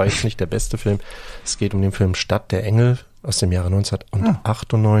zugeben, weil es nicht der beste Film. Es geht um den Film Stadt der Engel aus dem Jahre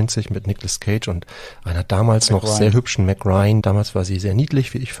 1998 mit Nicolas Cage und einer damals Mac noch Ryan. sehr hübschen Mac Ryan. Damals war sie sehr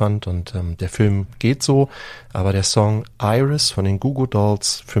niedlich, wie ich fand, und der Film geht so. Aber der Song Iris von den Goo Goo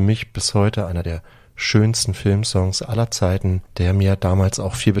Dolls, für mich bis heute einer der schönsten Filmsongs aller Zeiten, der mir damals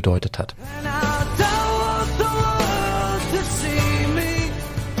auch viel bedeutet hat.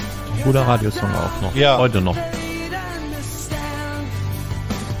 Guter Radiosong auch noch. Ja. Heute noch.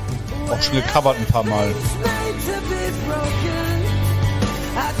 Auch schon gecovert ein paar Mal.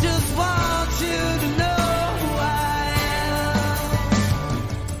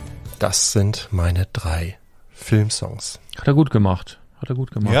 Das sind meine 3 Filmsongs. Hat er gut gemacht.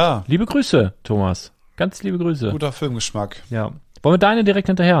 Ja. Liebe Grüße, Thomas. Ganz liebe Grüße. Guter Filmgeschmack. Ja. Wollen wir deine direkt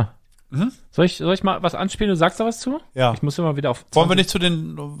hinterher? Mhm. Soll ich mal was anspielen? Du sagst da was zu? Ja. Ich muss immer wieder auf. Wollen wir nicht zu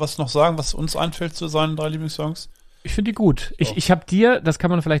den, was noch sagen, was uns einfällt zu seinen 3 Lieblingssongs? Ich finde die gut. Ich habe dir, das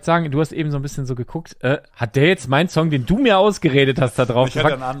kann man vielleicht sagen, du hast eben so ein bisschen so geguckt, hat der jetzt meinen Song, den du mir ausgeredet hast, da drauf Ich hatte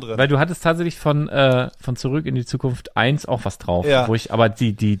gepackt? einen anderen. Weil du hattest tatsächlich von Zurück in die Zukunft 1 auch was drauf. Ja. Wo ich, aber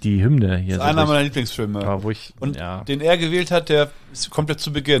die Hymne hier. Das ist einer meiner Lieblingsfilme. Ja, wo ich, Und ja. den er gewählt hat, der kommt ja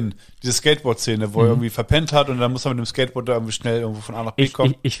zu Beginn. Diese Skateboard-Szene, wo er irgendwie verpennt hat und dann muss er mit dem Skateboard da irgendwie schnell irgendwo von A nach B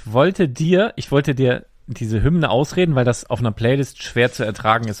kommen. Ich wollte dir diese Hymne ausreden, weil das auf einer Playlist schwer zu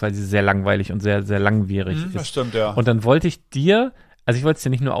ertragen ist, weil sie sehr langweilig und sehr, sehr langwierig Das ist. stimmt, ja. Und dann wollte ich dir, also ich wollte es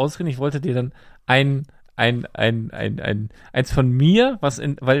dir nicht nur ausreden, ich wollte dir dann eins von mir,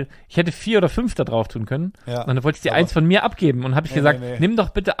 weil ich hätte 4 oder 5 da drauf tun können. Ja. Und dann wollte ich dir Aber- eins von mir abgeben und habe ich gesagt, nee. nimm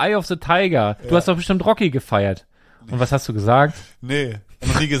doch bitte Eye of the Tiger. Du Ja. hast doch bestimmt Rocky gefeiert. Und was hast du gesagt? Nee,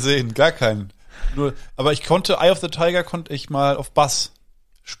 noch nie gesehen, gar keinen. Aber ich konnte Eye of the Tiger mal auf Bass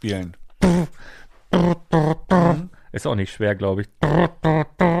spielen. Ist auch nicht schwer, glaube ich. Das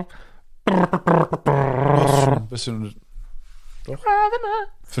ist schon ein bisschen. Doch.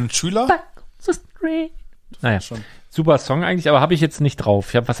 Für einen Schüler? Naja, Schon. super Song eigentlich, aber habe ich jetzt nicht drauf.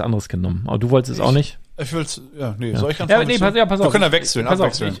 Ich habe was anderes genommen. Aber du wolltest es auch nicht? Ich will's, ja, nee, soll ich Ja, anfangen? nee, pass auf. Wir können ja wechseln, Pass auf,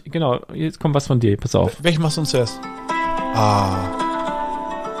 abwechseln. genau, jetzt kommt was von dir. Pass auf. Welchen machst du uns zuerst? Ah.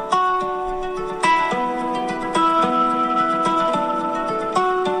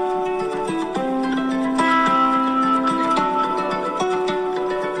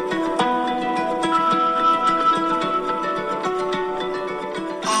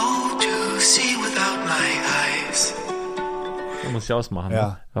 Oh, to see without my eyes. Da muss ich ausmachen. Ja.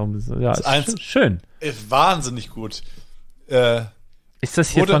 Ne? Warum, ja, ist eins- schön. Ist wahnsinnig gut. Ist das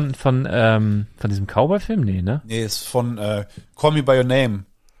hier Wurde- von diesem Cowboy-Film? Nee, ne? Nee, ist von Call Me By Your Name.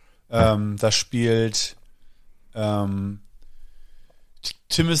 Da spielt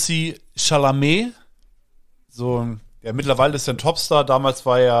Timothée Chalamet. So, ja, mittlerweile ist er ein Topstar. Damals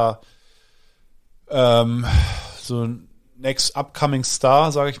war er so ein next upcoming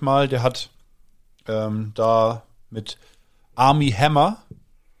Star, sag ich mal. Der hat da mit Armie Hammer,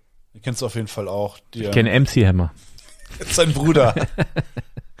 den kennst du auf jeden Fall auch. Ich kenne MC Hammer. Sein Bruder.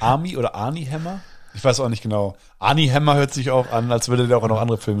 Armie oder Arnie Hammer? Ich weiß auch nicht genau. Arnie Hammer hört sich auch an, als würde der auch noch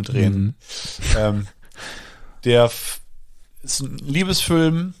andere Filme drehen. Ist ein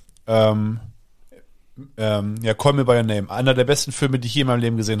Liebesfilm. Ja, Call Me By Your Name. Einer der besten Filme, die ich je in meinem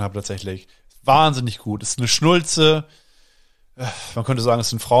Leben gesehen habe, tatsächlich. Wahnsinnig gut. Ist eine Schnulze. Man könnte sagen, es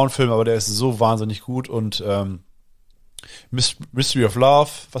ist ein Frauenfilm, aber der ist so wahnsinnig gut. Und Mystery of Love,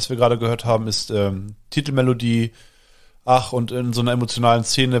 was wir gerade gehört haben, ist Titelmelodie. Ach, und in so einer emotionalen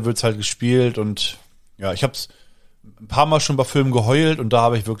Szene wird's halt gespielt. Und ja, ich habe es ein paar Mal schon bei Filmen geheult und da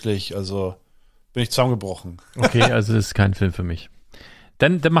habe ich wirklich, also bin ich zusammengebrochen. Okay, also das ist kein Film für mich.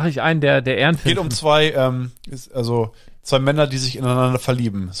 Dann mache ich einen, der Ehrenfilm. Geht um zwei Männer, die sich ineinander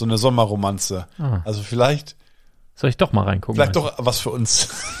verlieben. So eine Sommerromanze. Ah. Also vielleicht Soll ich doch mal reingucken? doch was für uns.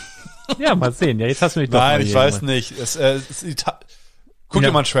 Ja, mal sehen. Ja, jetzt hast du mich doch mal Nein, ich hier weiß gemacht. nicht. Guck Ja.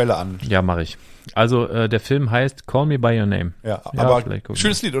 dir mal einen Trailer an. Ja, mache ich. Also der Film heißt Call Me By Your Name. Ja, Ja, aber vielleicht gucken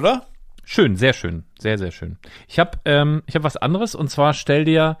schönes Lied, oder? Schön, sehr schön. Sehr, sehr schön. Ich hab was anderes und zwar stell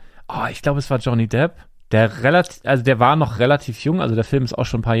dir, ich glaube, es war Johnny Depp, der war noch relativ jung, also der Film ist auch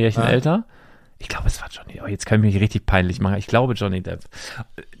schon ein paar Jährchen älter. Ich glaube, es war Johnny, jetzt kann ich mich richtig peinlich machen. Ich glaube, Johnny Depp.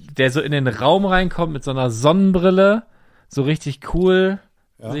 Der so in den Raum reinkommt mit so einer Sonnenbrille, so richtig cool,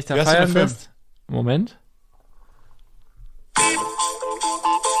 Ja. sich da Wie heißt der feiern Film? lässt. Moment.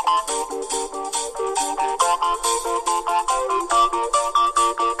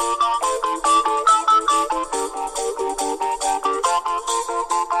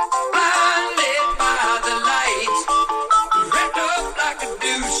 Blinded by the lights, wrapped up like a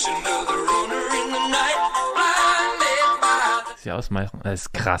douche, another runner in the night. Blinded by Sie ausmachen. Das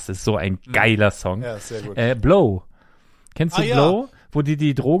ist krass, das ist so ein geiler Song. Ja, sehr gut. Blow. Kennst du Ah, ja. Blow? wo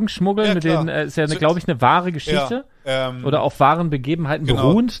die Drogen schmuggeln, Ja, mit klar. denen, ist ja, glaube ich, eine wahre Geschichte. Oder auf wahren Begebenheiten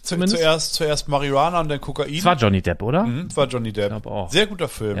beruhend zumindest. Zuerst Marihuana und dann Kokain. Das war Johnny Depp, oder? Das war Johnny Depp. glaub auch. Sehr guter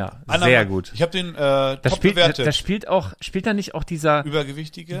Film. Ja, Einer sehr mal- gut. Ich habe den Das top bewertet. spielt da nicht auch dieser,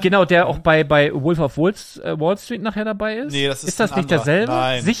 Übergewichtige? genau, der auch bei Wolf of Wall Street nachher dabei ist? Nee, das ist das ein nicht anderer. derselbe?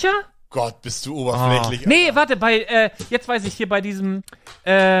 Nein. Sicher? Gott, bist du oberflächlich. Nee, warte, jetzt weiß ich hier bei diesem,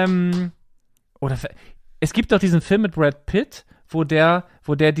 es gibt doch diesen Film mit Brad Pitt, wo der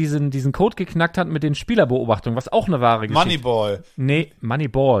diesen Code geknackt hat mit den Spielerbeobachtungen, was auch eine wahre Geschichte ist. Moneyball. Nee,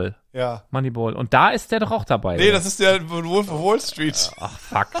 Moneyball. Ja. Moneyball. Und da ist der doch auch dabei. Nee, das ist der Wolf of Wall Street. Ach,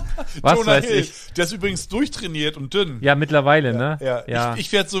 fuck. Was Jonah weiß Hill. ich. Der ist übrigens durchtrainiert und dünn. Ja, mittlerweile, ne? Ja.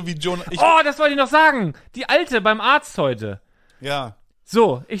 Ich werde so wie Jonah. Oh, das wollte ich noch sagen. Die Alte beim Arzt heute. Ja.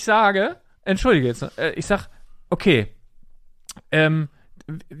 So, ich sage, entschuldige jetzt, ich sag, okay,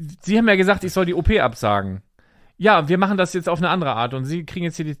 Sie haben ja gesagt, ich soll die OP absagen. Ja, wir machen das jetzt auf eine andere Art und Sie kriegen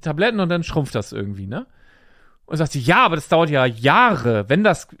jetzt hier die Tabletten und dann schrumpft das irgendwie, ne? Und sagt sie, ja, aber das dauert ja Jahre, wenn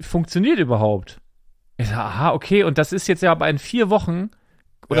das funktioniert überhaupt. Ich sag, aha, okay, und das ist jetzt ja in 4 Wochen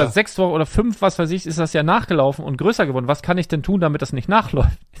oder 6 Wochen oder 5, was weiß ich, ist das ja nachgelaufen und größer geworden. Was kann ich denn tun, damit das nicht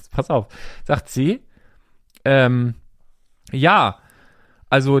nachläuft? Jetzt pass auf, sagt sie, ja,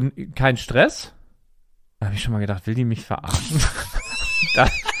 also kein Stress. Da habe ich schon mal gedacht, will die mich verarschen?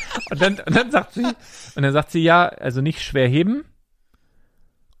 Und dann sagt sie, ja, also nicht schwer heben.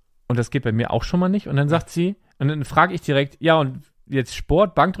 Und das geht bei mir auch schon mal nicht. Und dann sagt sie, und dann frage ich direkt, ja, und jetzt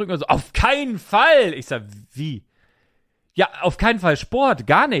Sport, Bankdrücken? Also, auf keinen Fall! Ich sag, wie? Ja, auf keinen Fall Sport,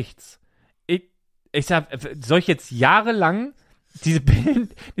 gar nichts. Ich sag, soll ich jetzt jahrelang diese Pillen,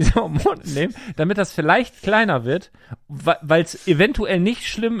 diese Hormone nehmen, damit das vielleicht kleiner wird, weil es eventuell nicht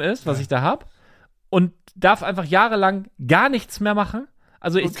schlimm ist, was ich da habe, und darf einfach jahrelang gar nichts mehr machen?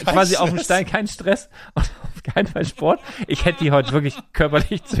 Also ich quasi auf dem Stein, kein Stress und auf keinen Fall Sport. Ich hätte die heute wirklich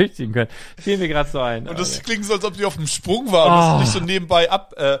körperlich züchtigen können. Fiel mir gerade so ein. Und das klingt so, als ob die auf dem Sprung war und das nicht so nebenbei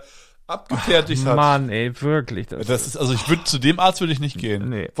abgefertigt hat. Mann, ey, wirklich. Das ist, also zu dem Arzt würde ich nicht gehen.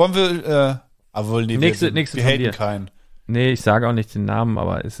 Nee. Wollen wir, nächste wir von haten dir. keinen. Nee, ich sage auch nicht den Namen,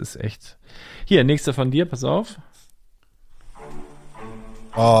 aber es ist echt. Hier, nächste von dir, pass auf.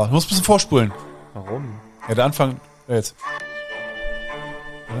 Oh, du musst ein bisschen vorspulen. Warum? Ja, der Anfang, jetzt.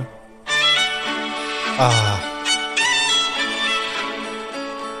 Ja. Ah.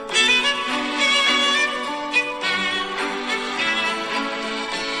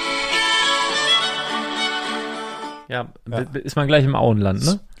 Ja, ist man gleich im Auenland,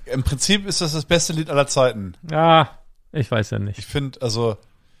 ne? Im Prinzip ist das beste Lied aller Zeiten. Ja, ich weiß ja nicht. Ich finde, also,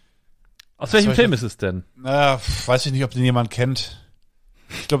 Aus welchem Film ist es denn? naja, weiß ich nicht, ob den jemand kennt.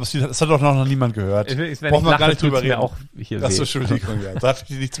 Ich glaube, das hat doch noch niemand gehört. Wenn Brauchen wir lache, gar nicht drüber tut's mir reden. auch hier Achso, weh. Entschuldigung, ja. Darf ich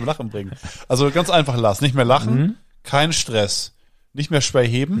dich nicht zum Lachen bringen. Also ganz einfach, Lars. Nicht mehr lachen, kein Stress, nicht mehr schwer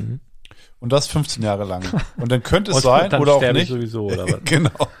heben und das 15 Jahre lang. Und dann könnte es Und sein dann oder auch sterbe ich nicht. sowieso, oder was?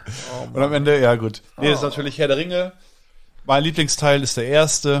 Genau. Und am Ende, ja gut. Nee, das ist natürlich Herr der Ringe. Mein Lieblingsteil ist der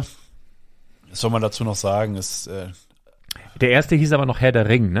erste. Was soll man dazu noch sagen? Ist, Der erste hieß aber noch Herr der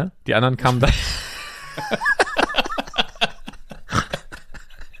Ring, ne? Die anderen kamen dann.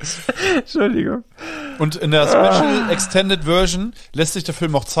 Entschuldigung. und in der Special Extended Version lässt sich der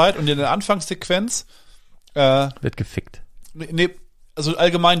Film auch Zeit und in der Anfangssequenz Wird gefickt. nee, also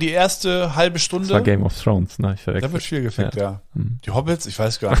allgemein die erste halbe Stunde. Das war Game of Thrones, ne? Ich Da verwechsel. wird viel gefickt, ja. Die Hobbits, ich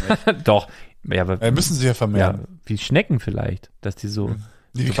weiß gar nicht. Doch. Ja, aber Müssen sie ja ja, vermehren. wie Schnecken vielleicht, dass die so. Nee,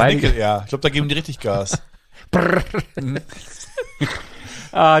 wie so beide- Kanickel, ja. Ich glaube, da geben die richtig Gas. Du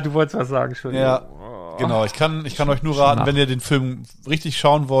wolltest was sagen, Entschuldigung. Ja, genau. Ich kann euch nur raten, wenn ihr den Film richtig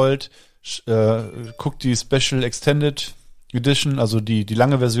schauen wollt, guckt die Special Extended Edition, also die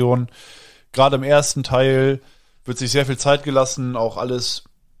lange Version. Gerade im ersten Teil wird sich sehr viel Zeit gelassen, auch alles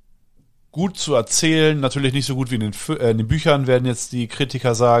gut zu erzählen. Natürlich nicht so gut wie in den Büchern, werden jetzt die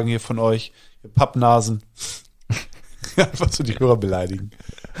Kritiker sagen hier von euch, ihr Pappnasen. Einfach so die Hörer beleidigen.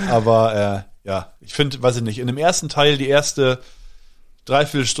 Aber ja, ich finde, weiß ich nicht, in dem ersten Teil, die erste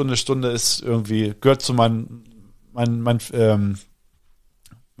Dreiviertelstunde ist irgendwie, gehört zu meinem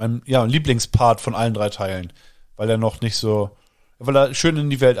Lieblingspart von allen 3 Teilen, weil er noch nicht so, weil er schön in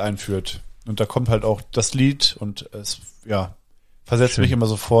die Welt einführt. Und da kommt halt auch das Lied und es, versetzt mich immer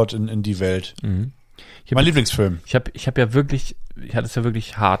sofort in die Welt. Mhm. Mein Lieblingsfilm. Ich hatte es ja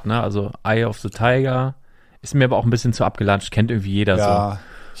wirklich hart, ne? Also Eye of the Tiger ist mir aber auch ein bisschen zu abgelatscht, kennt irgendwie jeder Ja,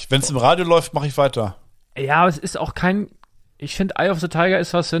 wenn es im Radio läuft, mache ich weiter. so. Ja, aber es ist auch ich finde, Eye of the Tiger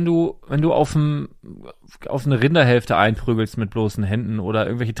ist was, wenn du auf eine Rinderhälfte einprügelst mit bloßen Händen oder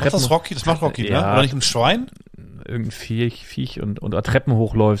irgendwelche Treppen. Das macht Rocky, Ja. ne? Oder nicht ein Schwein? Irgendein Viech und Treppen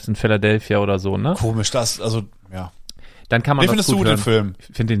hochläufst in Philadelphia oder so, ne? Komisch, also, ja. Dann kann man Wie das findest gut du hören. den Film?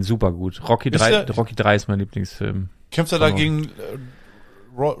 Ich finde den super gut. Rocky Ist 3, der- Rocky 3 ist mein Lieblingsfilm. Kämpft er da gegen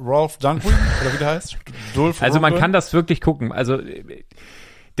Ralph Dunkley, oder wie der heißt? Dolph Also man Lundgren? kann das wirklich gucken. Also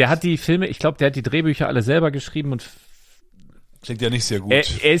der hat die Filme, ich glaube, der hat die Drehbücher alle selber geschrieben und Klingt ja nicht sehr gut.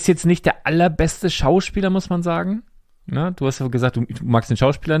 er ist jetzt nicht der allerbeste Schauspieler, muss man sagen. Na, du hast ja gesagt, du magst den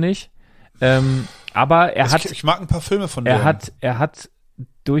Schauspieler nicht. Aber ich mag ein paar Filme von dem. er hat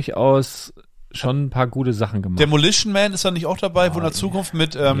durchaus schon ein paar gute Sachen gemacht. Demolition Man ist da nicht auch dabei, wo in der Zukunft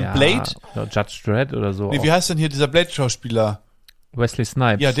mit Blade? Oder Judge Dredd oder so. Nee, wie heißt denn hier dieser Blade-Schauspieler? Wesley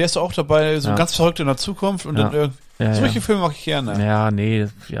Snipes. Ja, der ist doch auch dabei, so Ja. ganz verrückt in der Zukunft und Ja. dann irgendwie. Ja, Solche ja. Filme mag ich gerne. Ja, nee,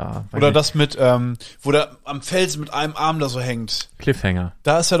 ja. weiß Oder nicht. das mit, wo der am Felsen mit einem Arm da so hängt. Cliffhanger.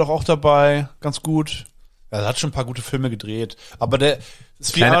 Da ist er doch auch dabei, ganz gut. Ja, er hat schon ein paar gute Filme gedreht. Aber der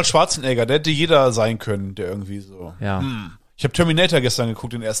ist wie Kleiner- Arnold Schwarzenegger, der hätte jeder sein können, der irgendwie so. Ja. Ich habe Terminator gestern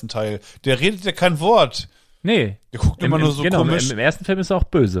geguckt, den ersten Teil. Der redet ja kein Wort. Nee. Der guckt immer nur so komisch. Im ersten Film ist er auch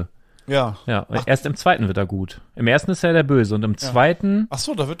böse. Ja. Ja, erst im zweiten wird er gut. Im ersten ist er der Böse und im zweiten Ach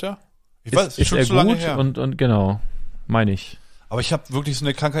so, da wird er. Ich ist schon er zu lange gut her. und genau, meine ich. Aber ich habe wirklich so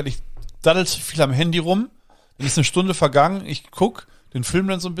eine Krankheit, ich daddel zu viel am Handy rum, dann ist eine Stunde vergangen, ich guck den Film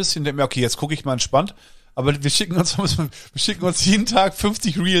dann so ein bisschen, denke mir, okay, jetzt gucke ich mal entspannt, aber wir schicken uns jeden Tag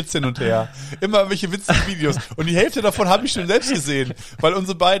 50 Reels hin und her. Immer irgendwelche witzigen Videos. Und die Hälfte davon habe ich schon selbst gesehen, weil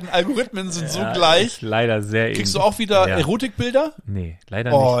unsere beiden Algorithmen sind so gleich. Ist leider sehr ähnlich. Kriegst du auch wieder Ja. Erotikbilder? Nee,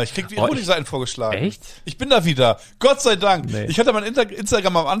 leider Oh, nicht. ich krieg die Oh, Erotikseiten vorgeschlagen. Echt? Ich bin da wieder. Gott sei Dank. Nee. Ich hatte mein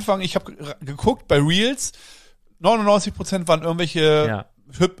Instagram am Anfang, ich habe geguckt bei Reels, 99% waren irgendwelche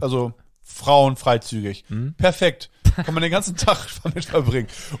Ja. also Frauen freizügig. Perfekt. Kann man den ganzen Tag damit verbringen.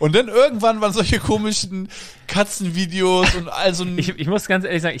 Und dann irgendwann waren solche komischen Katzenvideos und all so ein Ich muss ganz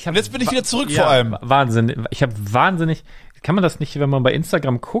ehrlich sagen, ich habe Und jetzt bin ich wieder zurück vor allem. Wahnsinn. Ich habe wahnsinnig. Kann man das nicht, wenn man bei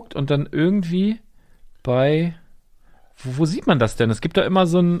Instagram guckt und dann irgendwie bei wo sieht man das denn? Es gibt da immer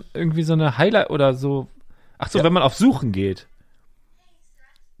so eine Highlight oder so. Ach so, Ja. wenn man auf Suchen geht.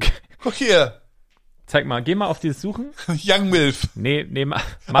 Guck hier, Zeig mal, geh mal auf dieses Suchen. Young Milf. Nee,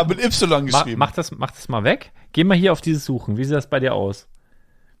 Aber mit Y geschrieben. mach das mal weg. Geh mal hier auf dieses Suchen. Wie sieht das bei dir aus?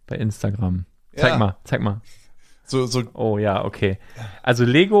 Bei Instagram. Zeig Ja. mal. So, Oh ja, okay. Also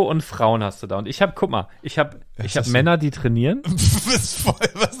Lego und Frauen hast du da. Und ich habe, guck mal, ich habe das so? Männer, die trainieren. bist voll,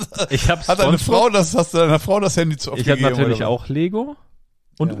 was, Ich habe hast du deiner Frau das Handy zu oft Ich habe gegeben, natürlich oder was? auch Lego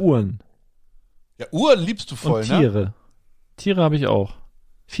und Ja. Uhren Ja, Uhren liebst du voll, und ne? Tiere. Tiere habe ich auch.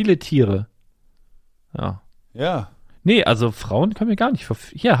 Viele Tiere. Ja. Ja. Nee, also Frauen können wir gar nicht.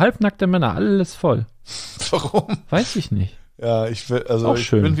 Hier, halbnackte Männer, alles voll. Warum? Weiß ich nicht. Ja, ich Auch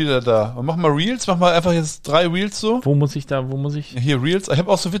schön. bin wieder da. Und mach mal Reels, mach mal einfach jetzt 3 Reels so. Wo muss ich? Hier Reels, ich habe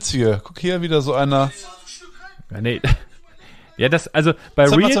auch so witzige. Guck hier wieder so einer. Ja, nee. Ja, also bei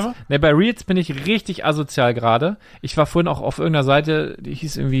Sag mal, Reels, sag mal. nee, bei Reels bin ich richtig asozial gerade. Ich war vorhin auch auf irgendeiner Seite, die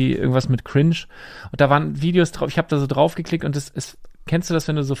hieß irgendwie irgendwas mit Cringe und da waren Videos drauf. Ich habe da so drauf geklickt und kennst du das,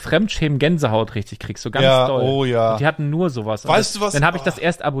 wenn du so Fremdschämen-Gänsehaut richtig kriegst, so ganz Ja, doll. oh ja. Und die hatten nur sowas. Und Weißt du was? Dann habe ich das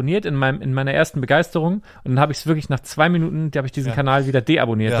erst abonniert in meiner ersten Begeisterung und dann habe ich es wirklich nach 2 Minuten, habe ich diesen Kanal wieder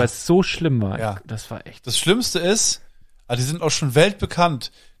deabonniert, Ja. weil es so schlimm war. Ja. Das war echt. Das Schlimmste ist, die sind auch schon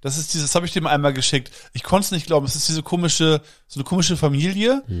weltbekannt. Das habe ich dem einmal geschickt. Ich konnte es nicht glauben. Es ist so eine komische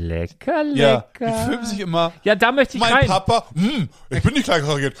Familie. Lecker, Ja, lecker. die filmen sich immer. Ja, da möchte ich Mein rein. Papa, ich bin nicht klein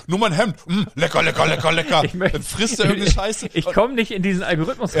kariert, nur mein Hemd, lecker, lecker, lecker, lecker. Ich möchte- Dann frisst er irgendeine Scheiße. Ich komme nicht in diesen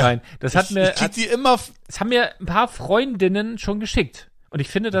Algorithmus rein. Das hat ich krieg die immer. das haben mir ein paar Freundinnen schon geschickt. Und ich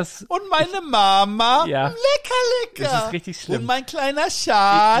finde das, Und meine Mama, Ja. lecker, lecker. Das ist richtig schlimm. Und mein kleiner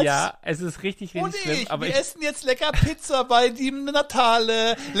Schatz. ja, es ist richtig, richtig Und schlimm. Aber wir essen jetzt lecker Pizza bei die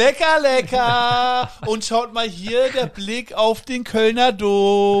Natale. Lecker, lecker. Und schaut mal hier, der Blick auf den Kölner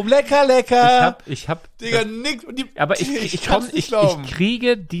Dom. Lecker, lecker. ich hab, Digga, nix. Und die, aber ich kann's nicht glauben.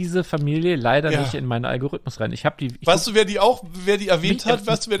 kriege diese Familie leider Ja. nicht in meinen Algorithmus rein. Ich habe die, Weißt du, wer die erwähnt hat?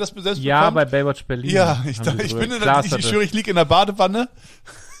 Weißt du, wer das selbst ja, bekommt? bei Baywatch Berlin. Ja, haben ich die bin Klaas ich hatte. schwöre, ich liege in der Badewanne.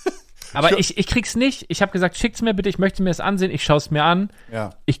 Aber ich krieg's nicht. Ich habe gesagt, schickt's mir bitte, ich möchte mir es ansehen, ich schaue es mir an.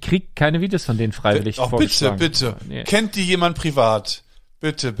 Ja. Ich krieg keine Videos von denen freiwillig Auch bitte, vorgeschlagen. bitte. Nee. Kennt die jemand privat?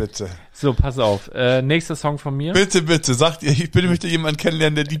 Bitte, bitte. So, pass auf. Nächster Song von mir. Bitte, bitte. Sagt ihr, ich möchte jemanden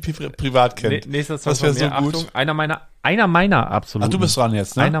kennenlernen, der die privat kennt. Nächster Song Das wär von mir. so gut. Achtung, einer meiner absoluten. Ach, du bist dran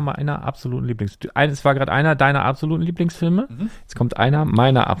jetzt, ne? Einer meiner absoluten Lieblingsfilme. Es war gerade einer deiner absoluten Lieblingsfilme. Mhm. Jetzt kommt einer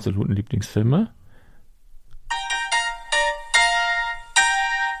meiner absoluten Lieblingsfilme.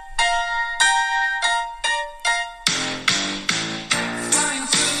 Flying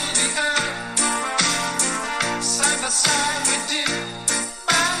through the earth, side by side we did,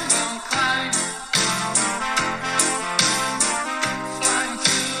 bound and climb. Flying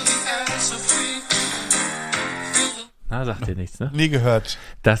through the air so free. Na, sagt dir nichts, ne? Nie gehört.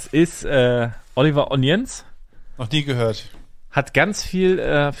 Das ist Oliver Onions. Noch nie gehört. Hat ganz viel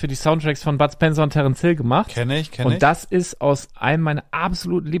für die Soundtracks von Bud Spencer und Terence Hill gemacht. Kenne ich. Und das ist aus einem meiner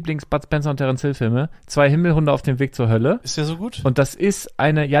absoluten Lieblings-Bud Spencer und Terence Hill-Filme. 2 Himmelhunde auf dem Weg zur Hölle. Ist der so gut? Und das ist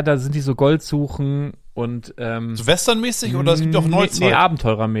da sind die so Goldsuchen und So westernmäßig oder es gibt auch Neuzeit? Nee,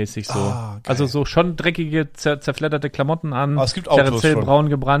 abenteurermäßig so. Ah, geil. Also so schon dreckige, zerfledderte Klamotten an. Aber es gibt Autos Terence Hill schon. braun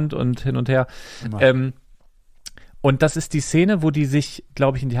gebrannt und hin und her. Immer. Und das ist die Szene, wo die sich,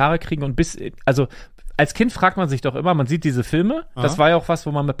 glaube ich, in die Haare kriegen und also als Kind fragt man sich doch immer, man sieht diese Filme, das war ja auch was,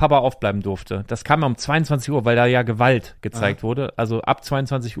 wo man mit Papa aufbleiben durfte. Das kam ja um 22 Uhr, weil da ja Gewalt gezeigt wurde. Also ab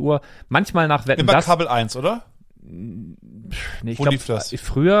 22 Uhr, manchmal nach Wetten, Immer das. Kabel 1, oder? Nee, ich Wo glaub, lief das?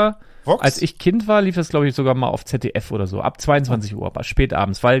 Früher, Vox? als ich Kind war, lief das, glaube ich, sogar mal auf ZDF oder so. Ab 22 Uhr, aber spät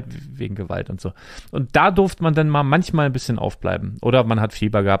abends, weil wegen Gewalt und so. Und da durfte man dann mal manchmal ein bisschen aufbleiben. Oder man hat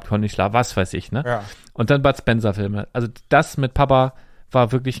Fieber gehabt, konnte nicht schlafen, was weiß ich, ne? Ja. Und dann Bud Spencer-Filme. Also das mit Papa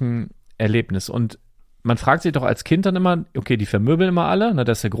war wirklich ein Erlebnis. Und man fragt sich doch als Kind dann immer, okay, die vermöbeln immer alle, ne,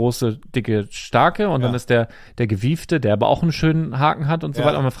 das ist der große, dicke, starke und dann ist der gewiefte, der aber auch einen schönen Haken hat und so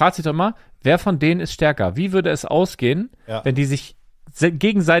weiter. Und man fragt sich doch immer, wer von denen ist stärker? Wie würde es ausgehen, wenn die sich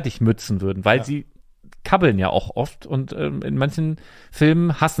gegenseitig mützen würden? Weil sie kabbeln ja auch oft und in manchen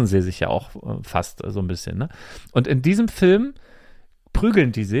Filmen hassen sie sich ja auch fast so ein bisschen, ne? Und in diesem Film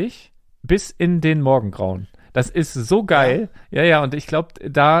prügeln die sich bis in den Morgengrauen. Das ist so geil. Ja, und ich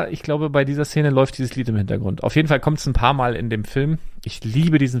glaube, bei dieser Szene läuft dieses Lied im Hintergrund. Auf jeden Fall kommt es ein paar Mal in dem Film. Ich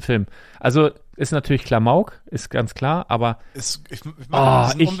liebe diesen Film. Also, ist natürlich Klamauk, ist ganz klar, aber Ich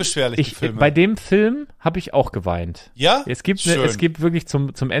mag diesen unbeschwerlichen Filme. bei dem Film habe ich auch geweint. Ja? Es gibt Schön. wirklich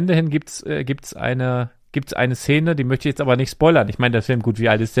zum Ende hin gibt's eine Szene, die möchte ich jetzt aber nicht spoilern. Ich meine, der Film, gut, wie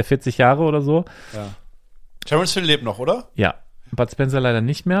alt ist der? 40 Jahre oder so? Ja. Terence Hill lebt noch, oder? Ja. Bud Spencer leider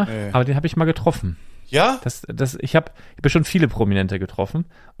nicht mehr, Nee. aber den habe ich mal getroffen. Ja? Ich habe schon viele Prominente getroffen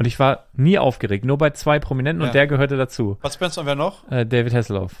und ich war nie aufgeregt, nur bei 2 Prominenten und der gehörte dazu. Bud Spencer und wer noch? David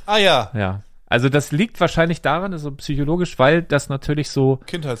Hasselhoff. Ah ja. Ja. Also das liegt wahrscheinlich daran, also psychologisch, weil das natürlich so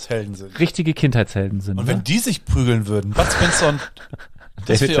Kindheitshelden sind. richtige Kindheitshelden sind. Und wenn die sich prügeln würden, Bud Spencer und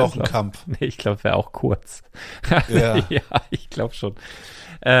das David wäre auch ein Hasselhoff. Kampf. Nee, ich glaube, wäre auch kurz. Ja. Ja, ich glaube schon.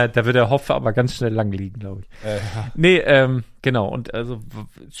 Da wird der Hopfer aber ganz schnell lang liegen, glaube ich. Ja. Nee, genau. Und also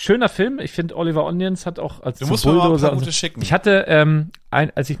schöner Film. Ich finde, Oliver Onions hat auch als Du musst mir mal ein Bulldozer paar und gute so. schicken. Ich hatte,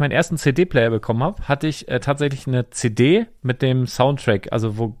 als ich meinen ersten CD-Player bekommen habe, hatte ich tatsächlich eine CD mit dem Soundtrack,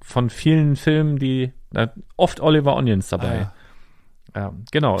 also von vielen Filmen, die oft Oliver Onions dabei. Ja,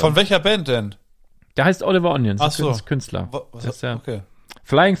 genau. Von welcher Band denn? Der heißt Oliver Onions, Ach das so. ist Künstler. Das ist der Okay.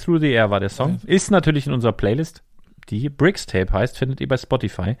 Flying Through the Air war der Song. Ist natürlich in unserer Playlist, die Bricks Tape heißt, findet ihr bei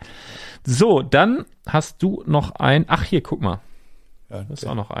Spotify. So, dann hast du noch ein. Ach, hier, guck mal. Ja, Das ist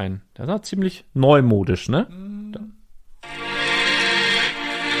auch noch ein. Der ist auch ziemlich neumodisch, ne?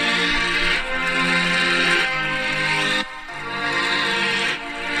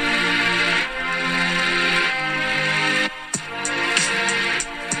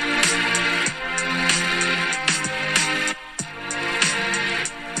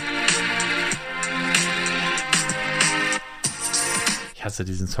 Ich hasse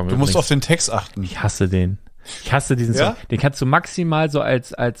diesen Song. Du musst übrigens. auf den Text achten. Ich hasse den. Ich hasse diesen Ja? Song. Den kannst du maximal so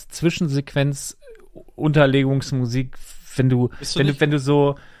als Zwischensequenz Unterlegungsmusik, wenn du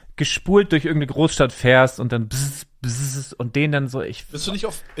so gespult durch irgendeine Großstadt fährst und dann bzz, und den dann so, Bist du nicht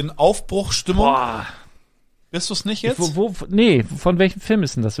in Aufbruchstimmung? boah. Bist du es nicht jetzt? Nee, von welchem Film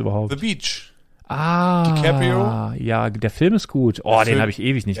ist denn das überhaupt? The Beach. Ah. DiCaprio? Ja, der Film ist gut. Oh, Der den Film- habe ich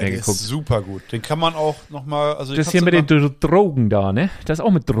ewig nicht Ja, mehr der geguckt. ist super gut. Den kann man auch noch mal, also Das hier mit den Drogen da, ne? Das ist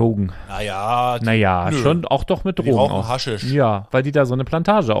auch mit Drogen. Naja, Naja, schon auch doch mit Die Drogen. rauchen auch. Haschisch. Ja, weil die da so eine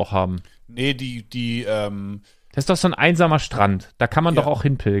Plantage auch haben. Nee, die Das ist doch so ein einsamer Strand. Da kann man Ja. doch auch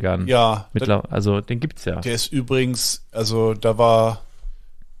hinpilgern. ja, Also, den gibt's ja. der ist übrigens, also da war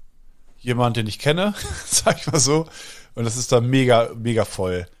jemand, den ich kenne, sag ich mal so, und das ist da mega, mega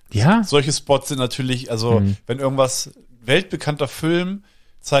voll. Ja? Solche Spots sind natürlich, also wenn irgendwas, weltbekannter Film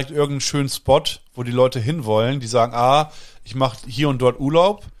zeigt irgendeinen schönen Spot, wo die Leute hinwollen, die sagen, ich mache hier und dort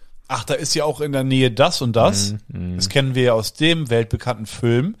Urlaub, ach, da ist ja auch in der Nähe das und das. Das kennen wir ja aus dem weltbekannten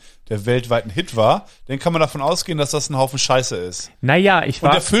Film, der weltweit ein Hit war. Dann kann man davon ausgehen, dass das ein Haufen Scheiße ist. Naja, ich Und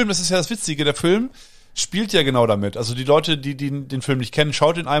war. der Film, das ist ja das Witzige, der Film spielt ja genau damit. Also die Leute, die den Film nicht kennen,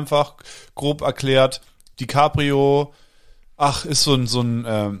 schaut ihn einfach, grob erklärt. DiCaprio, ist so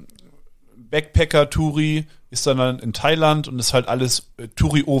ein Backpacker-Touri, ist dann in Thailand und ist halt alles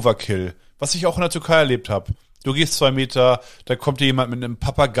Touri-Overkill. Was ich auch in der Türkei erlebt habe. Du gehst 2 Meter, da kommt dir jemand mit einem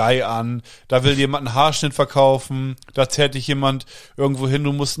Papagei an, da will jemand einen Haarschnitt verkaufen, da zerrt dich jemand irgendwo hin,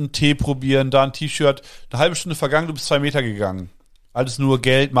 du musst einen Tee probieren, da ein T-Shirt. Eine halbe Stunde vergangen, du bist 2 Meter gegangen. Alles nur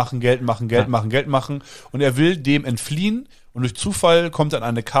Geld machen, Geld machen, Geld machen, Geld machen. Und er will dem entfliehen und durch Zufall kommt er an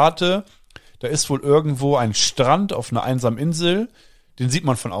eine Karte, da ist wohl irgendwo ein Strand auf einer einsamen Insel, den sieht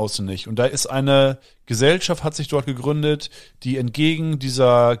man von außen nicht. Und da ist eine Gesellschaft, hat sich dort gegründet, die entgegen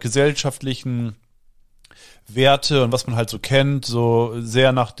dieser gesellschaftlichen Werte und was man halt so kennt, so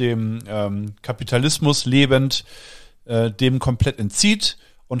sehr nach dem Kapitalismus lebend, dem komplett entzieht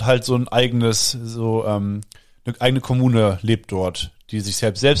und halt so ein eigenes, eine eigene Kommune lebt dort, die sich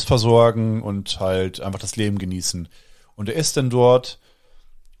selbst versorgen und halt einfach das Leben genießen. Und er ist dann dort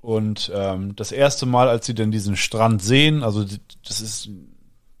und das erste Mal, als sie dann diesen Strand sehen, also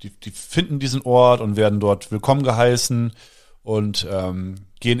die finden diesen Ort und werden dort willkommen geheißen und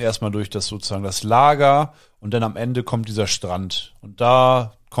gehen erstmal durch das sozusagen das Lager und dann am Ende kommt dieser Strand und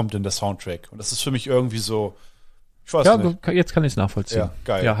da kommt dann der Soundtrack und das ist für mich irgendwie so, ich weiß nicht. Ja, jetzt kann ich es nachvollziehen. Ja,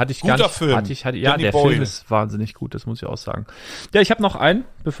 geil. Ja, hatte ich Guter gar nicht. Film. Ja, Danny der Boyle. Film ist wahnsinnig gut, das muss ich auch sagen. Ja, ich habe noch einen,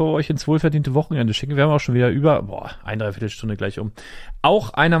 bevor wir euch ins wohlverdiente Wochenende schicken. Wir haben auch schon wieder über, 1,3 Stunde gleich um.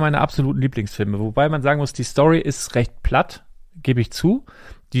 Auch einer meiner absoluten Lieblingsfilme, wobei man sagen muss, die Story ist recht platt, gebe ich zu.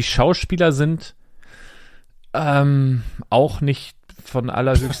 Die Schauspieler sind auch nicht von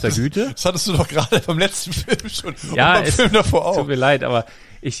allerhöchster Güte. Das hattest du doch gerade beim letzten Film schon. Ja, und beim Film davor auch. tut mir leid, aber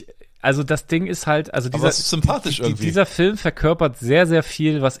also das Ding ist halt, also Aber es ist sympathisch irgendwie. Dieser Film verkörpert sehr, sehr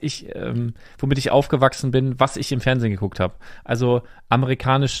viel, was ich, womit ich aufgewachsen bin, was ich im Fernsehen geguckt habe. Also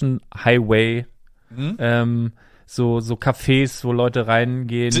amerikanischen Highway, so Cafés, wo Leute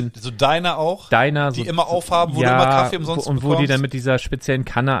reingehen. So Diner auch? Diner, die so, immer aufhaben, wo du immer Kaffee umsonst und wo die dann mit dieser speziellen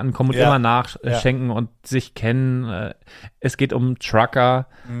Kanne ankommen und Ja. immer nachschenken und sich kennen. Es geht um Trucker,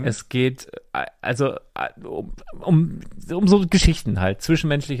 es geht um so Geschichten halt,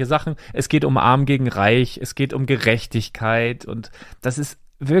 zwischenmenschliche Sachen. Es geht um Arm gegen Reich, es geht um Gerechtigkeit und das ist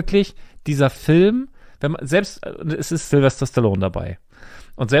wirklich dieser Film, wenn man selbst, es ist Sylvester Stallone dabei.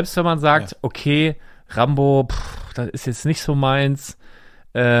 Und selbst wenn man sagt, okay, Rambo, das ist jetzt nicht so meins.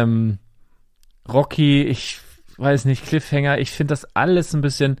 Rocky, ich weiß nicht, Cliffhanger, ich finde das alles ein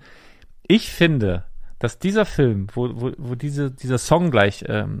bisschen. Ich finde, dass dieser Film, wo dieser Song gleich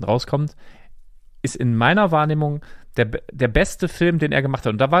rauskommt, ist in meiner Wahrnehmung der beste Film, den er gemacht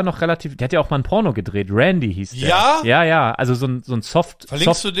hat. Und da war noch relativ, der hat ja auch mal ein Porno gedreht, Randy hieß der. Ja? Ja, also so ein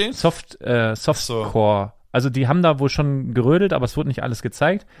Verlinkst du den? Softcore. Also die haben da wohl schon gerödelt, aber es wurde nicht alles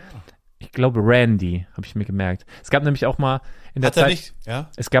gezeigt. Ich glaube Randy, habe ich mir gemerkt. Es gab nämlich auch mal in der Hat er Zeit, nicht? Ja.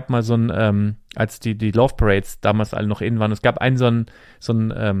 es gab mal so ein, als die Love Parades damals alle noch in waren, es gab einen so ein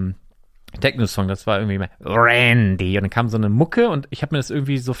Techno-Song, das war irgendwie Randy und dann kam so eine Mucke und ich habe mir das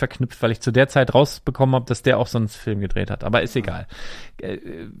irgendwie so verknüpft, weil ich zu der Zeit rausbekommen habe, dass der auch so einen Film gedreht hat. Aber ist egal.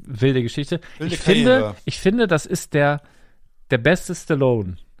 Wilde Geschichte. Ich finde, das ist der beste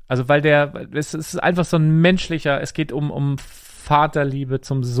Stallone. Also weil es ist einfach so ein menschlicher, es geht um Vaterliebe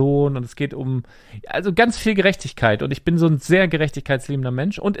zum Sohn und es geht um, also ganz viel Gerechtigkeit und ich bin so ein sehr gerechtigkeitsliebender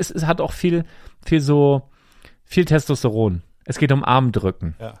Mensch und es hat auch viel Testosteron. Es geht um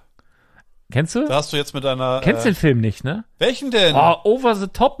Armdrücken. Ja. Kennst du? Da hast du jetzt mit deiner. Kennst den Film nicht, ne? Welchen denn? Oh, Over the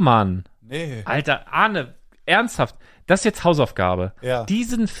Top, Mann. Nee. Alter, Arne, ernsthaft. Das ist jetzt Hausaufgabe. Ja.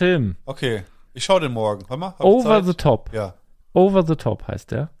 Diesen Film, Okay. Ich schau den morgen. Warte mal. Hab ich Over Zeit? the Top. Ja. Over the Top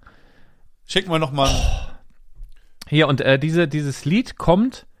heißt der. Schick mal nochmal. Hier, und dieses Lied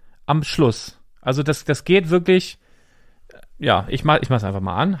kommt am Schluss. Also das geht wirklich, ja, ich mach's einfach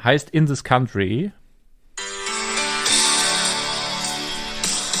mal an. Heißt In This Country.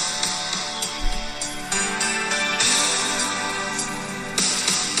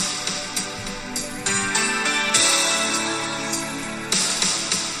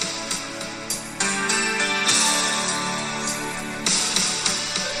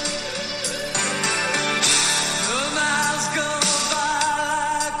 The miles go by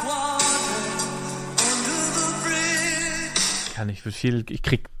like water under the bridge. Kann ich ich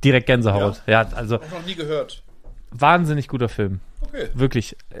krieg direkt Gänsehaut. Ja, also Hab ich noch nie gehört. wahnsinnig guter Film. Okay.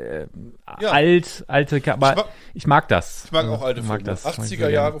 Wirklich Ja. alte, aber ich mag das. Ich mag auch alte Filme. das. Mag ich 80er sehr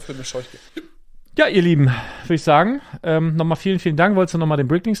gerne. Jahre Filme schaue ich. Ja, ihr Lieben, würde ich sagen, nochmal vielen Dank. Wolltest du nochmal den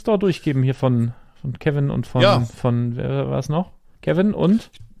Bricklink Store durchgeben hier von Kevin und von wer war es noch? Kevin und?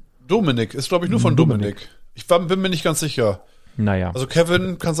 Dominik. Ist, glaube ich, nur von Dominik. Ich bin mir nicht ganz sicher. Naja. Also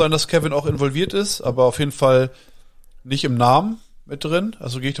Kevin, kann sein, dass Kevin auch involviert ist, aber auf jeden Fall nicht im Namen mit drin.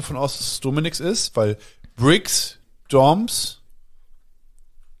 Also gehe ich davon aus, dass es Dominiks ist, weil Briggs, Doms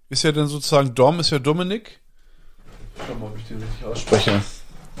ist ja dann sozusagen, Dom ist ja Dominik. Schau mal, ob ich den richtig ausspreche.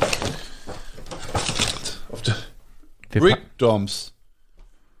 Brickdoms.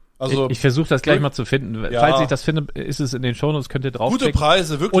 Also ich versuche das gleich mal zu finden. Ja. Falls ich das finde, ist es in den Shownotes, könnt ihr draufklicken. gute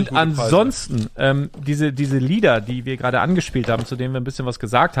Preise, wirklich Und gute Preise. ansonsten, diese Lieder, die wir gerade angespielt haben, zu denen wir ein bisschen was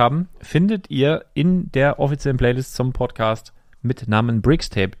gesagt haben, findet ihr in der offiziellen Playlist zum Podcast mit Namen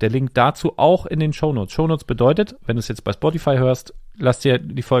Brickstape. Der Link dazu auch in den Shownotes. Shownotes bedeutet, wenn du es jetzt bei Spotify hörst, lass dir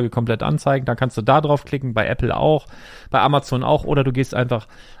die Folge komplett anzeigen, dann kannst du da draufklicken, bei Apple auch, bei Amazon auch, oder du gehst einfach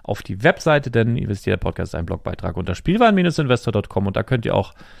auf die Webseite, denn ihr wisst, der Podcast ist ein Blogbeitrag unter Spielwaren-Investor.com und da könnt ihr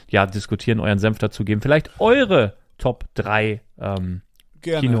auch diskutieren, euren Senf dazugeben. Vielleicht eure Top 3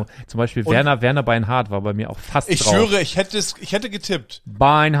 Gerne. Kino. Zum Beispiel Und- Werner Beinhardt war bei mir auch fast Ich drauf. schwöre, ich hätte getippt.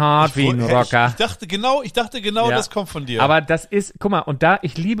 Beinhardt wie ein Rocker. Ich dachte genau, Ja. das kommt von dir. Aber das ist, guck mal, und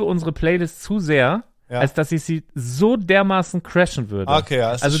ich liebe unsere Playlist zu sehr, Ja. als dass ich sie so dermaßen crashen würde. Okay,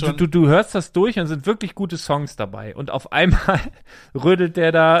 ja, es ist also schon- du hörst das durch und sind wirklich gute Songs dabei. Und auf einmal rödelt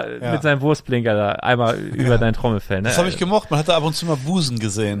der da Ja. mit seinem Wurstblinker da einmal über dein Trommelfell. Ne? das habe ich gemocht. Man hatte ab und zu mal Busen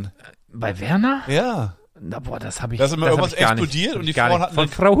gesehen. Bei Werner? Ja. Na, boah, das habe ich Da ist immer das hab irgendwas ich gar explodiert nicht, und die gar Frauen nicht. hatten Von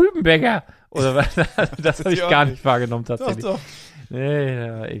den- Frau Hübenbecker. Oder was? Das habe ich ich auch gar nicht. nicht wahrgenommen Doch, tatsächlich. doch. Nee,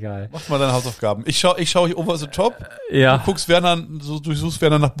 ja, egal. Mach mal deine Hausaufgaben. Ich schau hier over the top. Ja. Du guckst Werner, durchsuchst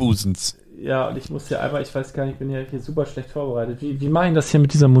Werner nach Busens. Ja, und ich muss hier einmal, ich weiß gar nicht, ich bin ja hier super schlecht vorbereitet. Wie mache ich das hier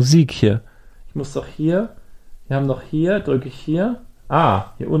mit dieser Musik hier? Ich muss doch hier, wir haben doch hier, drücke ich hier.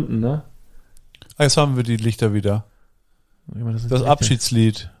 Hier unten, ne? Ah, jetzt haben wir die Lichter wieder. Das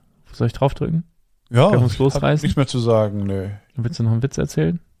Abschiedslied. Soll ich draufdrücken? Ja, Können wir uns ich losreißen? hab nichts mehr zu sagen, nee. Willst du noch einen Witz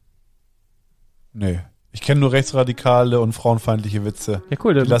erzählen? Nee. Ich kenne nur rechtsradikale und frauenfeindliche Witze. Ja,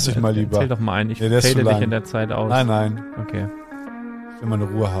 cool. Die lass ich mal lieber. Erzähl doch mal einen. Ich Nee, der ist zu fade dich lang. in der Zeit aus. Nein, Okay. ich will meine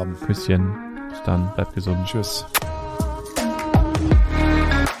Ruhe haben. Küsschen. Bis dann. Bleib gesund. Tschüss.